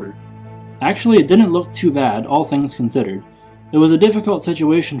something older? Actually, it didn't look too bad, all things considered. It was a difficult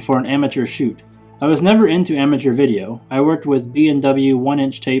situation for an amateur shoot. I was never into amateur video. I worked with B&W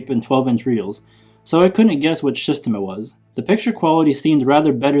 1-inch tape and 12-inch reels, so I couldn't guess which system it was. The picture quality seemed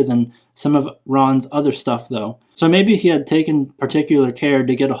rather better than some of Ron's other stuff though, so maybe he had taken particular care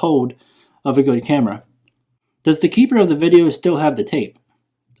to get a hold of a good camera. Does the keeper of the video still have the tape?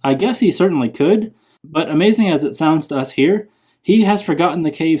 I guess he certainly could, but amazing as it sounds to us here, he has forgotten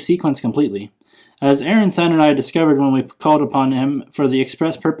the cave sequence completely, as Aaron's son and I discovered when we called upon him for the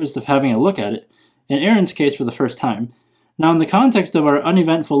express purpose of having a look at it, in Aaron's case for the first time. Now in the context of our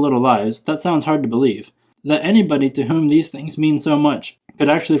uneventful little lives, that sounds hard to believe, that anybody to whom these things mean so much could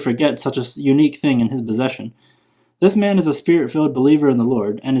actually forget such a unique thing in his possession. This man is a spirit-filled believer in the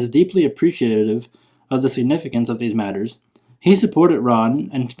Lord, and is deeply appreciative of the significance of these matters. He supported Ron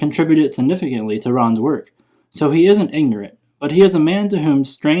and contributed significantly to Ron's work, so he isn't ignorant, but he is a man to whom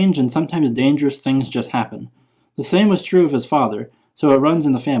strange and sometimes dangerous things just happen. The same was true of his father, so it runs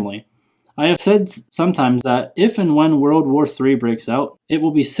in the family. I have said sometimes that if and when World War III breaks out, it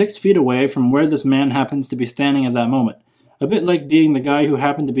will be 6 feet away from where this man happens to be standing at that moment, a bit like being the guy who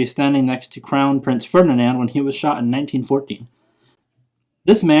happened to be standing next to Crown Prince Ferdinand when he was shot in 1914.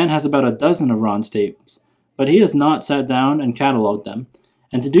 This man has about a dozen of Ron's tapes, but he has not sat down and cataloged them,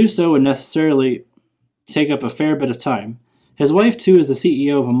 and to do so would necessarily take up a fair bit of time. His wife, too, is the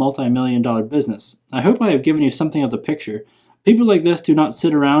CEO of a multi-million-dollar business. I hope I have given you something of the picture. People like this do not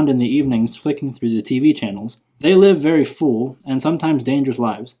sit around in the evenings flicking through the TV channels. They live very full, and sometimes dangerous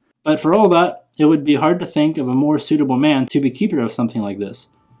lives. But for all that, it would be hard to think of a more suitable man to be keeper of something like this.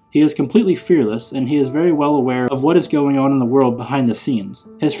 He is completely fearless, and he is very well aware of what is going on in the world behind the scenes.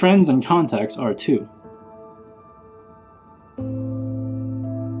 His friends and contacts are too.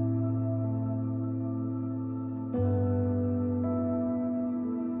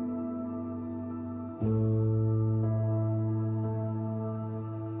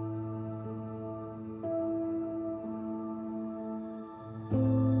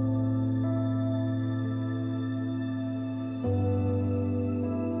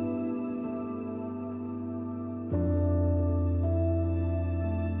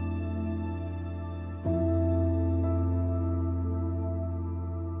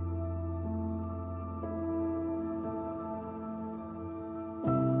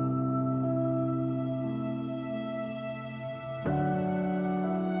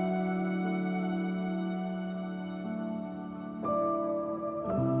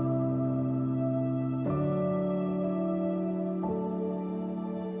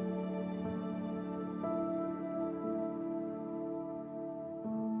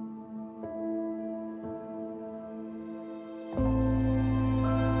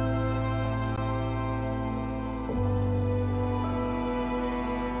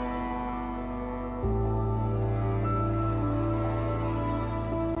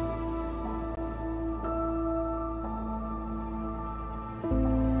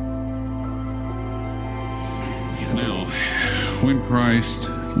 When Christ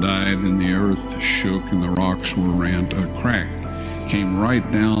died and the earth shook and the rocks were rent, a crack came right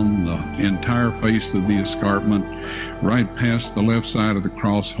down the entire face of the escarpment, right past the left side of the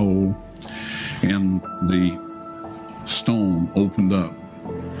cross hole, and the stone opened up.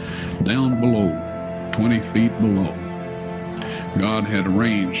 Down below, 20 feet below, God had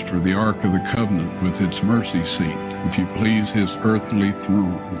arranged for the Ark of the Covenant with its mercy seat, if you please, his earthly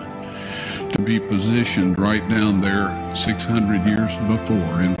throne, to be positioned right down there 600 years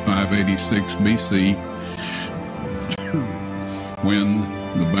before in 586 BC when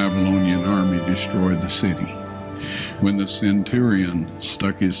the Babylonian army destroyed the city. When the centurion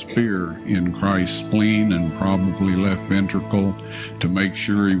stuck his spear in Christ's spleen and probably left ventricle to make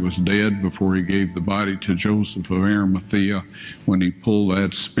sure he was dead before he gave the body to Joseph of Arimathea, when he pulled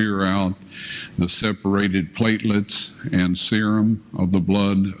that spear out, the separated platelets and serum of the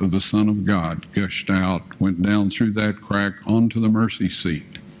blood of the Son of God gushed out, went down through that crack onto the mercy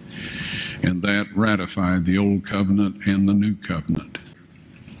seat. And that ratified the Old Covenant and the New Covenant.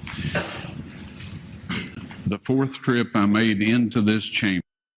 The fourth trip I made into this chamber,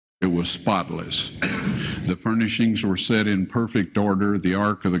 it was spotless. The furnishings were set in perfect order. The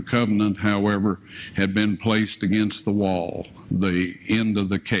Ark of the Covenant, however, had been placed against the wall, the end of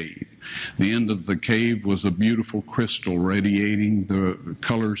the cave. The end of the cave was a beautiful crystal radiating the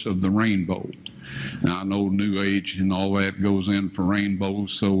colors of the rainbow. Now, I know New Age and all that goes in for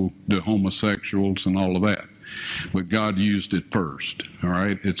rainbows, so do homosexuals and all of that. But God used it first, all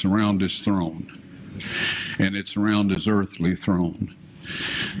right? It's around his throne. And it's around his earthly throne.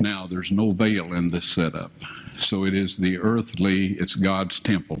 Now, there's no veil in this setup. So it is the earthly, it's God's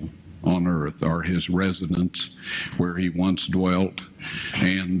temple on earth, or his residence where he once dwelt.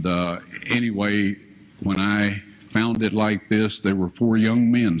 And anyway, when I found it like this, there were 4 young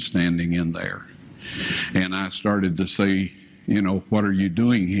men standing in there. And I started to say, you know, what are you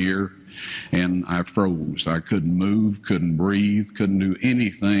doing here? And I froze. I couldn't move, couldn't breathe, couldn't do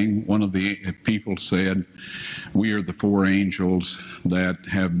anything. One of the people said, we are the 4 angels that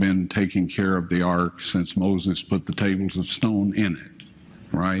have been taking care of the ark since Moses put the tables of stone in it,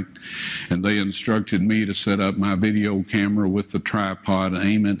 right? And they instructed me to set up my video camera with the tripod,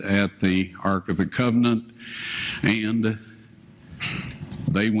 aim it at the Ark of the Covenant, and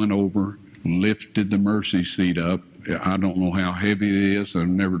they went over, lifted the mercy seat up. I don't know how heavy it is. I've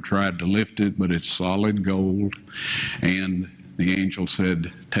never tried to lift it, but it's solid gold. And the angel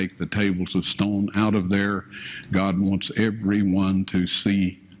said, take the tables of stone out of there. God wants everyone to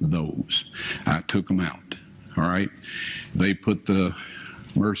see those. I took them out, all right? They put the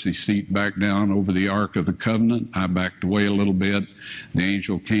mercy seat back down over the Ark of the Covenant. I backed away a little bit. The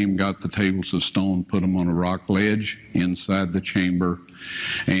angel came, got the tables of stone, put them on a rock ledge inside the chamber,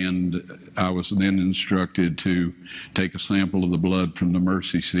 and I was then instructed to take a sample of the blood from the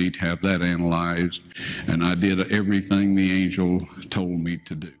mercy seat, have that analyzed, and I did everything the angel told me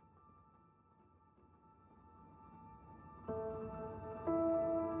to do.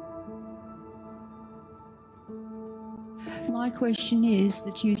 My question is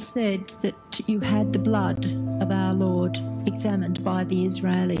that you said that you had the blood of our Lord examined by the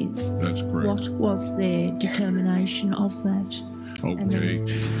Israelis. That's correct. What was their determination of that?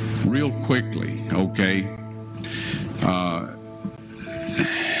 Okay, real quickly, okay.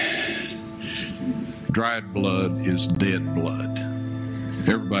 Dried blood is dead blood.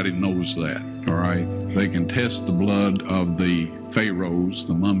 Everybody knows that, all right? They can test the blood of the pharaohs,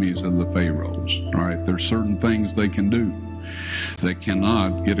 the mummies of the pharaohs, all right? There's certain things they can do. They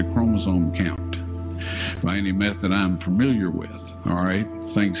cannot get a chromosome count by any method I'm familiar with, all right?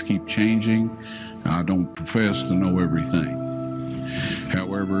 Things keep changing. I don't profess to know everything.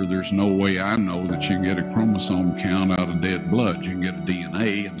 However, there's no way I know that you can get a chromosome count out of dead blood. You can get a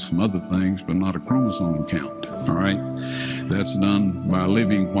DNA and some other things, but not a chromosome count, all right? That's done by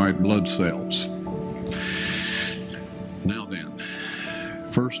living white blood cells. Now then,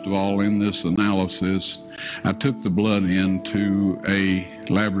 first of all, in this analysis, I took the blood into a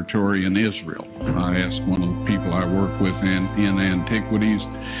laboratory in Israel. I asked one of the people I work with in antiquities,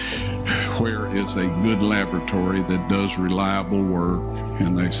 where is a good laboratory that does reliable work?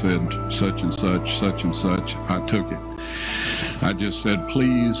 And they said, such and such, such and such. I took it. I just said,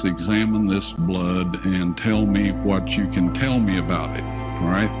 please examine this blood and tell me what you can tell me about it. All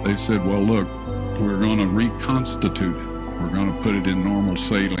right? They said, well, look, we're going to reconstitute it. We're going to put it in normal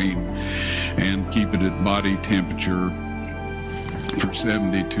saline and keep it at body temperature for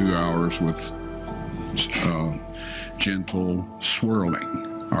 72 hours with gentle swirling.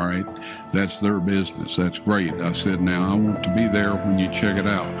 All right, that's their business. That's great. I said, now I want to be there when you check it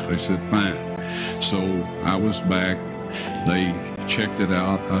out. They said, fine. So I was back. They checked it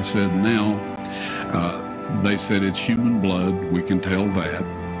out. I said, now, they said it's human blood. We can tell that.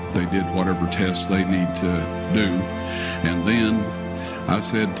 They did whatever tests they need to do. And then I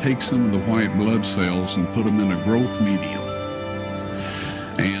said, take some of the white blood cells and put them in a growth medium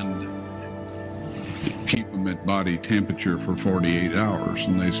and keep them at body temperature for 48 hours.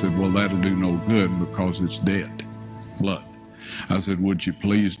 And they said, well, that'll do no good because it's dead blood. I said, would you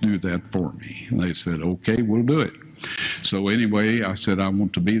please do that for me? And they said, okay, we'll do it. So anyway, I said, I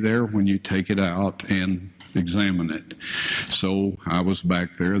want to be there when you take it out and examine it. So I was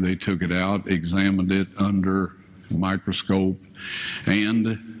back there. They took it out, examined it under a microscope,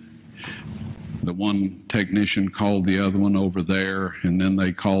 and the one technician called the other one over there, and then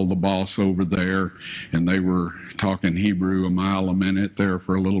they called the boss over there, and they were talking Hebrew a mile a minute there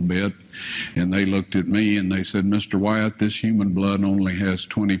for a little bit, and they looked at me and they said, Mr. Wyatt, this human blood only has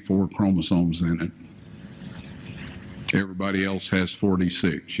 24 chromosomes in it. Everybody else has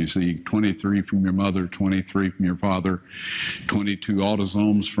 46. You see 23 from your mother, 23 from your father, 22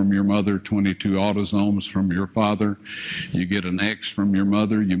 autosomes from your mother, 22 autosomes from your father. You get an X from your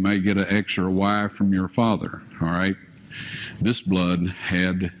mother, you may get an X or a Y from your father, all right? This blood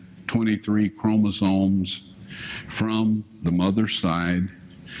had 23 chromosomes from the mother's side,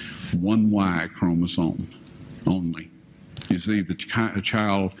 one Y chromosome only. You see, the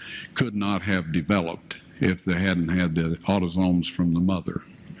child could not have developed if they hadn't had the autosomes from the mother.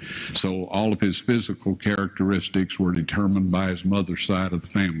 So all of his physical characteristics were determined by his mother's side of the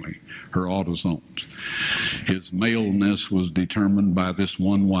family, her autosomes. His maleness was determined by this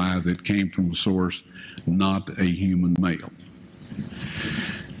one Y that came from a source, not a human male.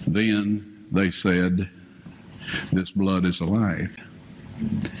 Then they said, this blood is alive.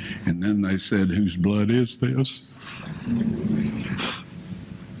 And then they said, whose blood is this?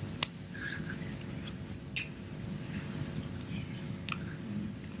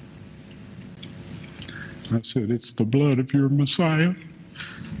 I said, it's the blood of your Messiah.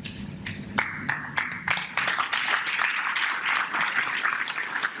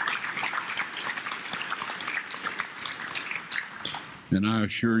 And I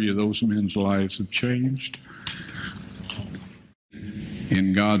assure you, those men's lives have changed.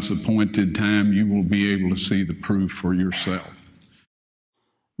 In God's appointed time, you will be able to see the proof for yourself.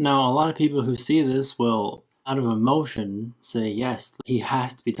 Now, a lot of people who see this will, out of emotion, say, yes, he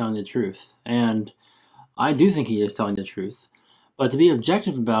has to be telling the truth. And I do think he is telling the truth. But to be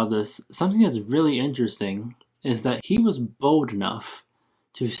objective about this, something that's really interesting is that he was bold enough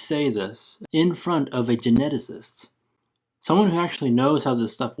to say this in front of a geneticist. Someone who actually knows how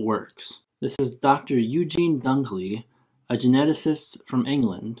this stuff works. This is Dr. Eugene Dunkley, a geneticist from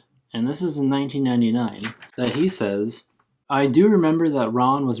England, and this is in 1999, that he says, I do remember that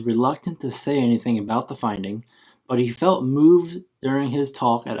Ron was reluctant to say anything about the finding, but he felt moved during his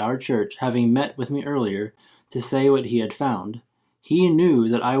talk at our church, having met with me earlier, to say what he had found. He knew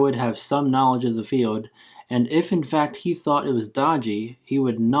that I would have some knowledge of the field, and if in fact he thought it was dodgy, he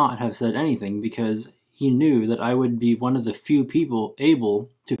would not have said anything because he knew that I would be one of the few people able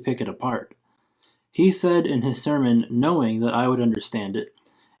to pick it apart. He said in his sermon, knowing that I would understand it,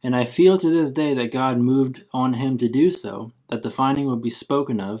 and I feel to this day that God moved on him to do so, that the finding would be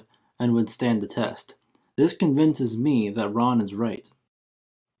spoken of and would stand the test. This convinces me that Ron is right.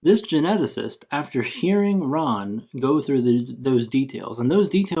 This geneticist, after hearing Ron go through those details, and those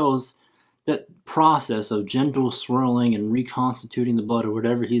details, that process of gentle swirling and reconstituting the blood or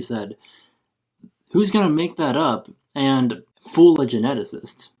whatever he said, who's going to make that up and fool a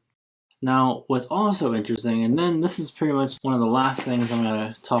geneticist? Now, what's also interesting, and then this is pretty much one of the last things I'm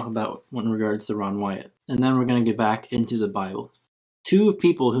going to talk about in regards to Ron Wyatt, and then we're going to get back into the Bible. Two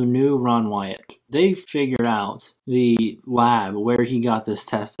people who knew Ron Wyatt, they figured out the lab where he got this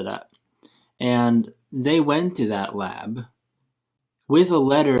tested at, and they went to that lab with a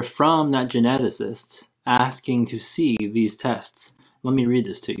letter from that geneticist asking to see these tests. Let me read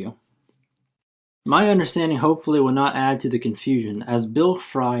this to you. My understanding hopefully will not add to the confusion, as Bill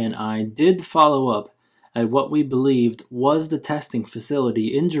Fry and I did follow up at what we believed was the testing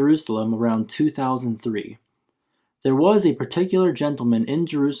facility in Jerusalem around 2003. There was a particular gentleman in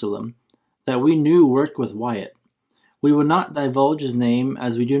Jerusalem that we knew worked with Wyatt. We will not divulge his name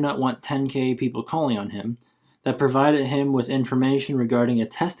as we do not want 10K people calling on him, that provided him with information regarding a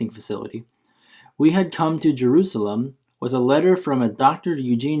testing facility. We had come to Jerusalem with a letter from a Dr.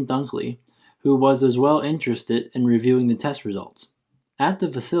 Eugene Dunkley, who was as well interested in reviewing the test results. At the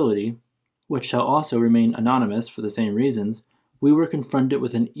facility, which shall also remain anonymous for the same reasons, we were confronted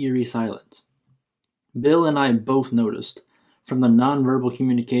with an eerie silence. Bill and I both noticed, from the nonverbal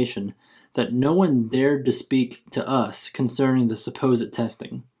communication, that no one dared to speak to us concerning the supposed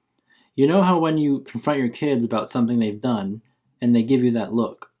testing. You know how when you confront your kids about something they've done, and they give you that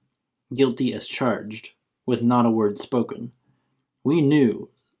look, guilty as charged, with not a word spoken? We knew,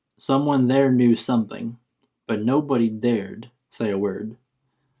 someone there knew something, but nobody dared say a word.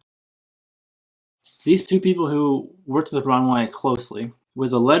 These two people who worked with Ron Wyatt closely,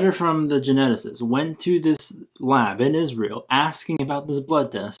 with a letter from the geneticist, went to this lab in Israel asking about this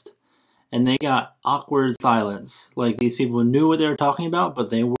blood test, and they got awkward silence. Like, these people knew what they were talking about,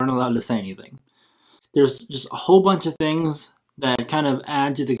 but they weren't allowed to say anything. There's just a whole bunch of things that kind of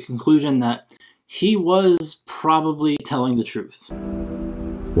add to the conclusion that he was probably telling the truth.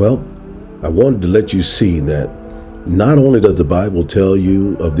 Well, I wanted to let you see that not only does the Bible tell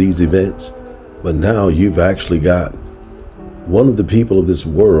you of these events, but now you've actually got one of the people of this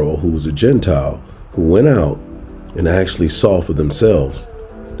world who was a Gentile who went out and actually saw for themselves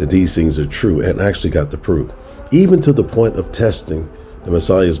that these things are true and actually got the proof, even to the point of testing the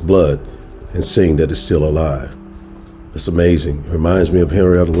Messiah's blood and seeing that it's still alive. It's amazing. It reminds me of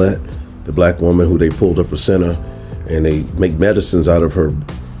Henrietta Lett, the black woman who they pulled up a center and they make medicines out of her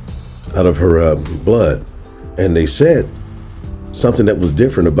blood. And they said something that was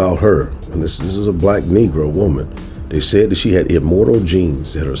different about her. And this is a black Negro woman. They said that she had immortal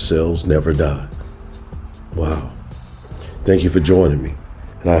genes, that her cells never die. Wow. Thank you for joining me.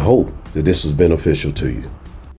 And I hope that this was beneficial to you.